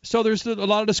 So there's a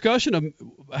lot of discussion of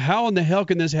how in the hell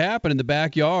can this happen in the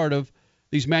backyard of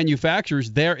these manufacturers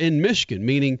there in Michigan,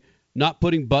 meaning not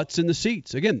putting butts in the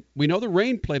seats. Again, we know the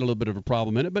rain played a little bit of a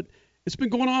problem in it, but it's been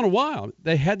going on a while.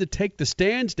 They had to take the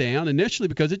stands down initially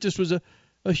because it just was a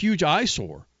huge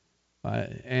eyesore.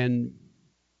 And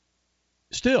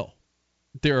still,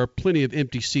 there are plenty of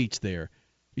empty seats there.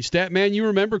 Statman, you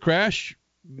remember, Crash,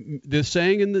 the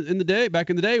saying back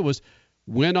in the day was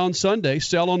win on Sunday,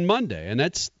 sell on Monday. And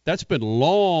that's been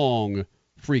long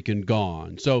freaking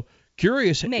gone. So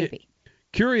curious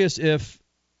if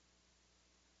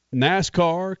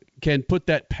NASCAR can put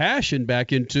that passion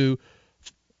back into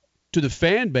the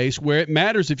fan base where it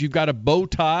matters if you've got a bow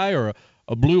tie or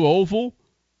a blue oval.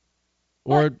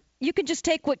 Or you can just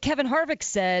take what Kevin Harvick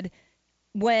said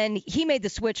when he made the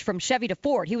switch from Chevy to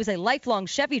Ford. He was a lifelong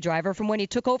Chevy driver from when he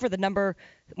took over the number,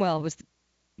 well, it was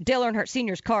Dale Earnhardt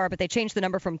Sr.'s car, but they changed the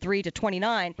number from 3 to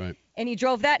 29. Right. And he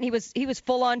drove that, and he was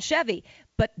full-on Chevy.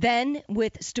 But then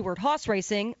with Stewart-Haas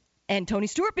Racing and Tony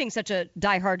Stewart being such a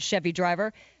diehard Chevy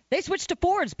driver, they switched to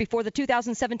Fords before the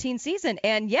 2017 season.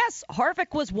 And yes,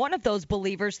 Harvick was one of those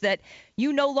believers that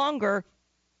you no longer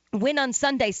win on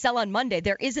Sunday, sell on Monday.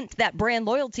 There isn't that brand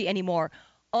loyalty anymore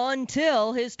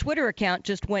until his Twitter account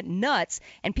just went nuts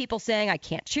and people saying, I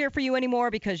can't cheer for you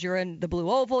anymore because you're in the blue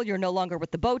oval. You're no longer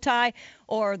with the bow tie,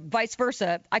 or vice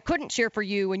versa. I couldn't cheer for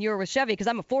you when you were with Chevy because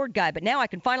I'm a Ford guy, but now I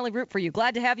can finally root for you.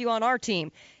 Glad to have you on our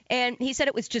team. And he said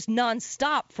it was just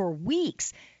nonstop for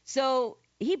weeks. So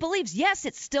he believes, yes,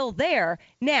 it's still there.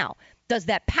 Now, does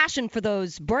that passion for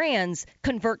those brands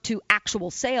convert to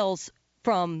actual sales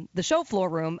from the show floor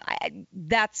room?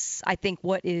 That's, I think,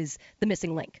 what is the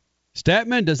missing link.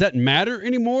 Statman, does that matter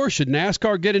anymore? Should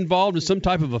NASCAR get involved in some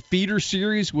type of a feeder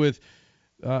series with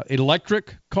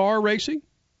electric car racing?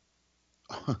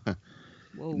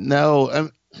 No.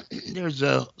 There's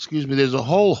a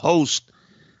whole host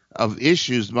of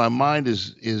issues. My mind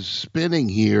is spinning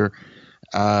here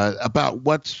about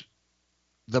what's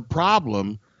the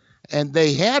problem. And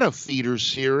they had a feeder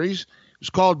series. It was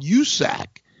called USAC.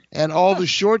 And all the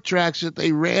short tracks that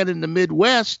they ran in the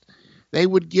Midwest, they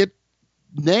would get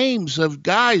names of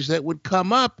guys that would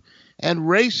come up and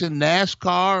race in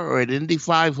NASCAR or at Indy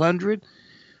 500.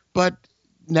 But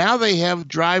now they have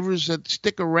drivers that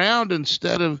stick around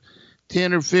instead of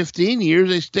 10 or 15 years.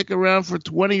 They stick around for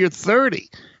 20 or 30.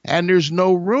 And there's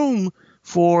no room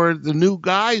for the new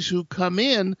guys who come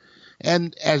in.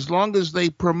 And as long as they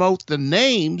promote the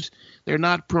names, they're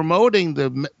not promoting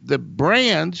the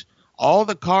brands. All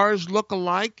the cars look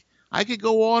alike. I could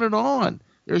go on and on.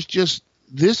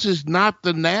 This is not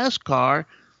the NASCAR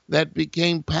that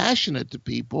became passionate to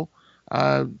people,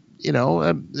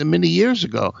 many years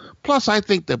ago. Plus, I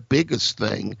think the biggest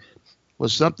thing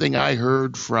was something I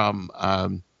heard from a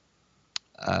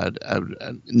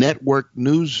network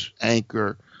news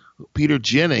anchor, Peter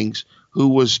Jennings, who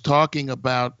was talking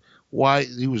about why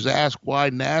he was asked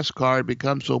why NASCAR had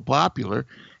become so popular.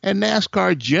 And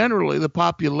NASCAR generally, the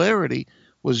popularity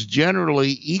was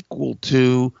generally equal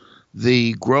to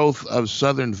the growth of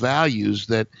Southern values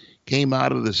that came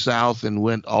out of the South and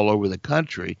went all over the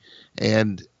country.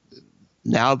 And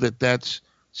now that that's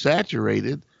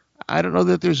saturated, I don't know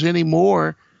that there's any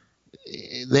more.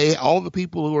 All the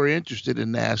people who are interested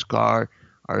in NASCAR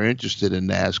are interested in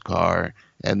NASCAR,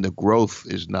 and the growth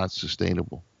is not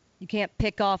sustainable. You can't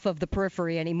pick off of the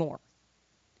periphery anymore.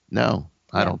 No,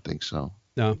 I don't think so.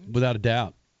 No, without a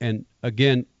doubt. And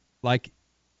again, like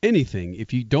anything,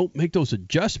 if you don't make those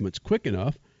adjustments quick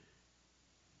enough,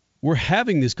 we're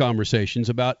having these conversations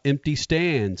about empty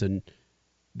stands and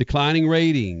declining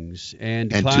ratings and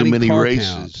declining too many car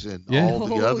races counts. and all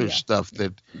the other stuff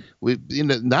that we,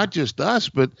 not just us,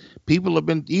 but people have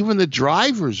been, even the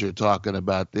drivers are talking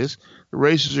about this. The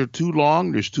races are too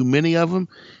long. There's too many of them,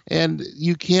 and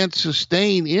you can't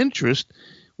sustain interest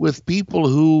with people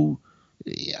who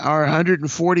are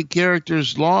 140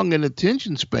 characters long in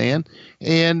attention span,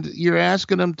 and you're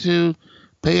asking them to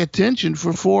pay attention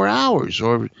for 4 hours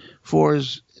or for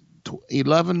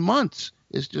 11 months.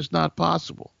 It's just not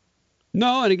possible.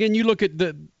 No, and again, you look at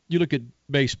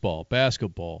baseball,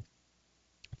 basketball,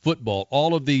 football.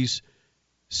 All of these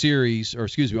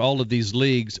all of these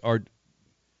leagues are.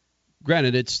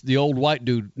 Granted, it's the old white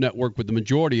dude network with the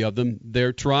majority of them.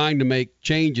 They're trying to make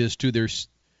changes to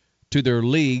their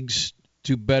leagues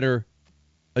to better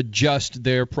adjust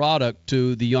their product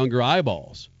to the younger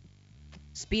eyeballs.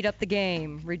 Speed up the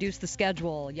game, reduce the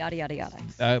schedule, yada, yada, yada.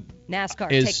 NASCAR,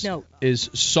 take note. Is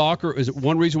it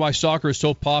one reason why soccer is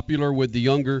so popular with the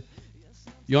younger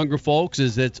folks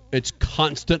is that it's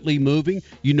constantly moving?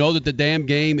 You know that the damn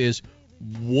game is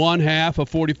one half of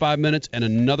 45 minutes and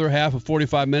another half of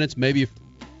 45 minutes, maybe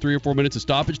 3 or 4 minutes of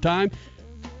stoppage time.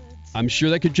 I'm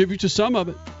sure that contributes to some of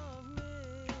it.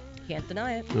 Can't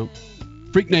deny it. No.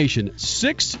 Freak Nation,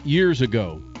 6 years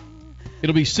ago.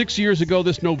 It'll be 6 years ago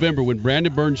this November when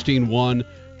Brandon Bernstein won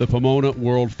the Pomona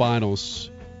World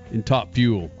Finals in Top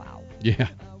Fuel. Wow. Yeah.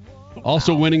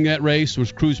 Also winning that race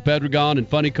was Cruz Pedregon in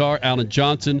Funny Car, Alan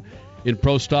Johnson in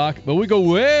Pro Stock. But we go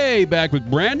way back with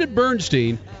Brandon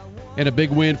Bernstein, and a big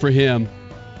win for him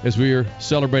as we are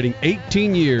celebrating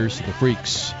 18 years of the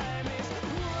Freaks.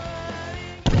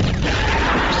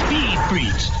 Speed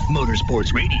Freaks,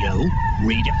 Motorsports Radio,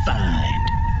 redefined.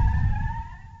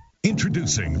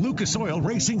 Introducing Lucas Oil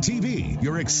Racing TV,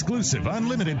 your exclusive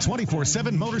unlimited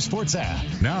 24/7 motorsports app.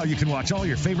 Now you can watch all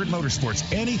your favorite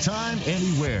motorsports anytime,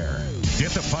 anywhere.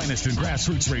 Get the finest in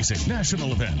grassroots racing,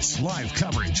 national events, live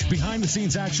coverage,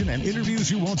 behind-the-scenes action, and interviews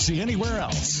you won't see anywhere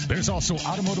else. There's also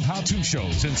automotive how-to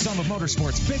shows and some of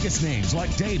motorsports' biggest names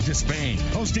like Dave Despain,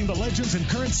 hosting the legends and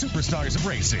current superstars of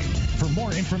racing. For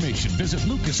more information, visit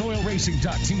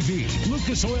lucasoilracing.tv.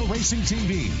 Lucas Oil Racing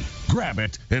TV. Grab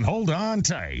it and hold on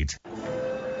tight.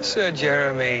 Sir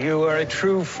Jeremy, you are a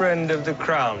true friend of the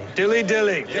crown. Dilly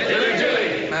dilly. Dilly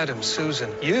dilly. Madam Susan,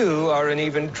 you are an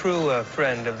even truer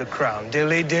friend of the crown.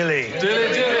 Dilly dilly.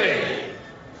 Dilly dilly.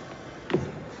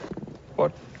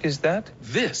 What is that?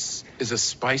 This is a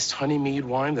spiced honey mead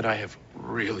wine that I have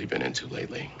really been into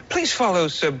lately. Please follow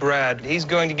Sir Brad. He's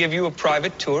going to give you a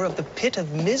private tour of the Pit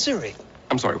of Misery.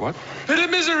 I'm sorry, what? Pit of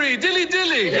Misery. Dilly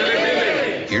dilly. Dilly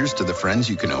dilly. Here's to the friends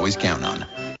you can always count on.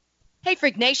 Hey,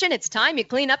 Freak Nation, it's time you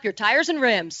clean up your tires and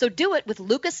rims, so do it with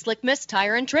Lucas Slick Mist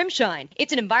Tire and Trim Shine.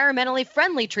 It's an environmentally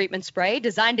friendly treatment spray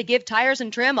designed to give tires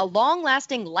and trim a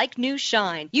long-lasting, like-new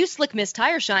shine. Use Slick Mist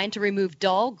Tire Shine to remove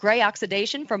dull, gray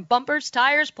oxidation from bumpers,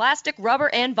 tires, plastic, rubber,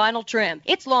 and vinyl trim.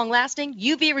 It's long-lasting,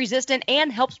 UV-resistant,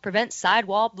 and helps prevent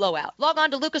sidewall blowout. Log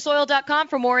on to lucasoil.com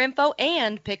for more info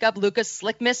and pick up Lucas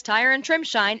Slick Mist Tire and Trim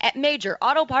Shine at major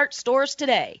auto parts stores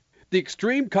today. The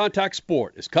Extreme Contact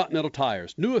Sport is Continental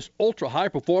Tire's newest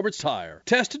ultra-high-performance tire.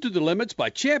 Tested to the limits by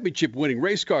championship-winning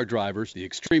race car drivers, the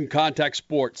Extreme Contact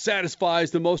Sport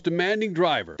satisfies the most demanding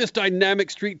driver. This dynamic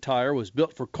street tire was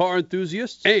built for car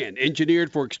enthusiasts and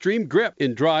engineered for extreme grip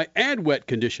in dry and wet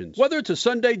conditions. Whether it's a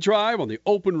Sunday drive on the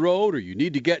open road or you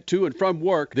need to get to and from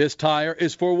work, this tire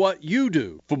is for what you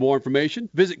do. For more information,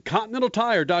 visit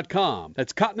ContinentalTire.com.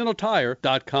 That's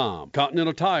ContinentalTire.com.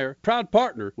 Continental Tire, proud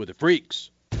partner with the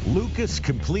Freaks. Lucas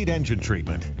Complete Engine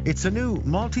Treatment. It's a new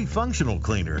multifunctional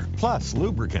cleaner plus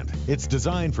lubricant. It's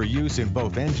designed for use in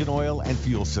both engine oil and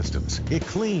fuel systems. It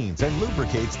cleans and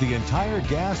lubricates the entire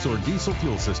gas or diesel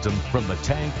fuel system from the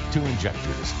tank to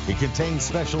injectors. It contains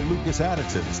special Lucas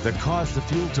additives that cause the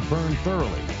fuel to burn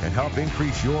thoroughly and help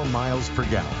increase your miles per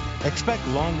gallon. Expect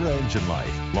longer engine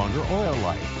life, longer oil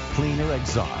life, cleaner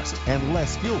exhaust, and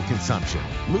less fuel consumption.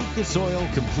 Lucas Oil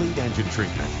Complete Engine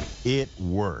Treatment. It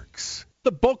works.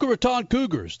 The Boca Raton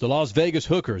Cougars, the Las Vegas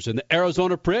Hookers, and the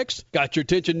Arizona Pricks got your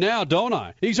attention now, don't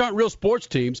I? These aren't real sports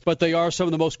teams, but they are some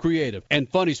of the most creative and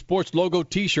funny sports logo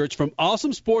T-shirts from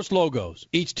Awesome Sports Logos.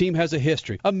 Each team has a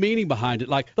history, a meaning behind it,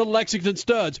 like the Lexington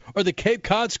Studs or the Cape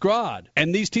Cod Scrod.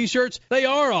 And these T-shirts, they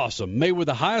are awesome, made with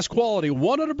the highest quality,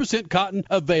 100% cotton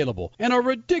available, and are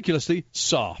ridiculously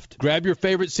soft. Grab your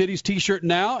favorite city's T-shirt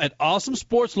now at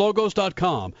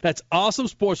awesomesportslogos.com. That's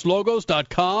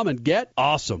awesomesportslogos.com and get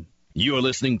awesome. You're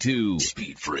listening to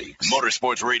Speed Freaks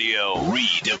Motorsports Radio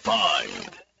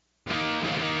Redefined.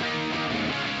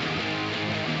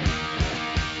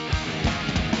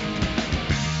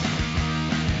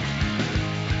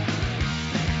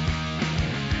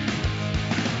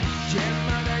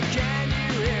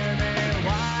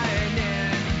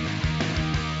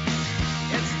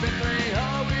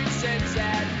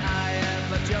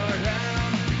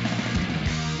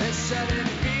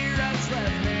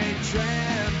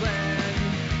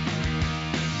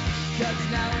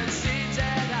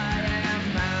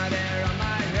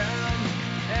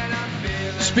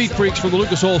 Speed Freaks from the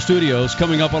Lucas Oil Studios,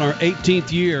 coming up on our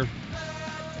 18th year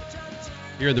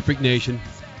here in the Freak Nation.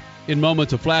 In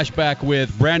moments, a flashback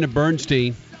with Brandon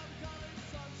Bernstein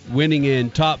winning in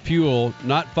Top Fuel,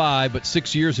 not 5, but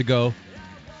 6 years ago,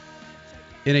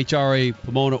 NHRA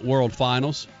Pomona World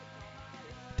Finals.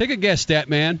 Take a guess,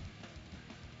 Statman.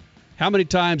 How many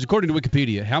times, according to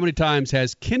Wikipedia, how many times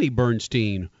has Kenny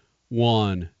Bernstein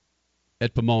won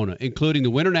at Pomona, including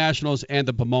the Winter Nationals and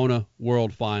the Pomona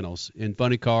World Finals in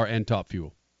Funny Car and Top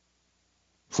Fuel?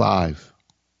 5.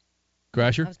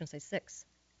 Crasher? I was going to say 6.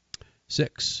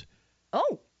 6.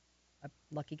 Oh, a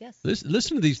lucky guess.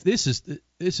 Listen to these. This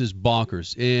is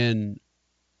bonkers. In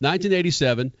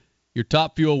 1987, your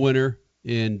Top Fuel winner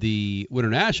in the Winter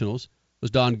Nationals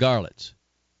was Don Garlitz.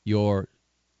 Your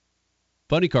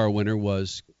Funny Car winner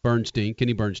was Bernstein,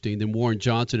 Kenny Bernstein, then Warren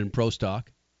Johnson in Pro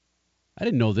Stock. I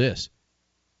didn't know this.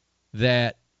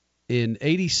 That in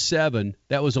 87,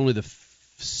 that was only the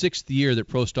 6th year that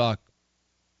Pro Stock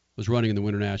was running in the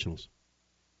Winter Nationals.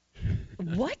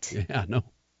 What? Yeah, no.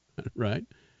 Right.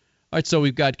 All right, so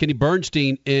we've got Kenny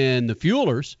Bernstein in the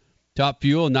Fuelers, Top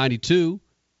Fuel in 92.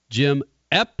 Jim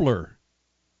Epler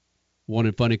won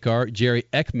in Funny Car. Jerry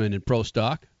Ekman in Pro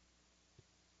Stock.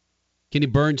 Kenny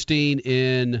Bernstein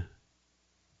in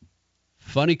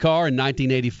Funny Car in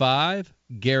 1985.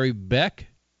 Gary Beck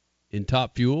in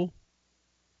Top Fuel.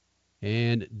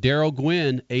 And Darrell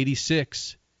Gwynn,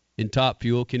 86, in Top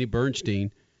Fuel. Kenny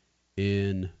Bernstein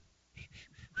in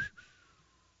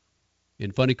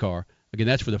Funny Car. Again,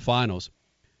 that's for the finals.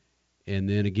 And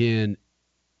then again,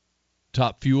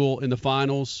 Top Fuel in the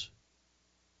finals.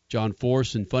 John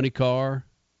Force in Funny Car.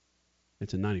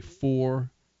 That's in 94.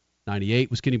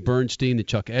 98 was Kenny Bernstein and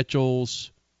Chuck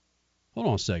Etchells. Hold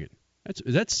on a second.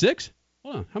 Is that 6?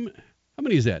 Hold on. How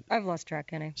many is that? I've lost track,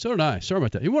 Kenny. So did I. Sorry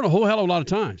about that. He won a whole hell of a lot of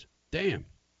times. Damn.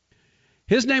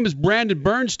 His name is Brandon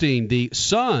Bernstein, the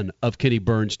son of Kenny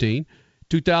Bernstein.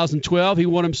 2012, he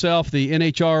won himself the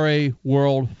NHRA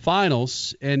World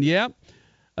Finals. And, yeah,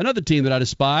 another team that I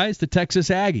despise, the Texas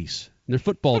Aggies, and their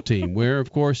football team, where,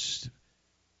 of course,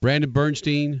 Brandon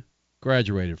Bernstein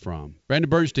graduated from. Brandon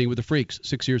Bernstein with the Freaks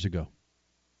 6 years ago.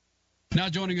 Now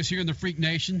joining us here in the Freak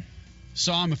Nation.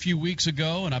 Saw him a few weeks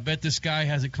ago, and I bet this guy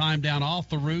hasn't climbed down off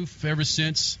the roof ever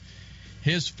since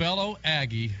his fellow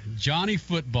Aggie, Johnny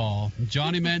Football,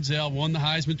 Johnny Manziel, won the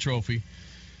Heisman Trophy.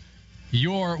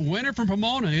 Your winner from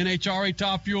Pomona, NHRA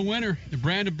Top Fuel winner,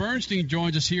 Brandon Bernstein,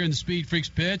 joins us here in the Speed Freaks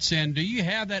pits. And do you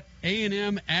have that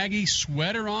A&M Aggie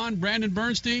sweater on, Brandon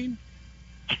Bernstein?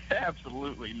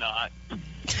 Absolutely not.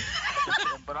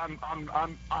 But I'm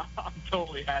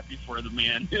totally happy for the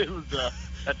man. It was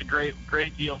that's a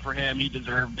great deal for him. He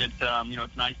deserved it.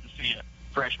 It's nice to see a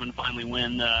freshman finally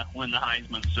win the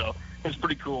Heisman. So it's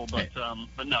pretty cool. But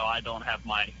no, I don't have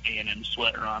my A&M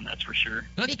sweater on. That's for sure.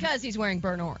 Because he's wearing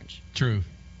burnt orange. True.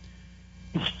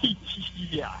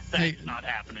 Yeah, that's not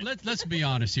happening. Let's be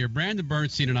honest here. Brandon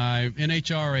Bernstein and I,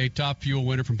 NHRA Top Fuel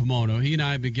winner from Pomona, he and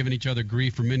I have been giving each other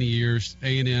grief for many years,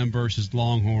 A&M versus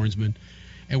Longhornsman.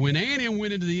 And when A&M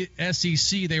went into the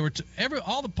SEC, they were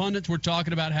all the pundits were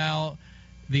talking about how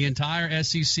the entire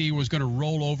SEC was going to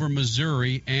roll over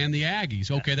Missouri and the Aggies.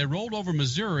 Okay, they rolled over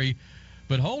Missouri,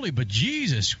 but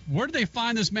Jesus, where did they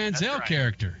find this Manziel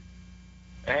character?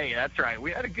 Hey, that's right.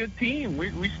 We had a good team. We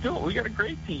got a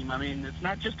great team. I mean, it's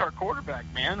not just our quarterback,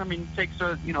 man. I mean, it takes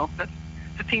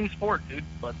it's a team sport, dude.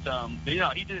 But he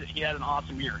had an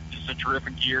awesome year, just a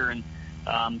terrific year, and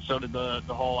so did the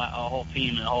whole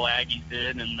team, the whole Aggies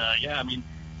did, and I mean,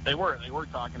 they were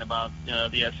talking about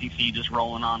the SEC just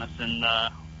rolling on us, and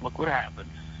look what happened.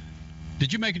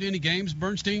 Did you make it to any games,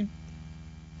 Bernstein?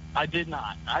 I did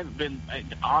not. I've been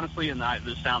honestly, and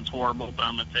this sounds horrible, but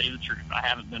I'm gonna tell you the truth. I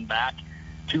haven't been back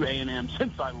to A&M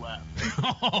since I left.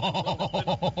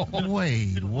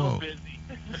 Wait, whoa. Busy.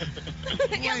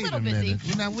 Wait a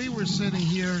minute. Now, we were sitting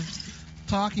here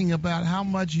talking about how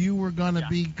much you were going to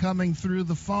be coming through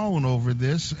the phone over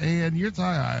this, and you're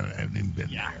talking, I haven't even been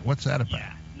there. What's that about?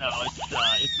 Yeah. No,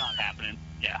 it's not happening.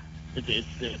 Yeah,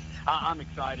 I'm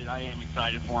excited. I am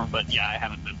excited for him, but I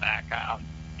haven't been back. I'm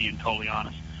being totally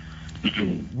honest.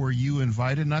 Were you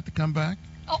invited not to come back?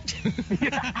 Oh.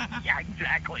 Yeah,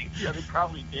 exactly. Yeah, they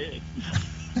probably did.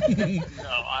 No,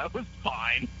 I was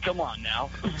fine. Come on now.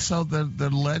 So the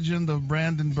legend of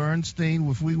Brandon Bernstein,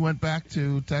 if we went back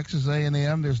to Texas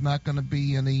A&M, there's not going to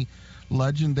be any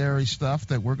legendary stuff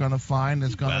that we're going to find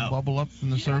that's going to bubble up from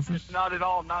the surface? Not at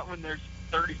all. Not when there's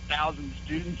 30,000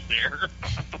 students there.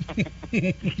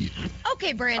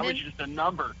 Okay, Brandon. I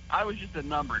was just a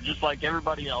number, just like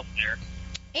everybody else there.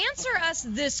 Answer us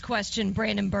this question,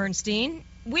 Brandon Bernstein.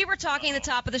 We were talking at the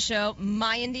top of the show.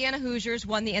 My Indiana Hoosiers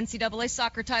won the NCAA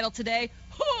soccer title today.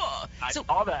 I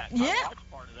saw that. Yeah. I watched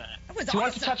part of that. It was Do you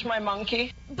want to touch my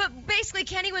monkey? But basically,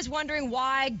 Kenny was wondering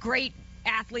why great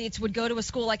athletes would go to a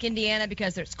school like Indiana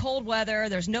because there's cold weather,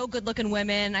 there's no good-looking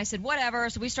women. I said, whatever.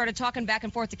 So we started talking back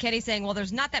and forth to Kenny saying, well,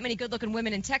 there's not that many good-looking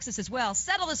women in Texas as well.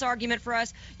 Settle this argument for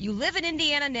us. You live in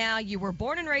Indiana now. You were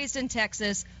born and raised in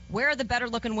Texas. Where are the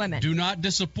better-looking women? Do not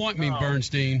disappoint me,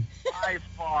 Bernstein. By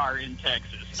far in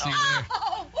Texas.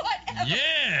 Oh, whatever.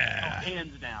 Yeah.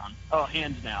 Hands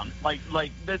down.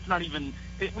 Like that's not even.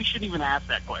 We shouldn't even ask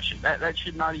that question. That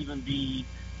should not even be.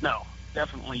 No,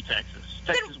 definitely Texas.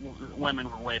 Texas women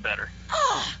were way better.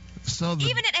 So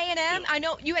even at A&M, I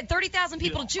know you had 30,000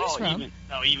 people to choose from.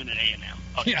 Even at A&M.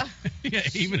 Okay. Yeah,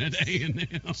 even at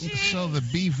A&M. So the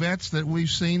B-vets that we've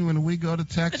seen when we go to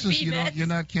Texas, you're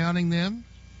not counting them?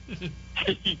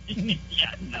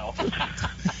 Yeah, no.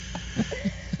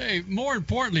 Hey, more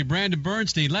importantly, Brandon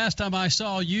Bernstein, last time I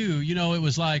saw you, it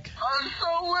was like... I'm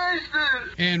so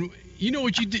wasted! And you know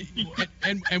what you did?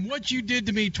 and what you did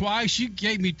to me twice, you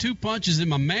gave me 2 punches in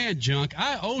my man junk.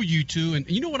 I owe you 2, and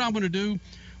you know what I'm going to do?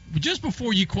 Just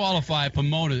before you qualify at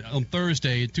Pomona on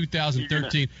Thursday in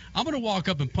 2013, I'm going to walk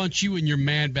up and punch you in your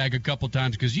man bag a couple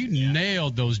times because you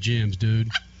nailed those gyms, dude.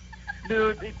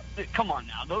 Dude, come on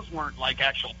now. Those weren't like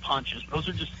actual punches. Those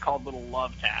are just called little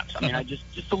love taps. I mean,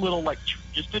 just a little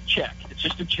just a check. It's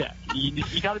just a check. You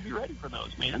got to be ready for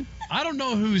those, man. I don't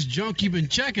know whose junk you've been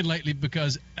checking lately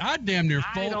because I damn near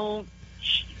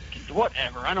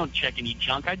whatever. I don't check any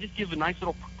junk. I just give a nice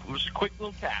little quick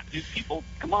little tap. Dude, people,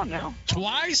 come on now.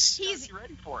 Twice? He's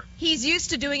ready for it. He's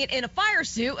used to doing it in a fire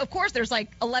suit. Of course, there's like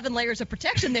 11 layers of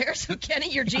protection there, so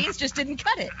Kenny, your jeans just didn't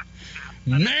cut it.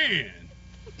 Man.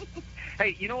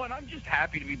 Hey, you know what? I'm just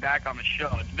happy to be back on the show.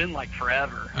 It's been like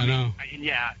forever. I know. And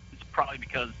yeah, it's probably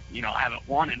because, I haven't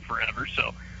won in forever.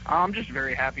 So I'm just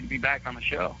very happy to be back on the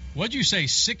show. What'd you say,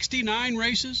 69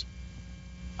 races?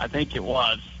 I think it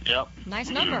was. Yep. Nice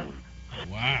number.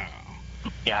 Wow.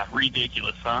 Yeah,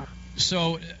 ridiculous, huh?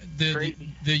 So the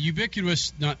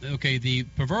ubiquitous, the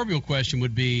proverbial question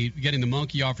would be getting the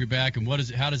monkey off your back, and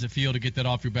how does it feel to get that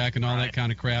off your back and all that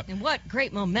kind of crap. And what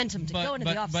great momentum to go into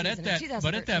the offseason in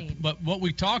 2013. But what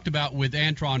we talked about with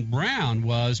Antron Brown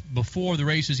was before the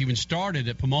races even started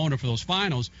at Pomona for those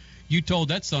finals, you told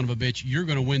that son of a bitch, you're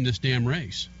going to win this damn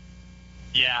race.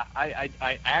 Yeah,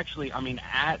 I actually,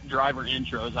 at driver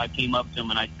intros, I came up to him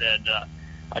and I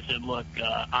said, look,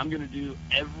 I'm going to do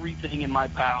everything in my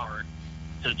power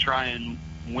to try and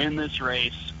win this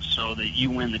race so that you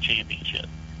win the championship.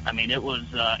 It was,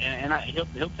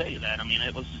 he'll tell you that.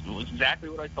 It was exactly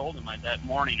what I told him that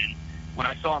morning. And when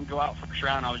I saw him go out first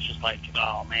round, I was just like,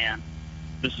 oh, man,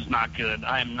 this is not good.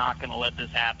 I am not going to let this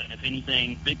happen. If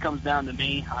anything, if it comes down to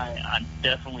me, I'm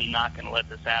definitely not going to let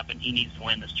this happen. He needs to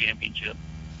win this championship.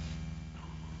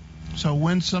 So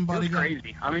when somebody it was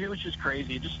crazy. It was just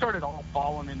crazy. It just started all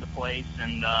falling into place,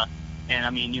 and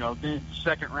then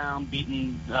second round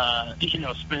beating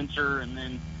Spencer, and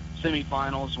then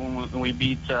semifinals when we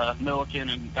beat Milliken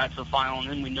and got to the final,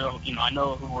 and then I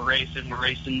know who we're racing. We're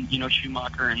racing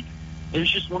Schumacher, and it was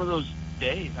just one of those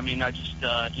days. I mean, I just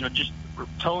just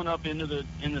towing up into the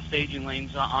staging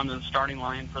lanes onto the starting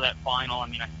line for that final. I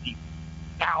mean, I see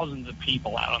thousands of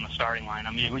people out on the starting line.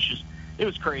 I mean, it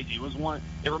was crazy.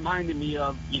 It reminded me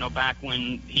of, back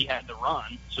when he had the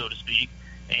run, so to speak,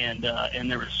 and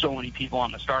there were so many people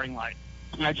on the starting line.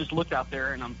 And I just looked out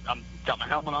there, and I'm got my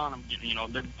helmet on. I'm getting,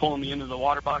 they're pulling me into the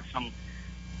water box. I'm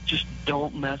just,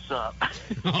 don't mess up.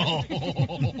 That's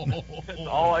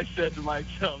all I said to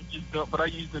myself. Just don't. But I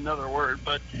used another word.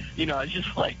 But it's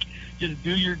just like, just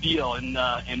do your deal. And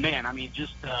man, I mean,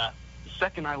 just the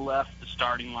second I left the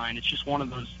starting line, it's just one of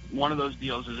those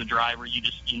deals as a driver. You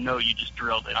just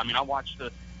drilled it. I mean, I watched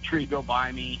the tree go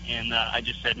by me, and I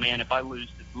just said, man, if I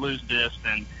lose this,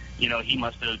 then he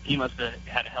must have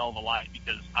had a hell of a light,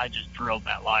 because I just drilled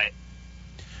that light.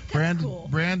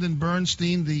 Brandon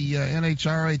Bernstein, the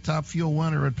NHRA Top Fuel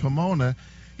winner at Pomona.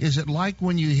 Is it like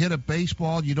when you hit a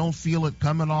baseball, you don't feel it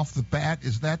coming off the bat?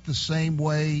 Is that the same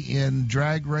way in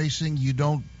drag racing? You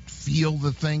don't feel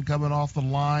the thing coming off the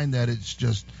line, that it's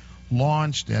just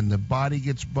launched and the body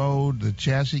gets bowed, the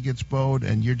chassis gets bowed,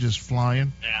 and you're just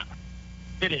flying? Yeah.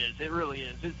 It is. It really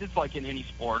is. It's like in any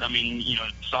sport. I mean,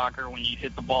 soccer, when you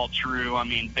hit the ball true. I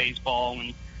mean, baseball,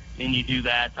 when you do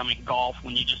that. I mean, golf,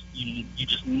 when you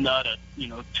just nut a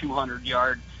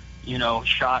 200-yard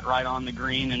shot right on the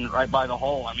green and right by the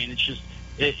hole. I mean, it's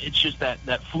just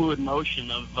that fluid motion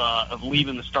of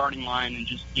leaving the starting line and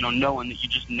just knowing that you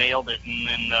just nailed it, and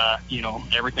then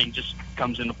everything just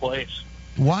comes into place.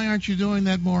 Why aren't you doing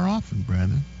that more often,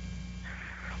 Brandon?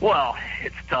 Well,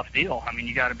 it's a tough deal. I mean,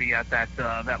 you got to be at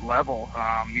that level,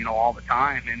 all the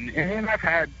time. And I've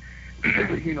had,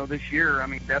 this year, I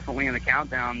mean, definitely in the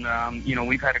countdown,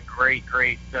 we've had a great,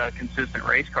 consistent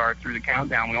race car through the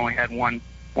countdown. We only had one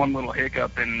little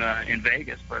hiccup in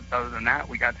Vegas, but other than that,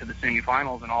 we got to the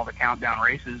semifinals and all the countdown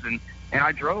races, and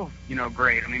I drove,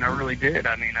 great. I mean, I really did.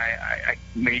 I mean, I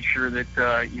made sure that,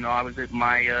 I was at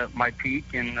my peak,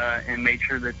 and made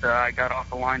sure that I got off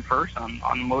the line first on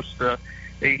most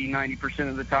 80-90%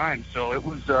 of the time. So it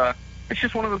was it's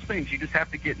just one of those things. You just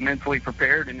have to get mentally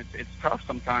prepared, and it's tough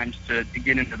sometimes to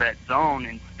get into that zone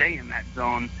and stay in that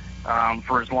zone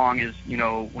for as long as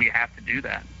we have to do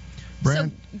that. So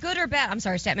good or bad? I'm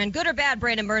sorry, Statman. Good or bad,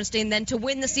 Brandon Bernstein, then to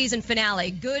win the season finale?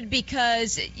 Good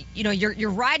because you're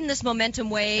riding this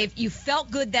momentum wave. You felt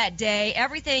good that day.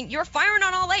 Everything, you're firing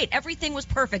on all 8. Everything was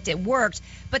perfect. It worked.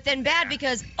 But then bad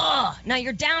because now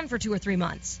you're down for 2 or 3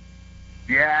 months.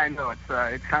 Yeah, I know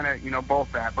it's kind of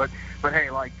both that, but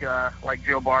hey, like Joe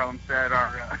Barlam said,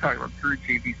 our crew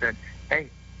chief, he said, hey,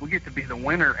 we get to be the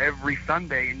winner every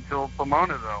Sunday until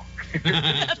Pomona, though.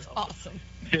 That's awesome.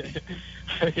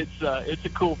 It's a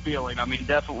cool feeling. I mean,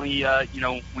 definitely,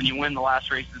 when you win the last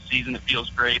race of the season, it feels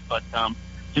great, but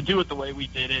to do it the way we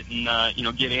did it, and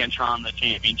get Antron the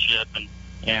championship,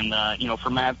 and for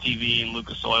Mav TV and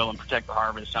Lucas Oil and Protect the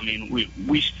Harvest, I mean,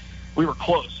 we were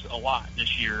close a lot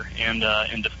this year, and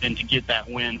to get that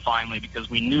win finally, because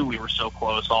we knew we were so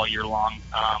close all year long.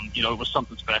 It was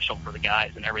something special for the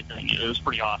guys and everything. It was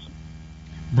pretty awesome.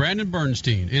 Brandon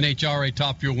Bernstein, NHRA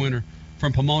Top Fuel winner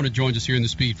from Pomona, joins us here in the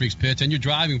Speed Freaks pits, and you're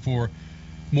driving for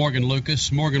Morgan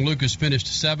Lucas. Morgan Lucas finished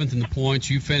 7th in the points.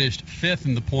 You finished 5th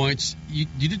in the points. Do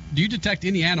you detect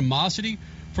any animosity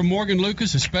from Morgan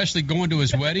Lucas, especially going to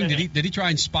his wedding? Did he try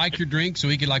and spike your drink so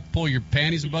he could pull your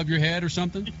panties above your head or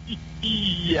something?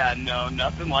 Yeah, no,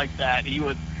 nothing like that. He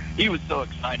was so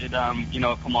excited, at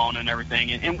Pomona and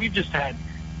everything, and we've just had,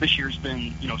 this year's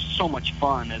been so much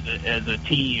fun as a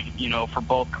team, for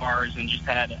both cars, and just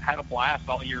had a blast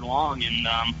all year long.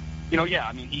 And yeah,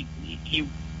 I mean, he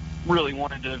really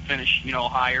wanted to finish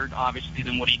higher, obviously,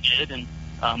 than what he did, and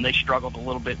they struggled a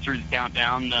little bit through the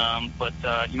countdown, but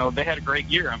they had a great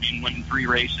year. I mean, winning 3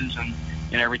 races and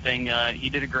everything. He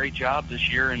did a great job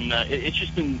this year, and it's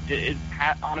just been,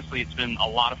 honestly, it's been a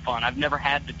lot of fun. I've never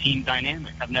had the team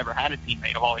dynamic. I've never had a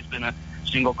teammate. I've always been a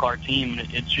single car team,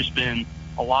 and it's just been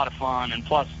a lot of fun. And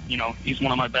plus, he's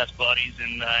one of my best buddies,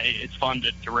 and it's fun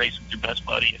to race with your best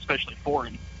buddy, especially for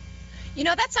him.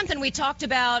 That's something we talked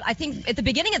about, I think, at the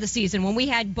beginning of the season when we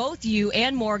had both you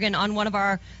and Morgan on one of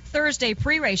our Thursday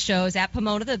pre-race shows at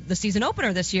Pomona, the season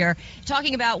opener this year,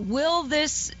 talking about, will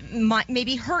this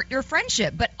maybe hurt your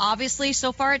friendship? But obviously,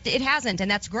 so far, it hasn't, and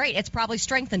that's great. It's probably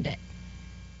strengthened it.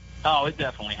 Oh, it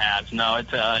definitely has. No,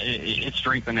 it's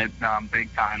strengthened it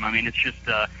big time. I mean, it's just,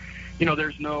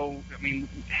 there's no, I mean,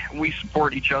 we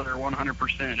support each other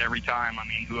 100% every time. I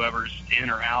mean, whoever's in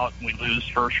or out, we lose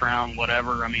first round,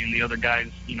 whatever. I mean, the other guy's,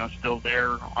 still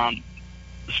there on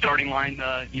the starting line,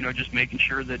 just making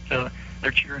sure that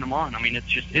they're cheering them on. I mean,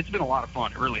 it's been a lot of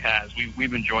fun. It really has.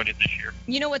 We've enjoyed it this year.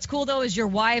 You know what's cool though is your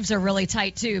wives are really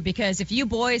tight too, because if you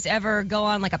boys ever go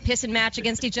on like a pissing match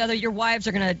against each other, your wives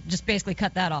are gonna just basically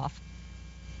cut that off.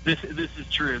 This is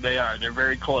true. They are. They're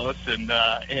very close, and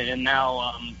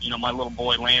now my little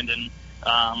boy Landon,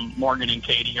 Morgan and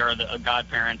Katie are the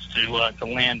godparents to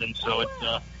Landon, so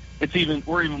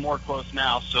we're even more close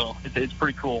now, so it's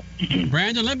pretty cool.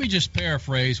 Brandon, let me just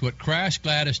paraphrase what Crash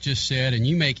Gladys just said, and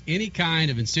you make any kind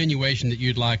of insinuation that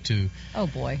you'd like to. Oh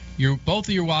boy. Both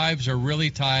of your wives are really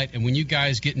tight, and when you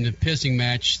guys get in a pissing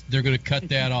match, they're going to cut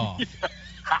that off.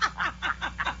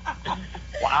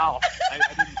 Wow, I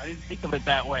didn't think of it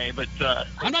that way, but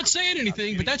I'm not saying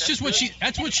anything, but that's just what she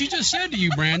just said to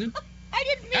you, Brandon. I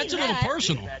didn't mean that's a little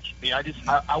personal.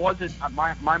 I wasn't.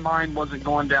 My mind wasn't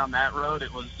going down that road.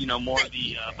 It was, more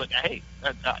the. But hey,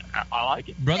 I like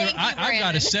it, brother. I've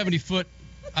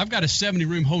got a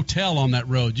 70-room hotel on that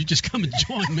road. You just come and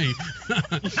join me.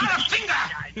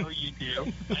 I know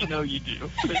you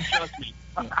do. But trust me,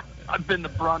 I've been the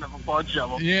brunt of a bunch of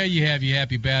them. Yeah, you have, you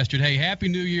happy bastard. Hey, Happy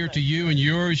New Year to you and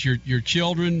yours, your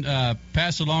children.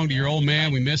 Pass along to your old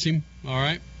man. We miss him. All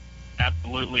right.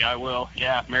 Absolutely, I will.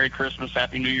 Yeah, Merry Christmas,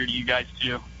 Happy New Year to you guys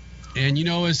too. And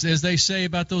as they say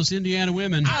about those Indiana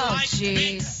women. Oh,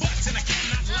 jeez.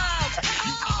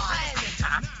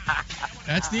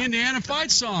 That's the Indiana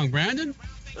fight song, Brandon.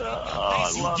 Oh,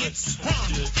 I love it.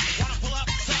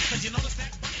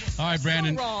 All right,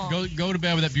 Brandon, go to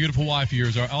bed with that beautiful wife of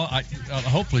yours.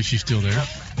 Hopefully she's still there.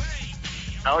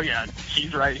 Oh, yeah,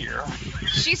 she's right here.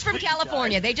 She's from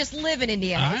California. They just live in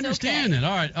Indiana. I understand that.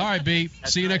 All right, B.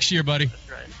 See you next year, buddy. That's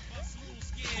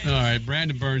right. All right,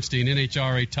 Brandon Bernstein,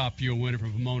 NHRA Top Fuel winner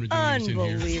from Pomona.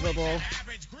 Unbelievable.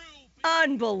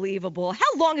 Unbelievable.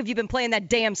 How long have you been playing that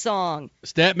damn song?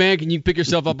 Statman, can you pick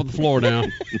yourself up on the floor now?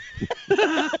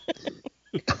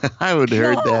 I haven't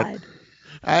heard that.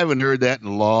 I haven't heard that in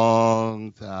a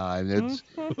long time. It's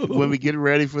when we get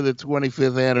ready for the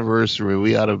 25th anniversary,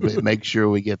 we ought to make sure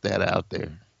we get that out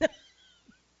there.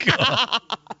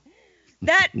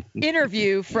 That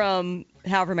interview from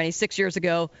however many, 6 years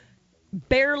ago,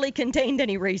 barely contained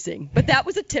any racing, but that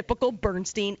was a typical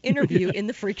Bernstein interview in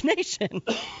the Freak Nation.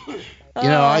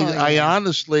 I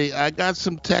honestly, I got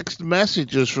some text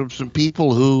messages from some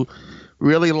people who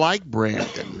really like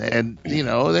Brandon, and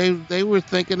they were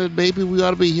thinking that maybe we ought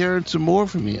to be hearing some more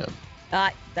from you.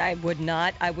 I would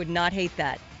not hate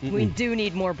that. Mm-mm. We do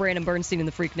need more Brandon Bernstein in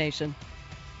the Freak Nation.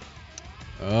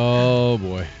 Oh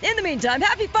boy. In the meantime,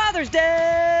 happy Father's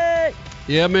Day.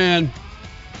 Yeah, man.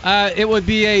 It would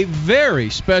be a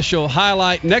very special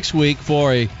highlight next week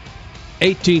for a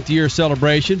 18th year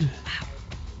celebration. Wow.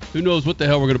 Who knows what the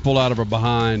hell we're going to pull out of our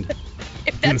behind.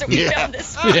 If that's what we found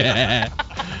this week. Yeah.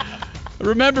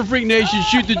 Remember, Freak Nation,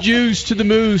 shoot the juice to the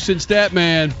moose and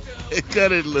Statman.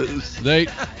 Cut it loose. Speed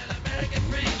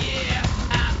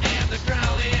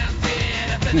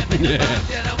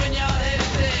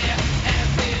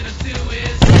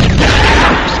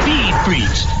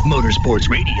Freaks, Motorsports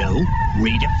Radio,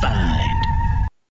 redefined.